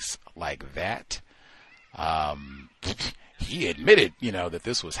risks like that. He admitted, that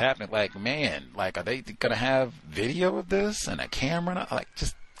this was happening. Like, man, like, are they going to have video of this and a camera? Like,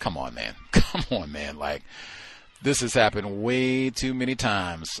 just come on, man. Come on, man. Like, this has happened way too many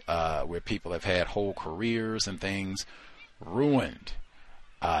times where people have had whole careers and things ruined.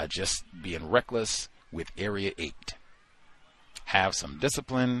 Just being reckless with Area 8. Have some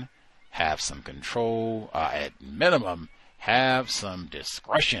discipline, have some control, at minimum, have some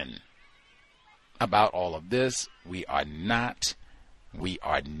discretion about all of this. We are not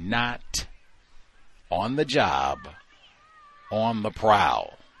on the job, on the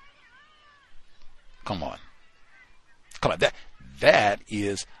prowl. Come on. That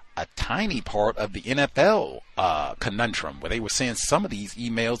is a tiny part of the NFL conundrum, where they were saying some of these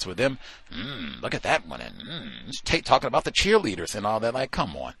emails with them, look at that one, and talking about the cheerleaders and all that. Like,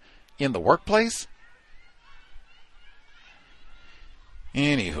 come on. In the workplace?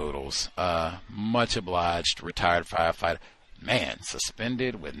 Any hoodles. Much obliged, retired firefighter. Man,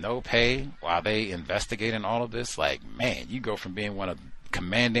 suspended with no pay while they investigating all of this. Like, man, you go from being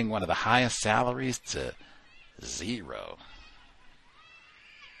commanding one of the highest salaries to zero.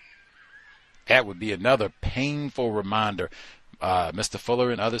 That would be another painful reminder. Mr.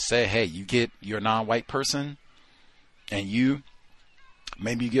 Fuller and others say, hey, you're a non-white person and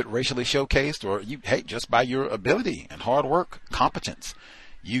maybe you get racially showcased, or just by your ability and hard work, competence,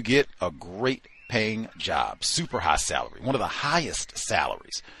 you get a great paying job, super high salary, one of the highest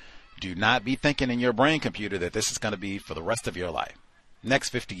salaries. Do not be thinking in your brain computer that this is going to be for the rest of your life. Next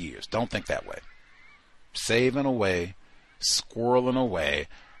 50 years. Don't think that way. Saving away, squirreling away.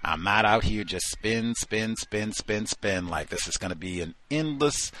 I'm not out here just spin like this is going to be an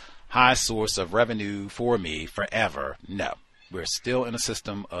endless high source of revenue for me forever. No, we're still in a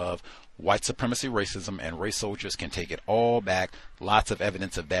system of white supremacy, racism, and race soldiers can take it all back. Lots of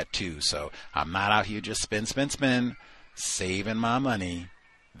evidence of that too. So I'm not out here just spin, saving my money.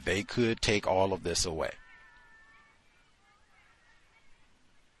 They could take all of this away.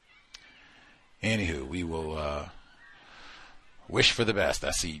 Anywho, we will wish for the best.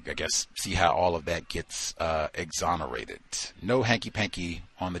 See how all of that gets exonerated. No hanky-panky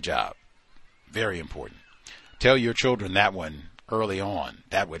on the job. Very important. Tell your children that one early on.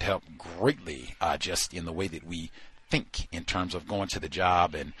 That would help greatly just in the way that we think in terms of going to the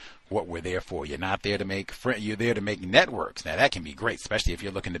job and what we're there for. You're not there to make friends. You're there to make networks. Now, that can be great, especially if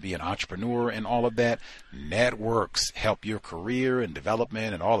you're looking to be an entrepreneur and all of that. Networks help your career and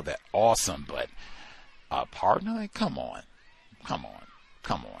development and all of that. Awesome. But a partner? Like, come on.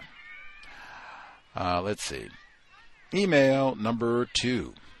 Let's see. Email number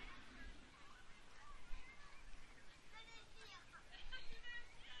 2.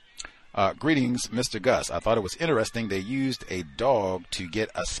 Greetings, Mr. Gus. I thought it was interesting they used a dog to get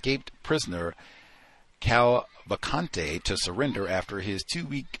escaped prisoner Cavalcante to surrender after his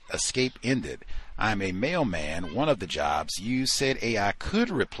 2-week escape ended. I'm a mailman. One of the jobs you said AI could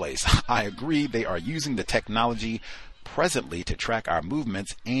replace. I agree. They are using the technology presently to track our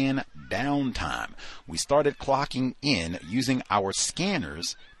movements and downtime. We started clocking in using our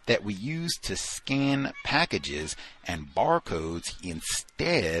scanners that we use to scan packages and barcodes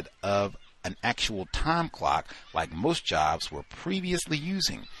instead of an actual time clock like most jobs were previously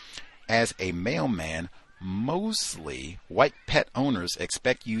using. As a mailman, mostly white pet owners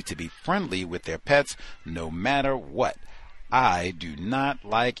expect you to be friendly with their pets no matter what. I do not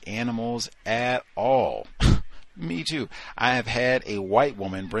like animals at all. Me too. I have had a white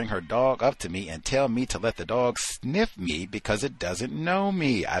woman bring her dog up to me and tell me to let the dog sniff me because it doesn't know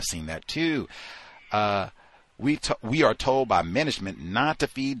me. I've seen that too. We are told by management not to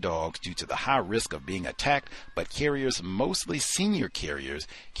feed dogs due to the high risk of being attacked, but carriers, mostly senior carriers,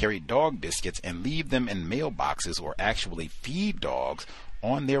 carry dog biscuits and leave them in mailboxes or actually feed dogs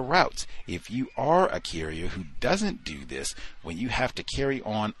on their routes. If you are a carrier who doesn't do this when you have to carry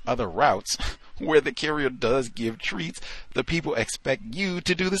on other routes where the carrier does give treats, the people expect you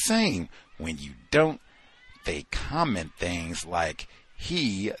to do the same. When you don't, they comment things like,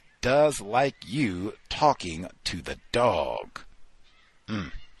 he does like you talking to the dog. I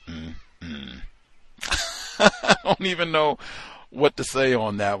don't even know what to say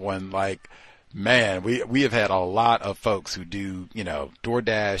on that one. Like, man, we have had a lot of folks who do,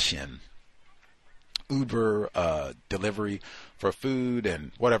 DoorDash and Uber delivery for food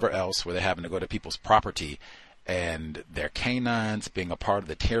and whatever else, where they're having to go to people's property, and their canines being a part of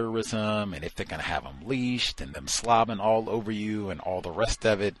the terrorism, and if they're going to have them leashed and them slobbing all over you and all the rest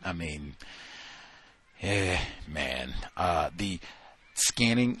of it. I mean, man, the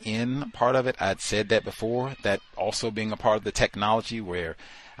scanning in part of it, I'd said that before, that also being a part of the technology where,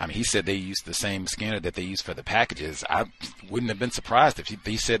 he said they used the same scanner that they use for the packages. I wouldn't have been surprised if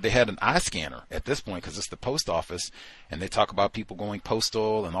they said they had an eye scanner at this point, because it's the post office, and they talk about people going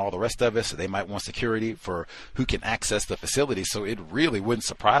postal and all the rest of it, so they might want security for who can access the facility. So it really wouldn't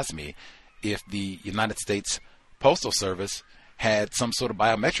surprise me if the United States Postal Service had some sort of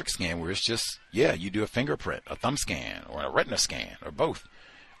biometric scan where it's just, you do a fingerprint, a thumb scan, or a retina scan, or both,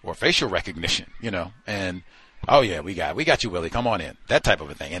 or facial recognition, and oh yeah, we got you, Willie. Come on in. That type of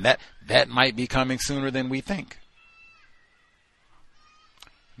a thing. And that might be coming sooner than we think.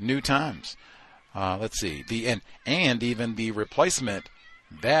 New times. Let's see. And even the replacement,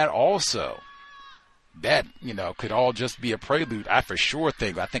 that could all just be a prelude. I for sure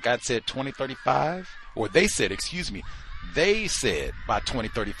think, I think I'd said 2035, or they said by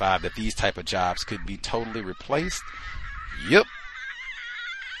 2035 that these type of jobs could be totally replaced. Yep.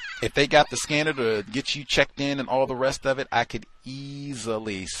 If they got the scanner to get you checked in and all the rest of it, I could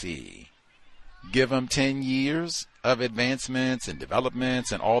easily see. Give them 10 years of advancements and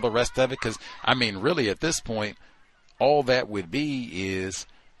developments and all the rest of it. Because, really at this point, all that would be is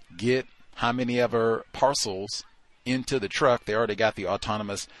get how many ever parcels into the truck. They already got the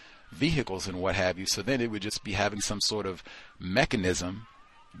autonomous vehicles and what have you. So then it would just be having some sort of mechanism,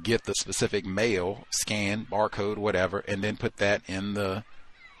 get the specific mail, scan, barcode, whatever, and then put that in the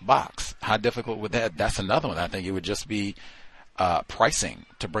box. How difficult would that? That's another one. I think it would just be pricing,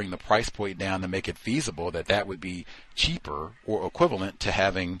 to bring the price point down to make it feasible that would be cheaper or equivalent to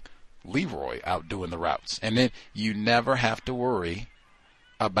having Leroy out doing the routes. And then you never have to worry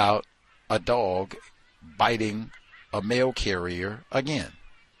about a dog biting a mail carrier again.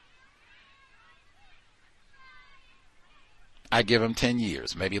 I give him 10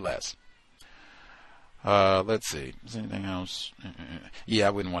 years, maybe less. Let's see. Is there anything else? Yeah, I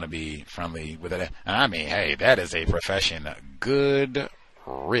wouldn't want to be friendly with it. Hey, that is a profession. Good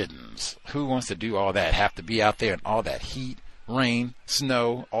riddance. Who wants to do all that? Have to be out there in all that heat, rain,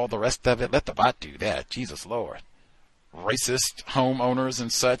 snow, all the rest of it? Let the bot do that. Jesus Lord. Racist homeowners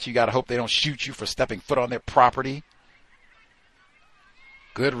and such. You got to hope they don't shoot you for stepping foot on their property.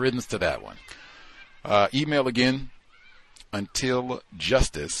 Good riddance to that one. Email again.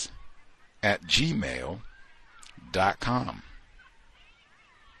 untiljustice@gmail.com.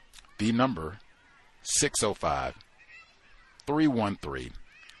 The number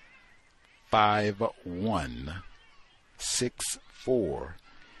 605-313-5164.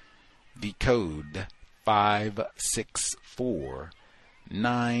 The code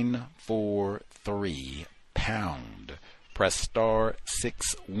 564-943 pound. Press star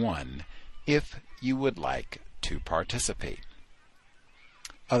 61 if you would like to participate.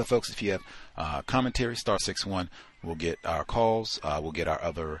 Other folks, if you have commentary, star 61. We'll get our calls. We'll get our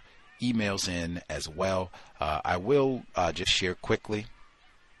other emails in as well. I will just share quickly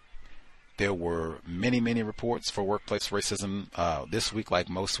There were many, many reports for workplace racism this week, like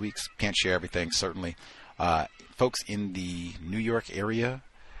most weeks. Can't share everything, certainly. Folks in the New York area,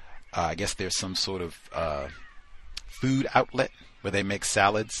 I guess there's some sort of food outlet where they make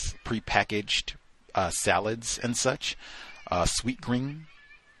salads, prepackaged salads and such. Sweet Green.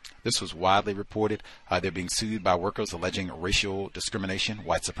 This was widely reported. They're being sued by workers alleging racial discrimination,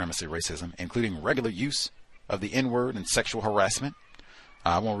 white supremacy, racism, including regular use of the N-word and sexual harassment.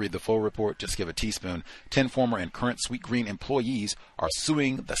 I won't read the full report, just give a teaspoon. 10 former and current Sweet Green employees are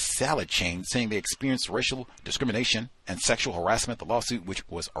suing the salad chain, saying they experienced racial discrimination and sexual harassment. The lawsuit, which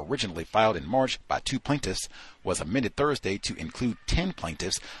was originally filed in March by 2 plaintiffs, was amended Thursday to include 10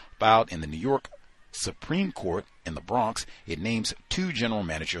 plaintiffs, filed in the New York Supreme Court in the Bronx. It names 2 general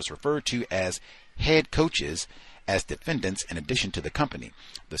managers referred to as head coaches as defendants in addition to the company.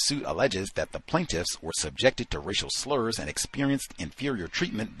 The suit alleges that the plaintiffs were subjected to racial slurs and experienced inferior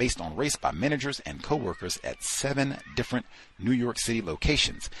treatment based on race by managers and coworkers at 7 different New York City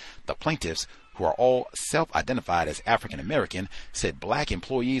locations. The plaintiffs, who are all self-identified as African American, said black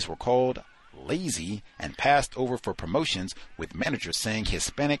employees were called lazy and passed over for promotions, with managers saying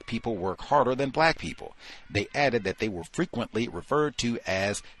Hispanic people work harder than black people. They added that they were frequently referred to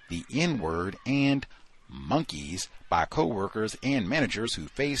as the N-word and monkeys by co-workers and managers who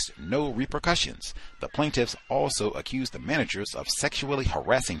faced no repercussions. The plaintiffs also accused the managers of sexually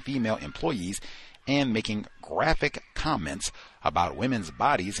harassing female employees and making graphic comments about women's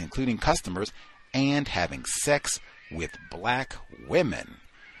bodies, including customers, and having sex with black women.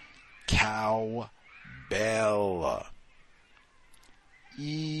 Cowbell.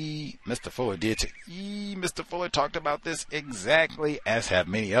 Mr. Fuller did too. Mr. Fuller talked about this exactly, as have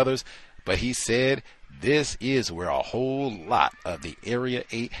many others, but he said this is where a whole lot of the Area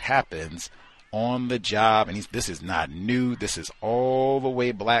 8 happens on the job, and this is not new. This is all the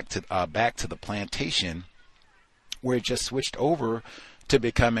way back to the plantation, where it just switched over to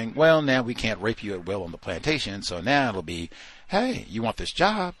becoming, well, now we can't rape you at will on the plantation, so now it'll be, hey, you want this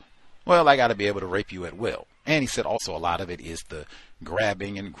job? Well, I got to be able to rape you at will. And he said also a lot of it is the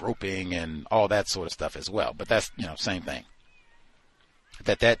grabbing and groping and all that sort of stuff as well. But that's, same thing.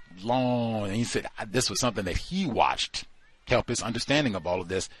 That long, and he said this was something that he watched, help his understanding of all of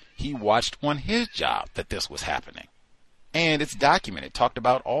this. He watched on his job that this was happening. And it's documented, talked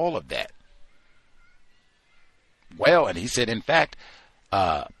about all of that. Well, and he said, in fact,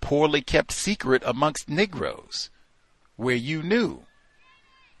 poorly kept secret amongst Negroes, where you knew,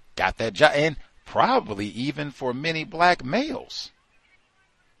 got that job, and probably even for many black males.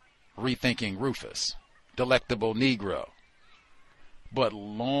 Rethinking Rufus, Delectable Negro. But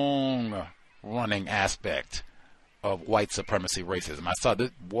long-running aspect of white supremacy racism. I saw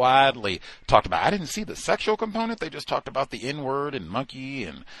this widely talked about. I didn't see the sexual component. They just talked about the N-word and monkey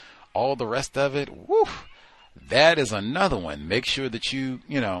and all the rest of it. Woo! That is another one. Make sure that you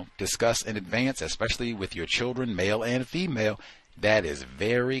discuss in advance, especially with your children, male and female. That is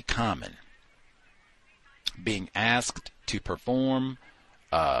very common. Being asked to perform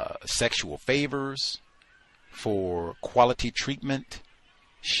sexual favors for quality treatment,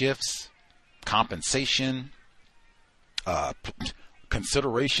 shifts, compensation,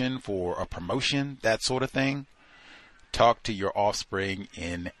 consideration for a promotion, that sort of thing. Talk to your offspring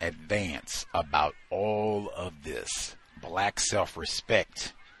in advance about all of this. Black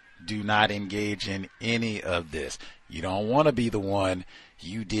self-respect. Do not engage in any of this. You don't want to be the one,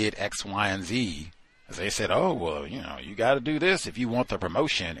 you did X, Y, and Z. As they said, oh, well, you got to do this if you want the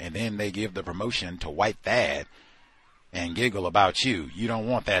promotion, and then they give the promotion to White Thad and giggle about you. You don't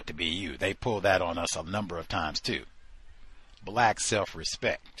want that to be you. They pull that on us a number of times, too. Black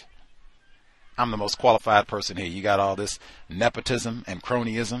self-respect. I'm the most qualified person here. You got all this nepotism and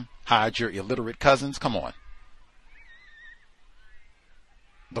cronyism. Hide your illiterate cousins. Come on.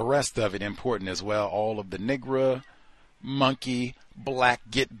 The rest of it important as well. All of the Negro, monkey, black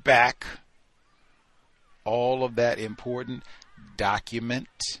get back. All of that important. Document,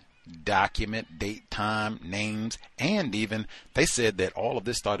 date, time, names, and even they said that all of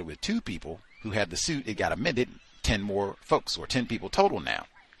this started with 2 people who had the suit. It got amended, 10 more folks, or 10 people total now.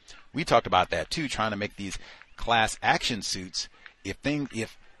 We talked about that too, trying to make these class action suits.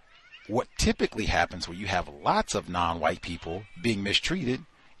 If what typically happens where you have lots of non-white people being mistreated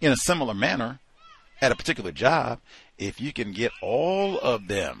in a similar manner at a particular job, if you can get all of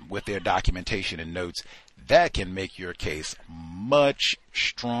them with their documentation and notes, that can make your case much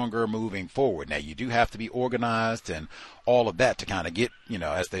stronger moving forward. Now, you do have to be organized and all of that to kind of get,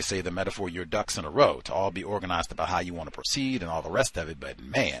 as they say, the metaphor, your ducks in a row, to all be organized about how you want to proceed and all the rest of it. But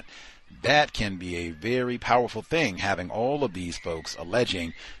man, That can be a very powerful thing, having all of these folks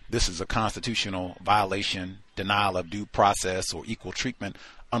alleging this is a constitutional violation, denial of due process or equal treatment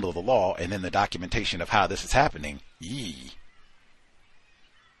under the law, and then the documentation of how this is happening. Yee.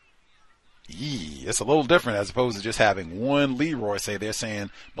 It's a little different as opposed to just having one Leroy say they're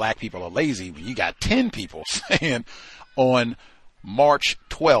saying black people are lazy when you got 10 people saying on March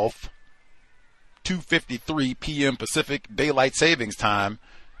 12th, 2:53 p.m. Pacific Daylight Savings Time,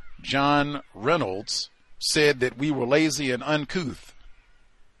 John Reynolds said that we were lazy and uncouth.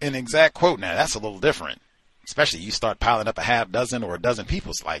 An exact quote. Now, that's a little different. Especially you start piling up a half dozen or a dozen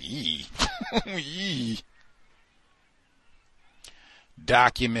people. It's like, yee. Yee.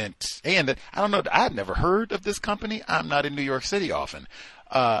 Document. And I don't know. I've never heard of this company. I'm not in New York City often.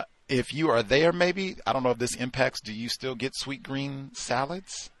 If you are there, maybe, I don't know if this impacts, do you still get sweet green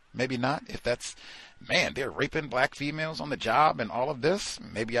salads? Maybe not. If that's, man, they're raping black females on the job and all of this.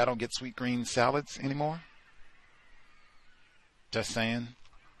 Maybe I don't get sweet green salads anymore. Just saying.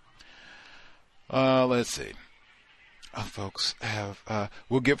 Let's see. Folks have,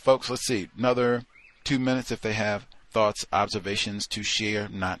 we'll give folks, let's see, another 2 minutes if they have thoughts, observations to share,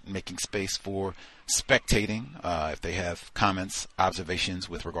 not making space for spectating. If they have comments, observations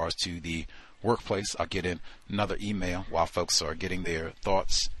with regards to the workplace, I'll get in another email while folks are getting their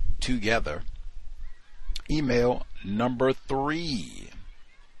thoughts together. Email number 3.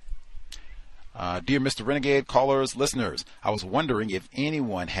 Dear Mr. Renegade, callers, listeners, I was wondering if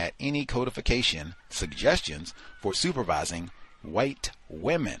anyone had any codification suggestions for supervising white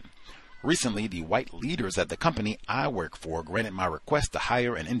women. Recently, the white leaders at the company I work for granted my request to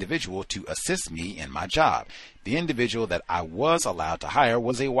hire an individual to assist me in my job. The individual that I was allowed to hire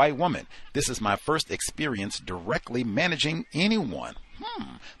was a white woman. This is my first experience directly managing anyone.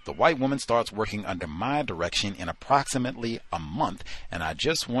 The white woman starts working under my direction in approximately a month, and I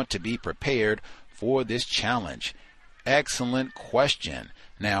just want to be prepared for this challenge. Excellent question.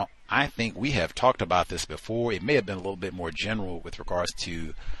 Now, I think we have talked about this before. It may have been a little bit more general with regards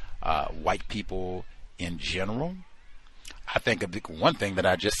to white people in general. I think of one thing that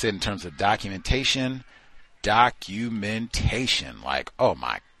I just said in terms of documentation. Like, oh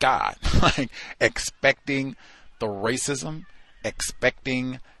my God, like expecting the racism,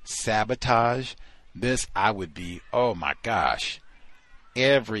 expecting sabotage. This, I would be, oh my gosh,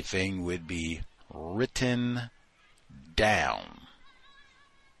 everything would be written down.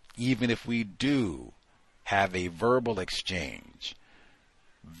 Even if we do have a verbal exchange,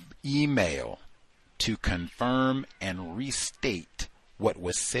 email to confirm and restate what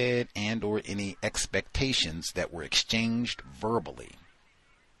was said and or any expectations that were exchanged verbally.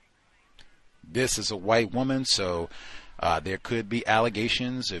 This is a white woman, so there could be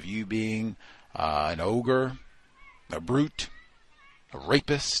allegations of you being an ogre, a brute, a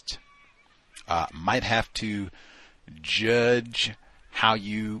rapist. Might have to judge how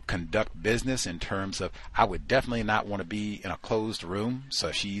you conduct business in terms of, I would definitely not want to be in a closed room. So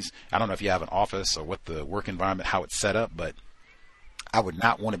I don't know if you have an office or what the work environment, how it's set up, but I would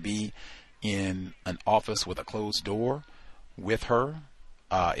not want to be in an office with a closed door with her.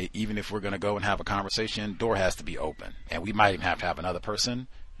 Even if we're going to go and have a conversation, door has to be open, and we might even have to have another person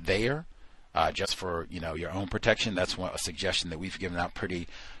there, just for, your own protection. That's a suggestion that we've given out pretty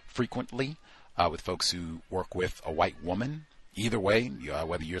frequently, with folks who work with a white woman. Either way,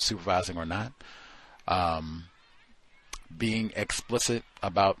 whether you're supervising or not, being explicit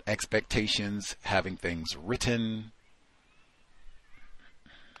about expectations, having things written.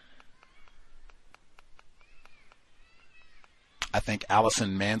 I think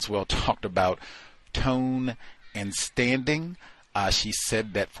Allison Manswell talked about tone and standing. She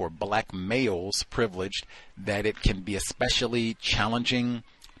said that for black males privileged, that it can be especially challenging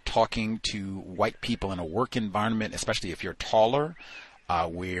talking to white people in a work environment, especially if you're taller,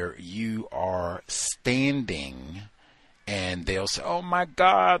 where you are standing and they'll say, oh my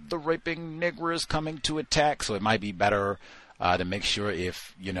God, the raping nigger is coming to attack. So it might be better to make sure,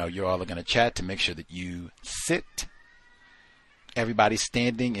 if you're all going to chat, to make sure that you sit, everybody's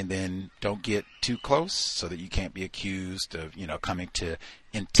standing, and then don't get too close so that you can't be accused of coming to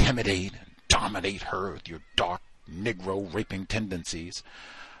intimidate and dominate her with your dark Negro raping tendencies.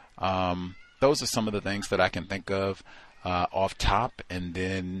 Those are some of the things that I can think of off top, and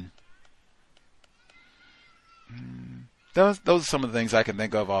then those are some of the things I can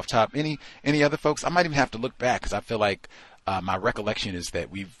think of off top. Any other folks? I might even have to look back, because I feel like my recollection is that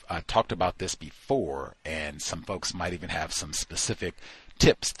we've talked about this before, and some folks might even have some specific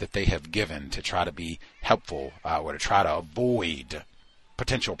tips that they have given to try to be helpful or to try to avoid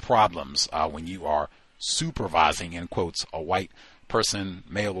potential problems when you are supervising, in quotes, a white person,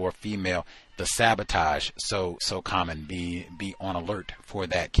 male or female, the sabotage so common. Be on alert for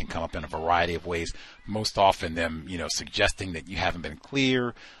that. Can come up in a variety of ways. Most often them, suggesting that you haven't been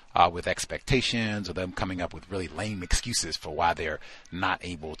clear with expectations, or them coming up with really lame excuses for why they're not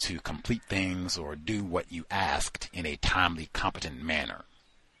able to complete things or do what you asked in a timely, competent manner.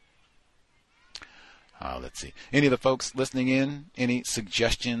 Let's see. Any of the folks listening in, any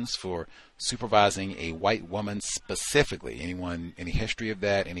suggestions for supervising a white woman specifically? Anyone, any history of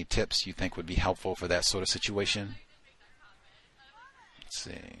that? Any tips you think would be helpful for that sort of situation? Let's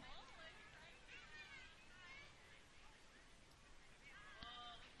see.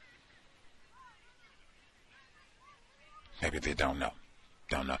 Maybe they don't know.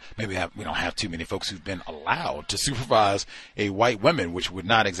 Maybe we don't have too many folks who've been allowed to supervise a white woman, which would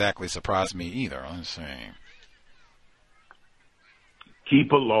not exactly surprise me either. Let's see.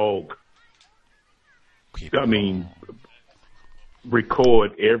 Keep a log.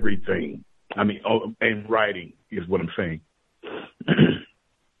 Record everything. And writing is what I'm saying.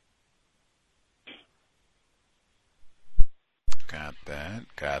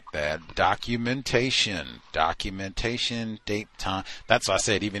 Got that. Documentation, date, time. That's why I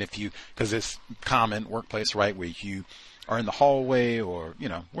said, even if because it's common workplace, right, where you are in the hallway or,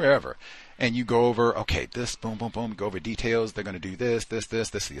 wherever, and you go over, okay, this, boom, boom, boom, go over details. They're going to do this is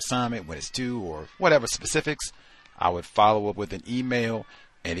the assignment, when it's due, or whatever specifics. I would follow up with an email,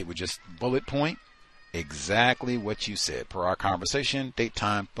 and it would just bullet point exactly what you said per our conversation, date,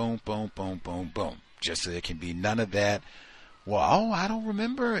 time, boom, boom, boom, boom, boom. Just so there can be none of that. Well, I don't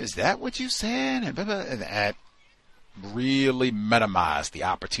remember. Is that what you said? And that really minimize the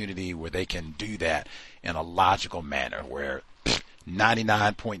opportunity where they can do that in a logical manner, where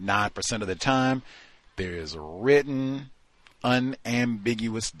 99.9% of the time there is written,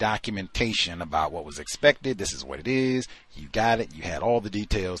 unambiguous documentation about what was expected. This is what it is. You got it. You had all the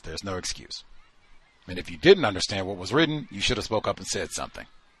details. There's no excuse. And if you didn't understand what was written, you should have spoke up and said something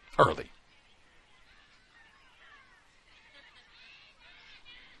early.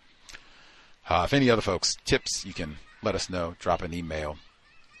 If any other folks tips, you can let us know. Drop an email,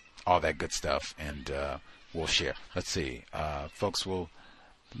 all that good stuff, and we'll share. Let's see. Folks will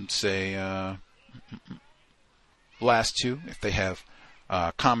say last two if they have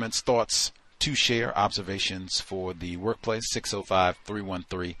comments, thoughts to share, observations for the workplace.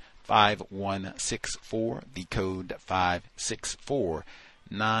 605-313-5164. The code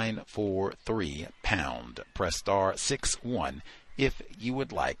 564943#. Press star 61. If you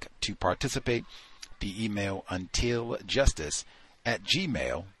would like to participate. The email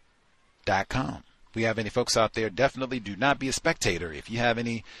untiljustice@gmail.com. If we have any folks out there, definitely do not be a spectator. If you have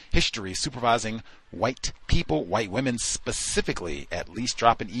any history supervising white people, white women specifically, at least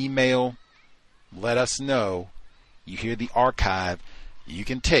drop an email. Let us know. You hear the archive. You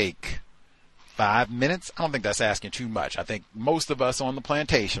can take 5 minutes. I don't think that's asking too much. I think most of us on the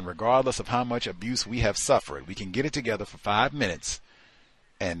plantation, regardless of how much abuse we have suffered, we can get it together for 5 minutes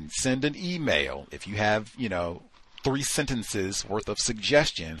and send an email if you have, 3 sentences worth of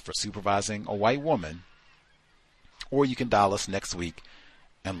suggestion for supervising a white woman, or you can dial us next week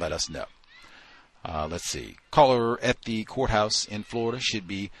and let us know. Let's see. Caller at the courthouse in Florida should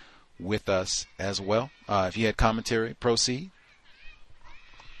be with us as well. If you had commentary, proceed.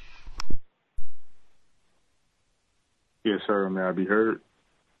 Yes, sir. May I be heard?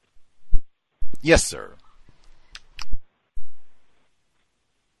 Yes, sir.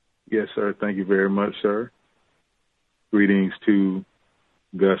 Yes, sir. Thank you very much, sir. Greetings to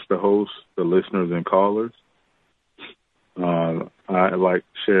Gus, the host, the listeners and callers. I'd like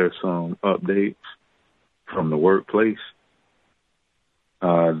to share some updates from the workplace.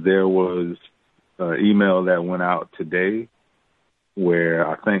 There was an email that went out today where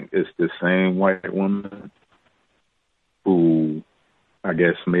I think it's the same white woman who, I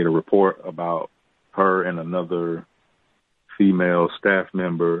guess, made a report about her and another female staff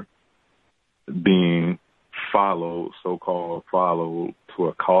member being followed, so-called followed, to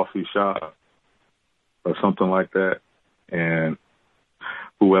a coffee shop or something like that. And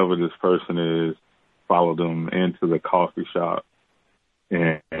whoever this person is followed them into the coffee shop.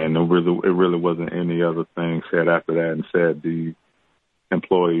 And it really wasn't any other thing said after that, and said the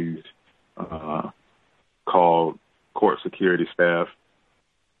employees called court security staff,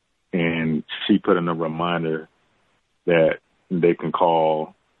 and she put in a reminder that they can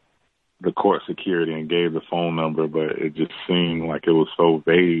call the court security and gave the phone number, but it just seemed like it was so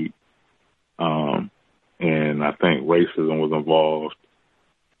vague. And I think racism was involved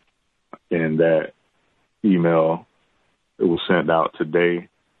in that email. It was sent out today.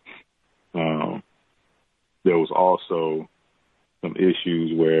 There was also some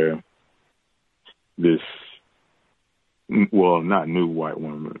issues where this, well, not new white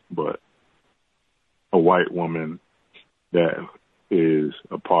woman, but a white woman that is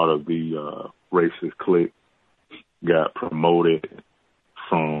a part of the racist clique got promoted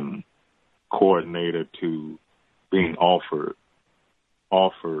from coordinator to being offered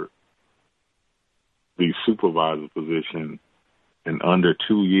the supervisor position in under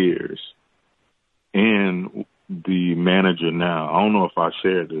 2 years. And the manager now, I don't know if I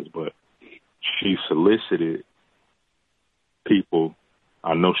shared this, but she solicited people.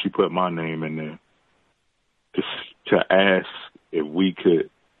 I know she put my name in there to ask if we could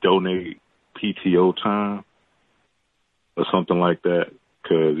donate PTO time or something like that,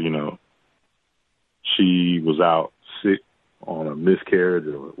 because, you know, she was out sick on a miscarriage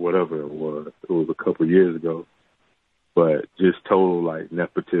or whatever it was. It was a couple of years ago. But just total, like,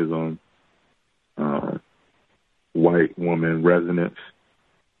 nepotism, white woman resonance,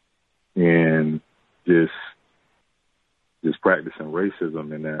 and just practicing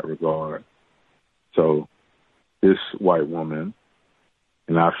racism in that regard. So this white woman,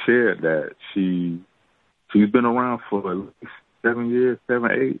 and I've shared that she's been around for at least 7 years,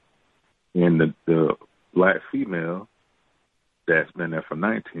 8. And the black female that's been there for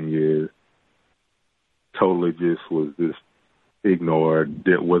 19 years totally just was just ignored,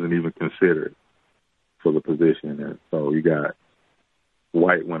 that wasn't even considered for the position. And so you got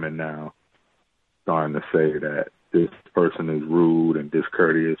white women now starting to say that this person is rude and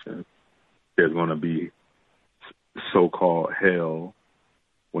discourteous, and there's going to be so-called hell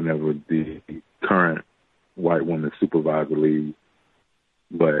whenever the current white woman supervisor leaves.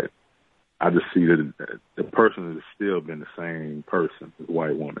 But I just see that the person has still been the same person, the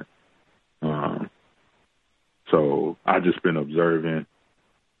white woman. So I've just been observing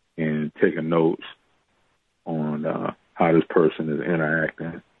and taking notes on how this person is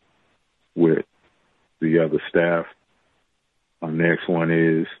interacting with the other staff. Our next one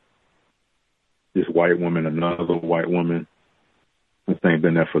is this white woman, another white woman. This thing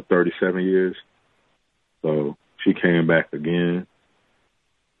been there for 37 years. So she came back again.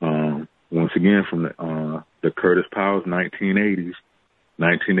 Once again from the Curtis Powers 1980s,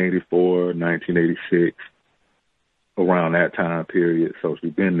 1984, 1986, around that time period. So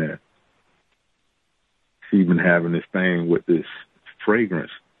she's been there. She's been having this thing with this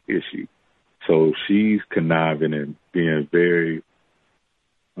fragrance issue. So she's conniving and being very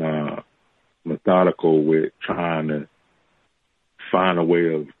methodical with trying to find a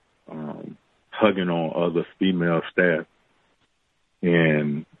way of hugging on other female staff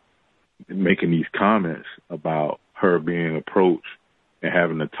and making these comments about her being approached and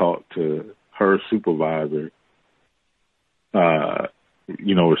having to talk to her supervisor,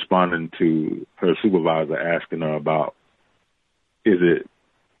 responding to her supervisor asking her about,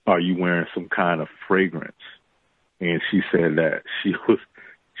 are you wearing some kind of fragrance? And she said that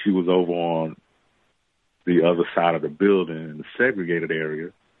she was over on the other side of the building in the segregated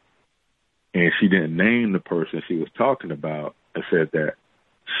area, and she didn't name the person she was talking about, and said that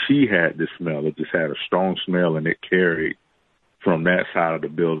she had this smell. It just had a strong smell, and it carried from that side of the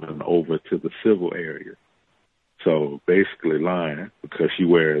building over to the civil area. So basically lying, because she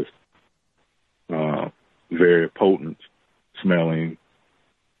wears very potent smelling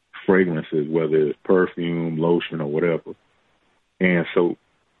fragrances, whether it's perfume, lotion, or whatever. And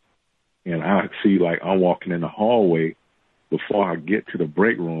I see, like, I'm walking in the hallway before I get to the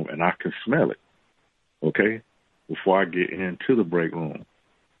break room, and I can smell it, okay, before I get into the break room.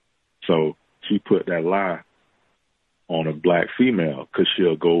 So she put that lie on a black female because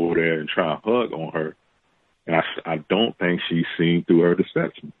she'll go over there and try and hug on her. And I don't think she's seen through her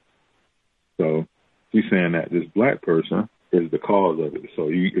deception. So she's saying that this black person is the cause of it. So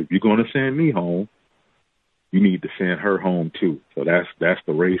if you're going to send me home, you need to send her home too. So that's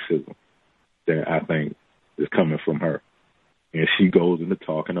the racism that I think is coming from her. And she goes into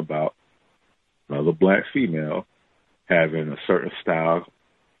talking about another black female having a certain style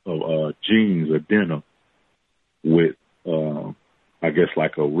of jeans or denim with, I guess,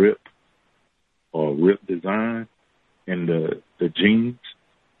 like a rip design in the jeans,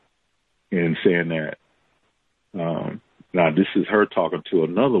 and saying that, now this is her talking to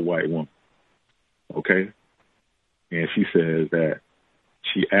another white woman, okay? And she says that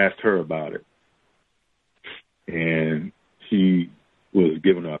she asked her about it, and she was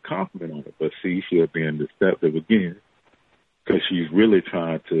giving her a compliment on it, but see, she was being deceptive again, because she's really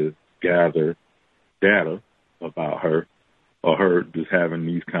trying to gather data about her, or her just having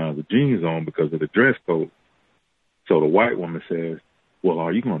these kinds of jeans on because of the dress code. So the white woman says, well,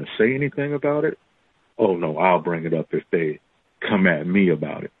 are you going to say anything about it? Oh, no, I'll bring it up if they come at me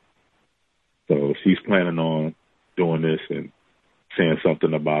about it. So she's planning on doing this and saying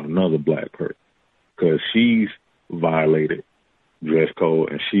something about another black person because she's violated dress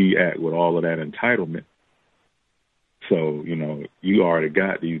code and she act with all of that entitlement. So, you know, you already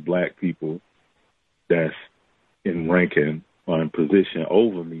got these black people that's in ranking or in position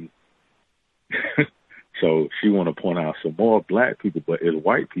over me. So she want to point out some more black people, but it's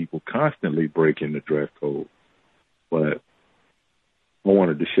white people constantly breaking the dress code. But I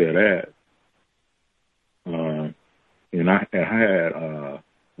wanted to share that. And I had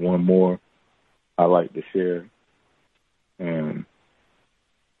one more I like to share.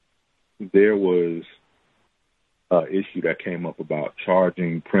 There was an issue that came up about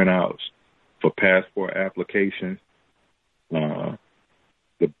charging printouts for passport applications. The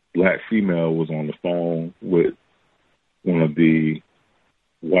black female was on the phone with one of the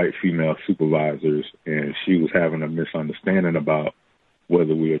white female supervisors, and she was having a misunderstanding about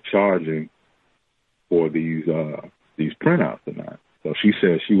whether we are charging for these printouts or not. So she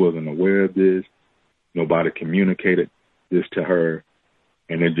said she wasn't aware of this. Nobody communicated this to her,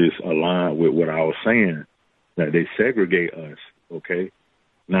 and it just aligned with what I was saying, that they segregate us, okay?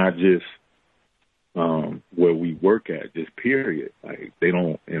 Not just where we work at, just period. Like, they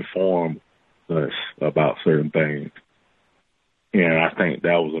don't inform us about certain things. And I think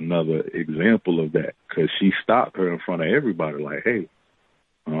that was another example of that, because she stopped her in front of everybody, like, hey,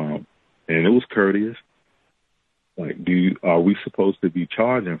 and it was courteous. Like, are we supposed to be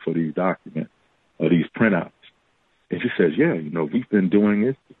charging for these documents or these printouts? And she says, yeah, you know, we've been doing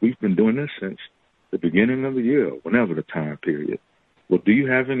this since the beginning of the year, whenever the time period. Well, do you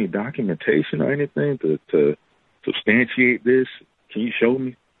have any documentation or anything to substantiate this? Can you show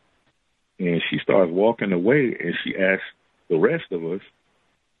me? And she starts walking away, and she asks the rest of us,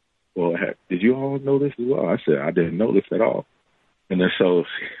 well, did you all know this as well? I said, I didn't know this at all. And then so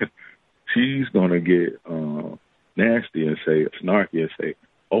she's going to get nasty and say, snarky and say,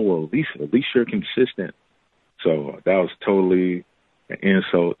 oh, well, at least you're consistent. So that was totally an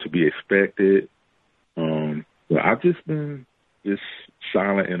insult to be expected. But I've just been just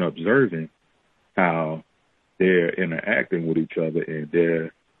silent and observing how they're interacting with each other, and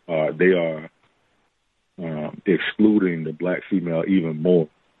they are excluding the black female even more.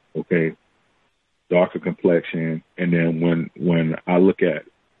 Okay, darker complexion, and then when I want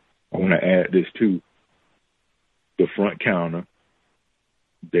to add this too. The front counter,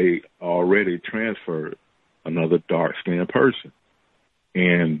 they already transferred another dark-skinned person,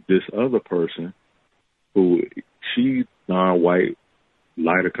 and this other person, who she's non-white,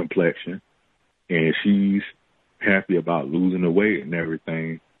 lighter complexion, and she's happy about losing the weight and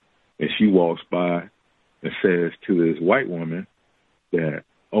everything, and she walks by and says to this white woman that,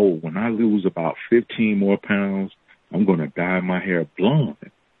 oh, when I lose about 15 more pounds, I'm going to dye my hair blonde,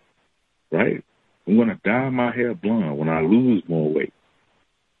 right? I'm going to dye my hair blonde when I lose more weight.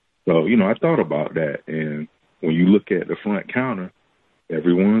 So, you know, I thought about that, and when you look at the front counter,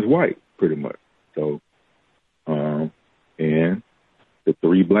 everyone's white, pretty much. So, and the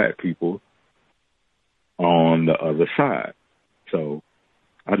three black people on the other side. So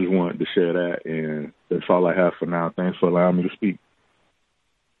I just wanted to share that, and that's all I have for now. Thanks for allowing me to speak.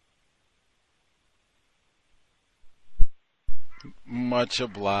 Much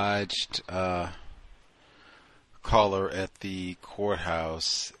obliged. Caller at the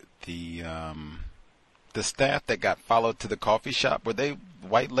courthouse. The staff that got followed to the coffee shop, were they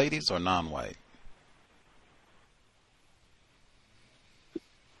white ladies or non-white?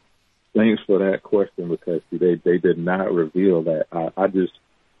 Thanks for that question, because they did not reveal that. I just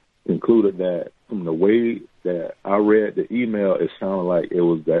concluded that from the way that I read the email, it sounded like it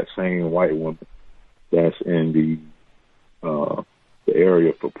was that same white woman that's in the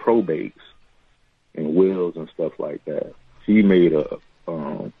area for probates and wills and stuff like that. She made a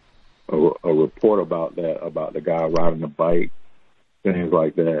report about that, about the guy riding a bike, things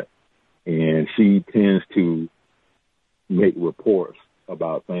like that. And she tends to make reports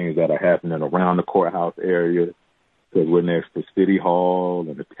about things that are happening around the courthouse area, because we're next to City Hall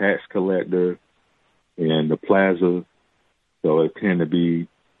and the tax collector and the plaza. So it tend to be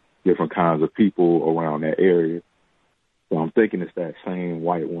different kinds of people around that area. So I'm thinking it's that same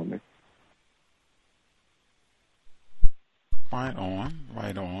white woman. Right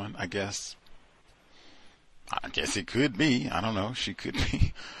on. I guess it could be. I don't know. She could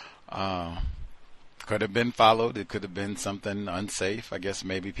be. Could have been followed. It could have been something unsafe. I guess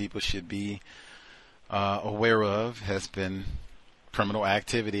maybe people should be aware of. Has been criminal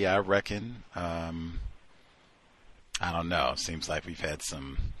activity, I reckon. I don't know. Seems like we've had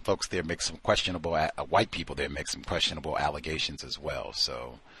some folks there make some questionable, white people there make some questionable allegations as well.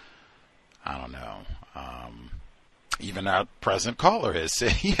 So I don't know. Even our present caller has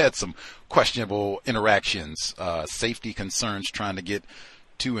said he had some questionable interactions, safety concerns trying to get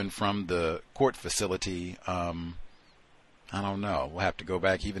to and from the court facility. I don't know. We'll have to go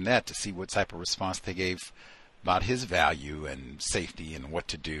back even that to see what type of response they gave about his value and safety and what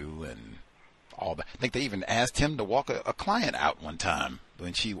to do and all that. I think they even asked him to walk a client out one time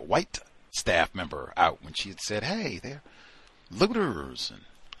when a white staff member out when she had said, hey, they're looters and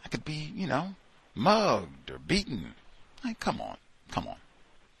I could be, mugged or beaten. Like, come on.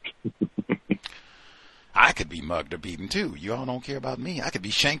 I could be mugged or beaten too. You all don't care about me. I could be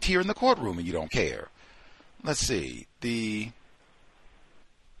shanked here in the courtroom and you don't care. Let's see. He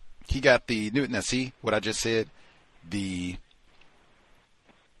got the Newton. Now see what I just said? Wait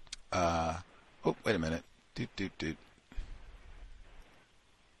a minute.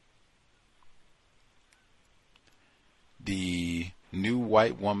 The new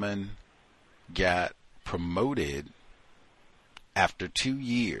white woman got promoted after 2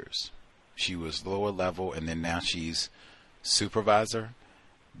 years. She was lower level and then now she's supervisor.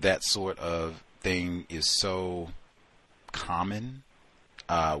 That sort of thing is so common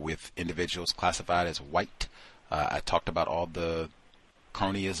with individuals classified as white. I talked about all the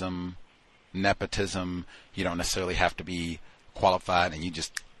cronyism, nepotism. You don't necessarily have to be qualified and you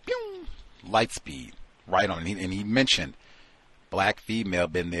just light speed right on. And he mentioned black female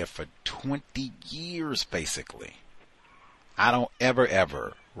been there for 20 years basically. I don't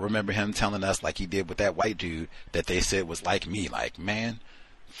ever remember him telling us like he did with that white dude that they said was like me. Like, man,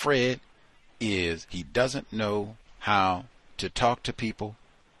 Fred he doesn't know how to talk to people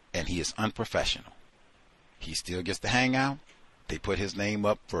and he is unprofessional. He still gets to hang out. They put his name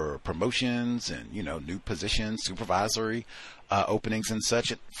up for promotions and, new positions, supervisory openings and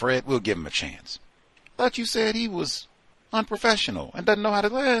such. Fred, we'll give him a chance. Thought you said he was unprofessional and doesn't know how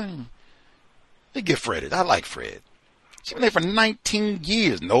to. They give Fred it. I like Fred. She's been there for 19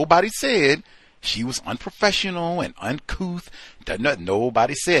 years. Nobody said she was unprofessional and uncouth.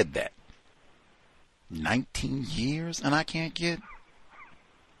 Nobody said that. 19 years and I can't get.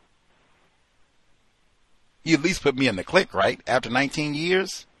 You at least put me in the clique, right? After 19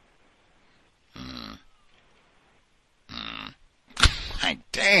 years?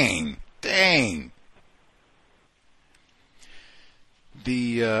 Dang.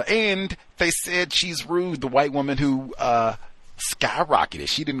 And they said she's rude, the white woman who skyrocketed.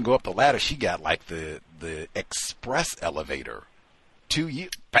 She didn't go up the ladder. She got like the express elevator. 2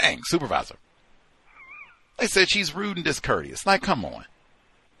 years. Bang, supervisor. They said she's rude and discourteous. Like, come on.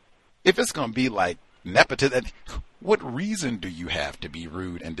 If it's going to be like nepotism, what reason do you have to be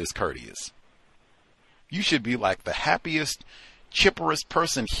rude and discourteous? You should be like the happiest, chipperest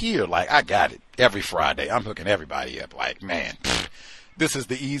person here. Like, I got it every Friday. I'm hooking everybody up. Like, man, this is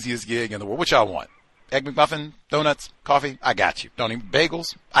the easiest gig in the world. What y'all want? Egg McMuffin, donuts, coffee? I got you.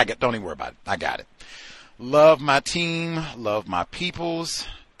 Bagels? Don't even worry about it. I got it. Love my team. Love my peoples.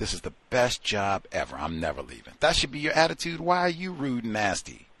 This is the best job ever. I'm never leaving. That should be your attitude. Why are you rude and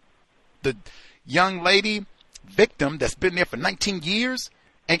nasty? The young lady, victim that's been there for 19 years,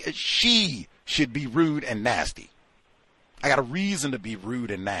 and she should be rude and nasty. I got a reason to be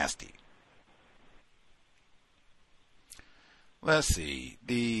rude and nasty. Let's see.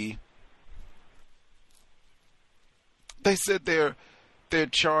 They said they're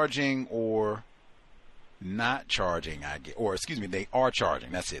charging or not charging, they are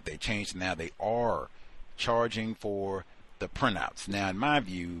charging. That's it. They changed now. They are charging for the printouts. Now, in my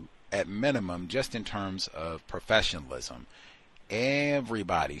view, at minimum, just in terms of professionalism,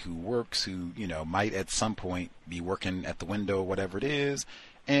 everybody who works, who, might at some point be working at the window, whatever it is,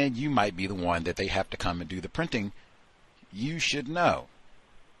 and you might be the one that they have to come and do the printing, you should know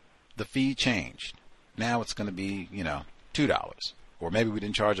the fee changed. Now it's going to be, $2, or maybe we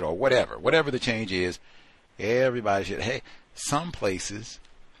didn't charge it, or whatever the change is. Everybody should. Hey, some places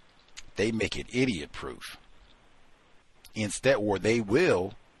they make it idiot proof. Instead, or they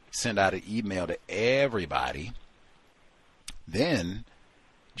will send out an email to everybody. Then,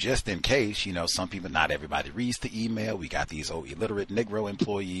 just in case, some people, not everybody reads the email. We got these old illiterate Negro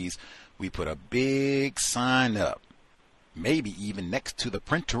employees. We put a big sign up, maybe even next to the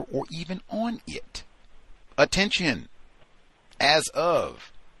printer or even on it. Attention, as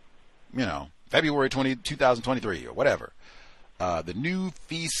of, February 2023 or whatever. The new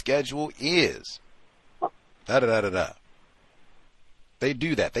fee schedule is da-da-da-da-da. They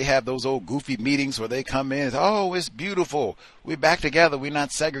do that. They have those old goofy meetings where they come in, oh, it's beautiful. We're back together. We're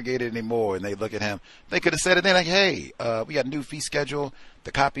not segregated anymore. And they look at him. They could have said it then, like, hey, we got a new fee schedule.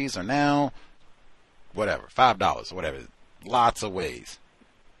 The copies are now, whatever, $5 or whatever. Lots of ways.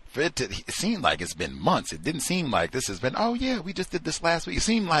 For it seemed like it's been months. It didn't seem like this has been, oh, yeah, we just did this last week. It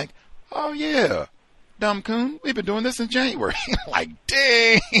seemed like, oh, yeah, dumb coon, we've been doing this in January. Like,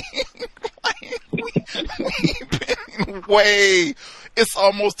 dang. We've been way. It's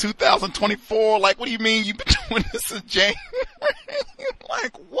almost 2024. Like, what do you mean you've been doing this in January?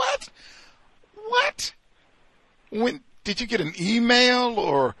 Like, what? What? When did you get an email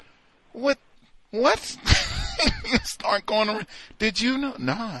or what? What? You start going around. Did you know?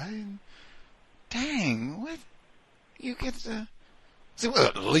 No, I didn't. Dang, what? You get to see, well,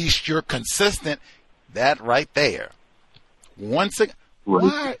 at least you're consistent. That right there. Once again,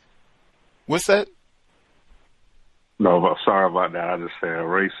 why? What's that? No, sorry about that. I just said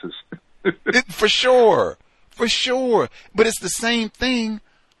racist. For sure. For sure. But it's the same thing.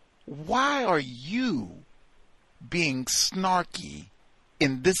 Why are you being snarky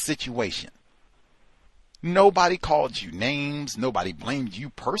in this situation? Nobody called you names. Nobody blamed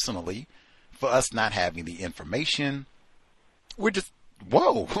you personally for us not having the information. We're just,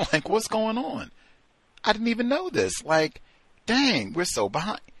 whoa, like, what's going on? I didn't even know this. Like, dang, we're so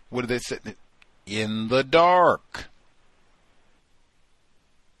behind. What did they say? In the dark.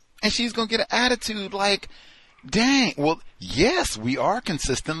 And she's going to get an attitude like, dang, well, yes, we are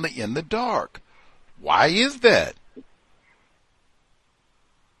consistently in the dark. Why is that?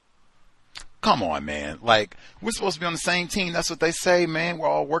 Come on, man. Like, we're supposed to be on the same team. That's what they say, man. We're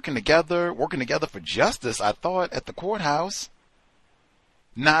all working together for justice, I thought, at the courthouse.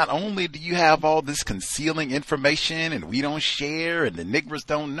 Not only do you have all this concealing information and we don't share and the niggers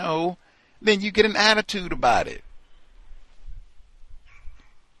don't know, then you get an attitude about it.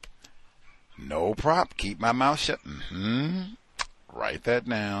 No prop. Keep my mouth shut. Write that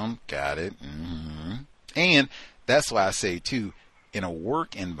down. Got it. And that's why I say, too, in a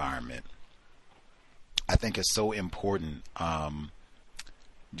work environment, I think it's so important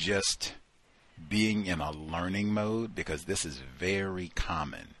just being in a learning mode, because this is very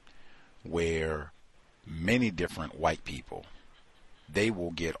common where many different white people, they will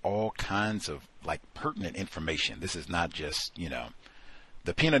get all kinds of like pertinent information. This is not just,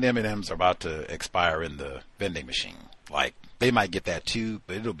 the peanut M&Ms are about to expire in the vending machine. Like, they might get that too,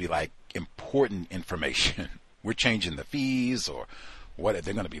 but it'll be like important information. We're changing the fees, or what, if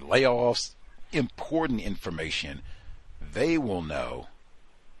they're going to be layoffs. Important information. They will know.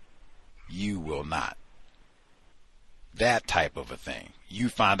 You will not. That type of a thing. You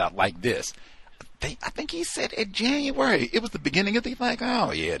find out like this. I think he said in January. It was the beginning of the, like,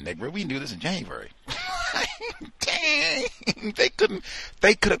 oh yeah, nigga, we knew this in January. Dang. They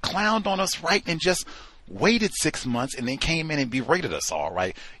could have clowned on us, right, and just waited 6 months and then came in and berated us all,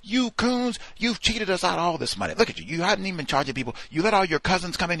 right? You coons, you've cheated us out of all this money. Look at you. You hadn't even charged people. You let all your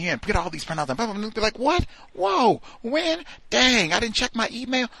cousins come in here and get all these printouts and blah, blah, blah. Be like, what? Whoa. When? Dang, I didn't check my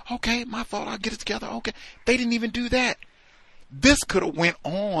email. Okay, my fault. I'll get it together. Okay. They didn't even do that. This could have went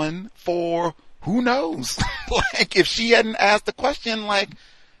on for who knows? Like, if she hadn't asked the question, like,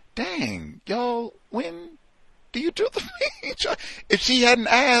 dang, yo, when do you do the thing? If she hadn't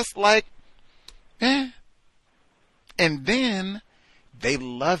asked, like, and then they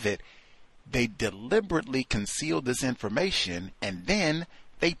love it. They deliberately conceal this information, and then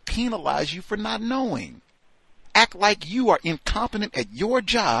they penalize you for not knowing. Act like you are incompetent at your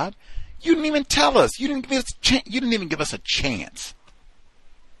job. You didn't even tell us. You didn't even give us a chance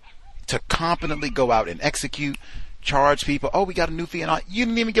to competently go out and execute, charge people. Oh, we got a new fee and all. You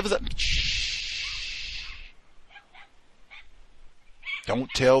didn't even give us a shh.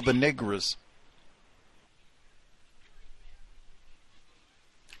 Don't tell the niggers.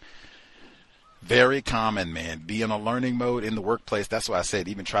 Very common, man. Be in a learning mode in the workplace. That's why I said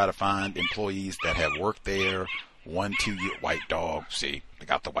even try to find employees that have worked there 1-2 years. White dog, see? They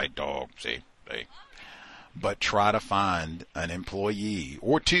got the white dog, see? But try to find an employee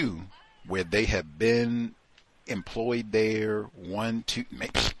or two where they have been employed there 1, 2,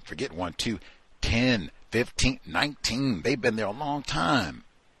 maybe, forget 1, 2, 10, 15, 19. They've been there a long time.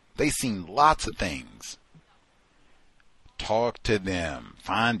 They've seen lots of things. Talk to them,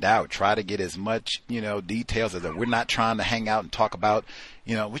 find out, try to get as much, details as that. We're not trying to hang out and talk about,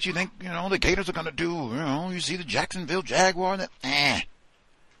 what you think, the Gators are going to do. You see the Jacksonville Jaguar.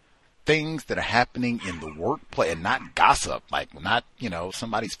 Things that are happening in the workplace, and not gossip, like not,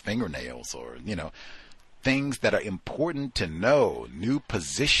 somebody's fingernails or, things that are important to know. New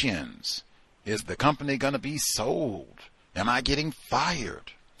positions. Is the company going to be sold? Am I getting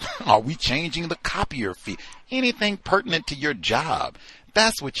fired? Are we changing the copier fee? Anything pertinent to your job.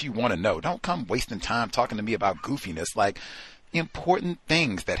 That's what you want to know. Don't come wasting time talking to me about goofiness. Like, important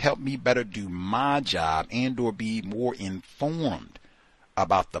things that help me better do my job and or be more informed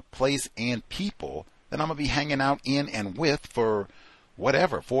about the place and people that I'm going to be hanging out in and with for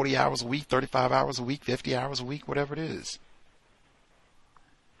whatever, 40 hours a week, 35 hours a week, 50 hours a week, whatever it is.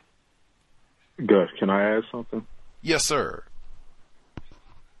 Gus, can I add something? Yes, sir.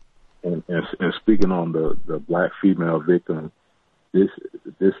 And speaking on the black female victim,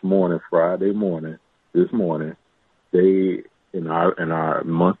 this morning, Friday morning, they in our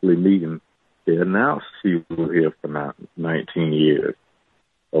monthly meeting, they announced she was here for 19 years.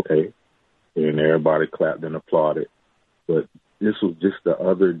 Okay, and everybody clapped and applauded. But this was just the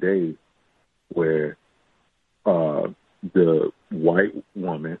other day where the white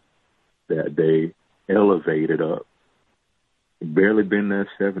woman that they elevated up, barely been there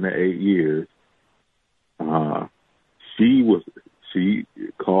 7 or 8 years. She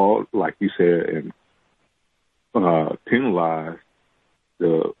called, like you said, and penalized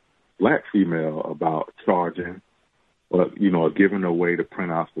the black female about charging, giving away the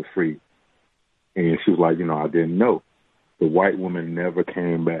printouts for free. And she was like, I didn't know. The white woman never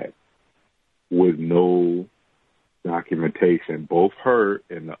came back with no documentation. Both her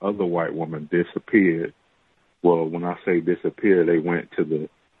and the other white woman disappeared. Well, when I say disappeared, they went to the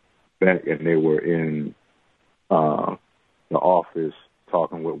back and they were in the office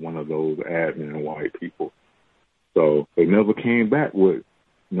talking with one of those admin white people. So they never came back with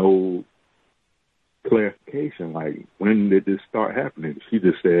no clarification, like, when did this start happening? She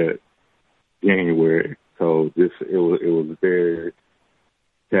just said January. So it was very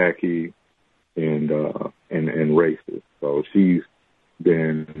tacky and racist. So she's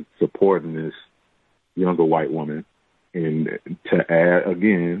been supporting this younger white woman. And to add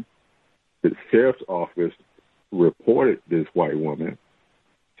again, the sheriff's office reported this white woman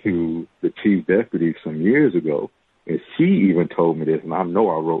to the chief deputy some years ago, and she even told me this, and I know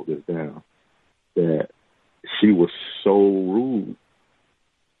I wrote this down, that she was so rude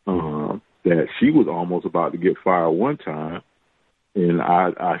that she was almost about to get fired one time. And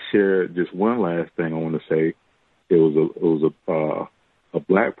I shared just one last thing I want to say. It was a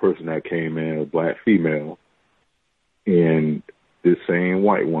black person that came in, a black female, and this same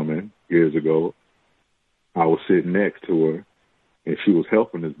white woman years ago, I was sitting next to her, and she was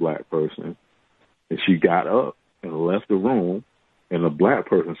helping this black person, and she got up and left the room, and the black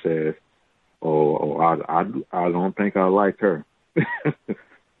person says, I don't think I like her.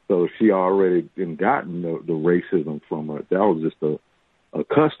 So she already gotten the racism from her. That was just a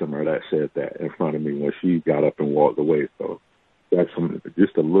customer that said that in front of me when she got up and walked away. So that's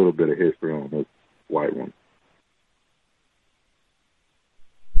just a little bit of history on this white woman.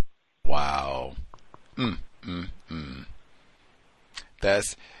 Wow.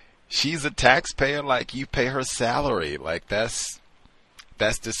 She's a taxpayer like you pay her salary. Like, that's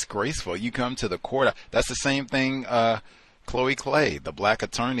disgraceful. You come to the court. That's the same thing, Chloe Clay, the black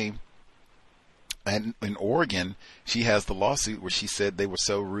attorney, and in Oregon, she has the lawsuit where she said they were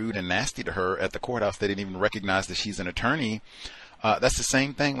so rude and nasty to her at the courthouse they didn't even recognize that she's an attorney. That's the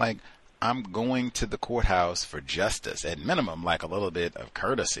same thing. Like, I'm going to the courthouse for justice, at minimum, like a little bit of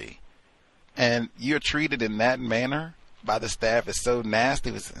courtesy. And you're treated in that manner by the staff is so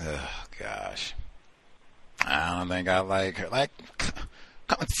nasty. Oh gosh, I don't think I like her. Like,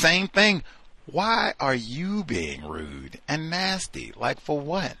 same thing. Why are you being rude and nasty? Like, for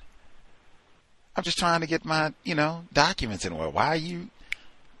what? I'm just trying to get my, documents in order. Why you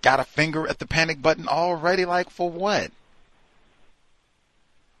got a finger at the panic button already? Like, for what?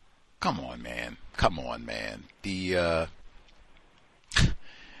 Come on, man.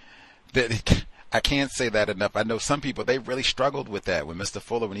 I can't say that enough. I know some people, they really struggled with that with Mr.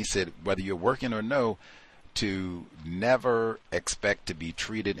 Fuller when he said, whether you're working or no, to never expect to be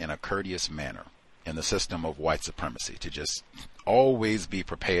treated in a courteous manner in the system of white supremacy, to just always be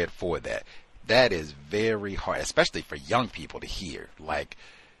prepared for that. That is very hard, especially for young people to hear. Like,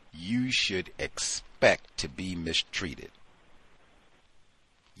 you should expect to be mistreated.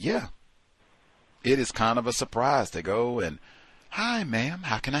 Yeah. It is kind of a surprise to go and, hi, ma'am,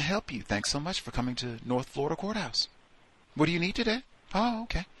 how can I help you? Thanks so much for coming to North Florida Courthouse. What do you need today? Oh,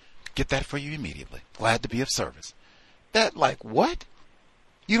 okay. Get that for you immediately. Glad to be of service. That, like, what?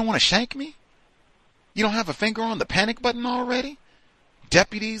 You don't want to shank me? You don't have a finger on the panic button already?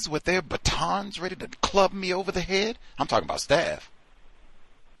 Deputies with their batons ready to club me over the head? I'm talking about staff.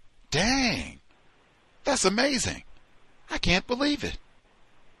 Dang. That's amazing. I can't believe it.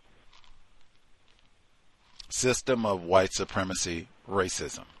 System of white supremacy,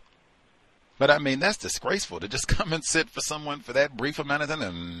 racism. But I mean, that's disgraceful to just come and sit for someone for that brief amount of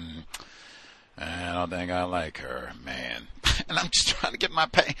time. I don't think I like her, man. And I'm just trying to get my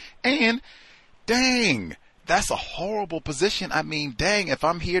pay. And dang, that's a horrible position. I mean, dang, if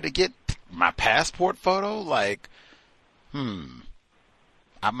I'm here to get my passport photo, like,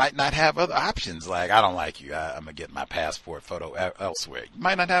 I might not have other options. Like, I don't like you. I'm going to get my passport photo elsewhere. You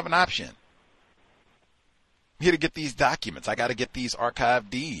might not have an option. I'm here to get these documents. I got to get these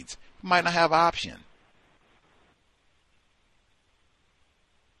archived deeds. You might not have an option.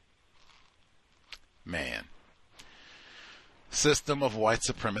 Man. System of white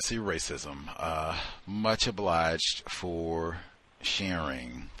supremacy, racism. Much obliged for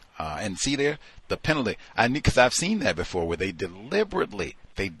sharing. And see there, the penalty. Because I've seen that before where they deliberately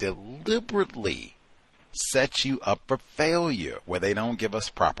set you up for failure, where they don't give us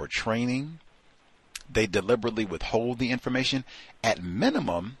proper training. They deliberately withhold the information. At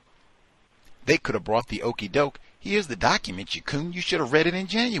minimum, they could have brought the okey doke. Here's the document, you coon. You should have read it in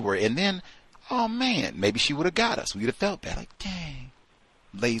January. And then, oh man, maybe she would have got us. We would have felt bad. Like, dang,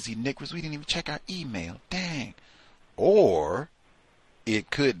 lazy niggers, we didn't even check our email. Dang. Or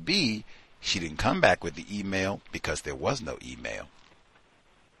it could be she didn't come back with the email because there was no email.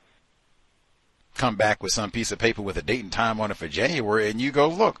 Come back with some piece of paper with a date and time on it for January, and you go,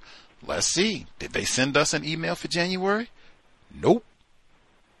 look, let's see. Did they send us an email for January? Nope.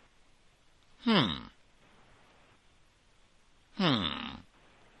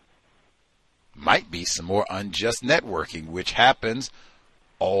 Might be some more unjust networking, which happens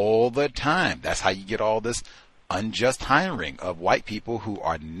all the time. That's how you get all this unjust hiring of white people who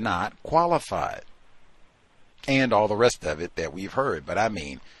are not qualified. And all the rest of it that we've heard. But I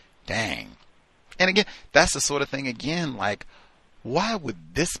mean, dang. And again, that's the sort of thing, again, like, why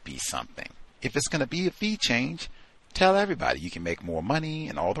would this be something? If it's going to be a fee change, tell everybody you can make more money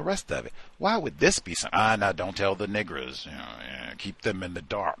and all the rest of it. Why would this be something? Now don't tell the niggers. Keep them in the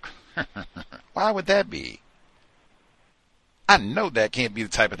dark. Why would that be? I know that can't be the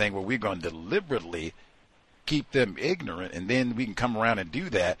type of thing where we're going to deliberately keep them ignorant, and then we can come around and do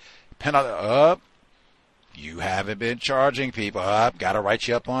that. You haven't been charging people. Got to write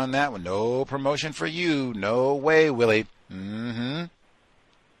you up on that one. No promotion for you. No way, Willie.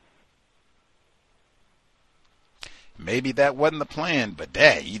 Maybe that wasn't the plan, but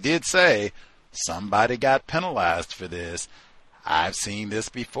dad, you did say somebody got penalized for this. I've seen this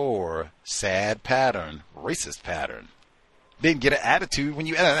before. Sad pattern. Racist pattern. Didn't get an attitude when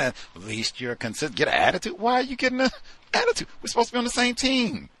you, at least you're consistent. Get an attitude? Why are you getting an attitude? We're supposed to be on the same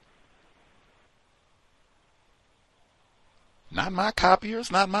team. Not my copiers,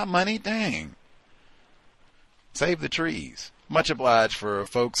 not my money. Dang. Save the trees. Much obliged for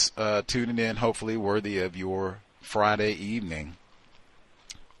folks tuning in, hopefully worthy of your Friday evening.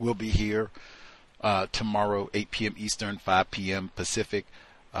 We'll be here tomorrow, 8 p.m. Eastern, 5 p.m. Pacific.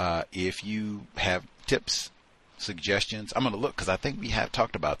 If you have tips, suggestions, I'm going to look because I think we have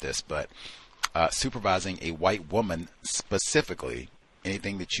talked about this, but supervising a white woman specifically,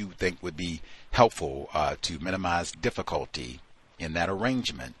 anything that you think would be helpful to minimize difficulty in that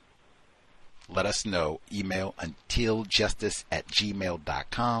arrangement, let us know. Email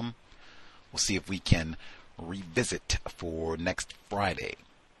untiljustice@gmail.com. We'll see if we can revisit for next Friday.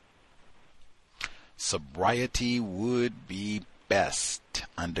 Sobriety would be best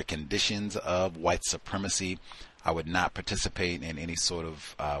under conditions of white supremacy. I would not participate in any sort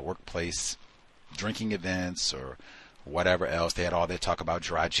of workplace drinking events or whatever else. They had all their talk about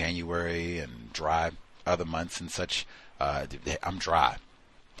dry January and dry other months and such. I'm dry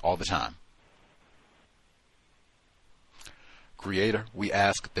all the time. Creator, we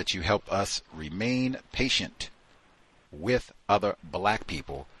ask that you help us remain patient with other black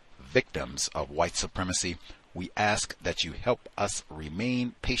people, victims of white supremacy. We ask that you help us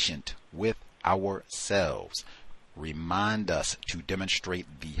remain patient with ourselves. Remind us to demonstrate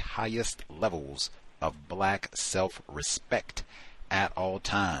the highest levels of black self-respect at all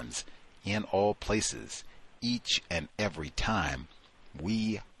times, in all places, each and every time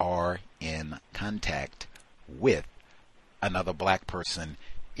we are in contact with another black person.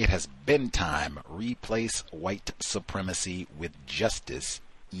 It has been time. Replace white supremacy with justice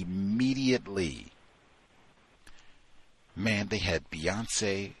immediately. Man, they had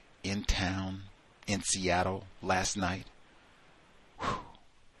Beyonce in town in Seattle last night. Whew.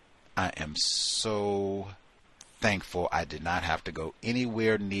 I am so thankful I did not have to go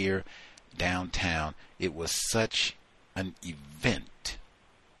anywhere near downtown. It was such an event.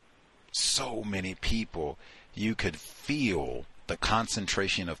 So many people. You could feel the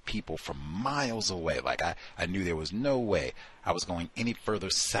concentration of people from miles away. Like I knew there was no way I was going any further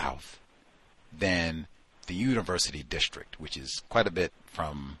south than the University District, which is quite a bit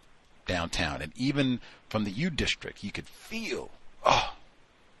from downtown. And even from the U District, you could feel,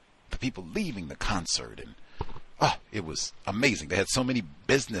 the people leaving the concert. And, it was amazing. They had so many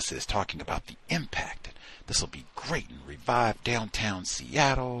businesses talking about the impact. This will be great and revive downtown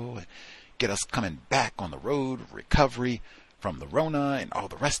Seattle and get us coming back on the road of recovery from the Rona and all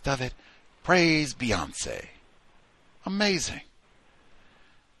the rest of it. Praise Beyonce. Amazing.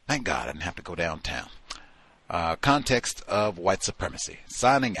 Thank God I didn't have to go downtown. Context of white supremacy.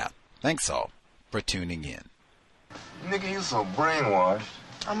 Signing out. Thanks all for tuning in. Nigga, you so brainwashed.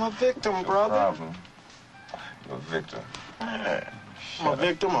 I'm a victim, brother. Problem. You're a victim. Yeah. I'm a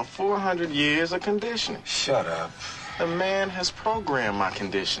victim of 400 years of conditioning. Shut up. The man has programmed my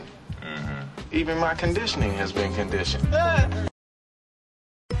conditioning. Mm-hmm. Even my conditioning has been conditioned.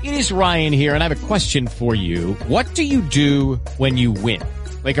 It is Ryan here, and I have a question for you. What do you do when you win?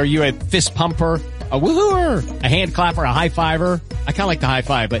 Like, are you a fist pumper, a woohooer, a hand clapper, a high fiver? I kind of like the high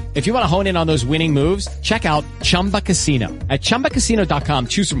five, but if you want to hone in on those winning moves, check out Chumba Casino. At ChumbaCasino.com,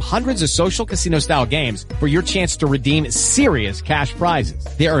 choose from hundreds of social casino-style games for your chance to redeem serious cash prizes.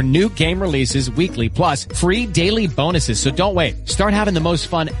 There are new game releases weekly, plus free daily bonuses, so don't wait. Start having the most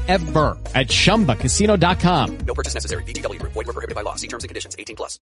fun ever at ChumbaCasino.com. No purchase necessary. VGW. Void where prohibited by law. See terms and conditions. 18+.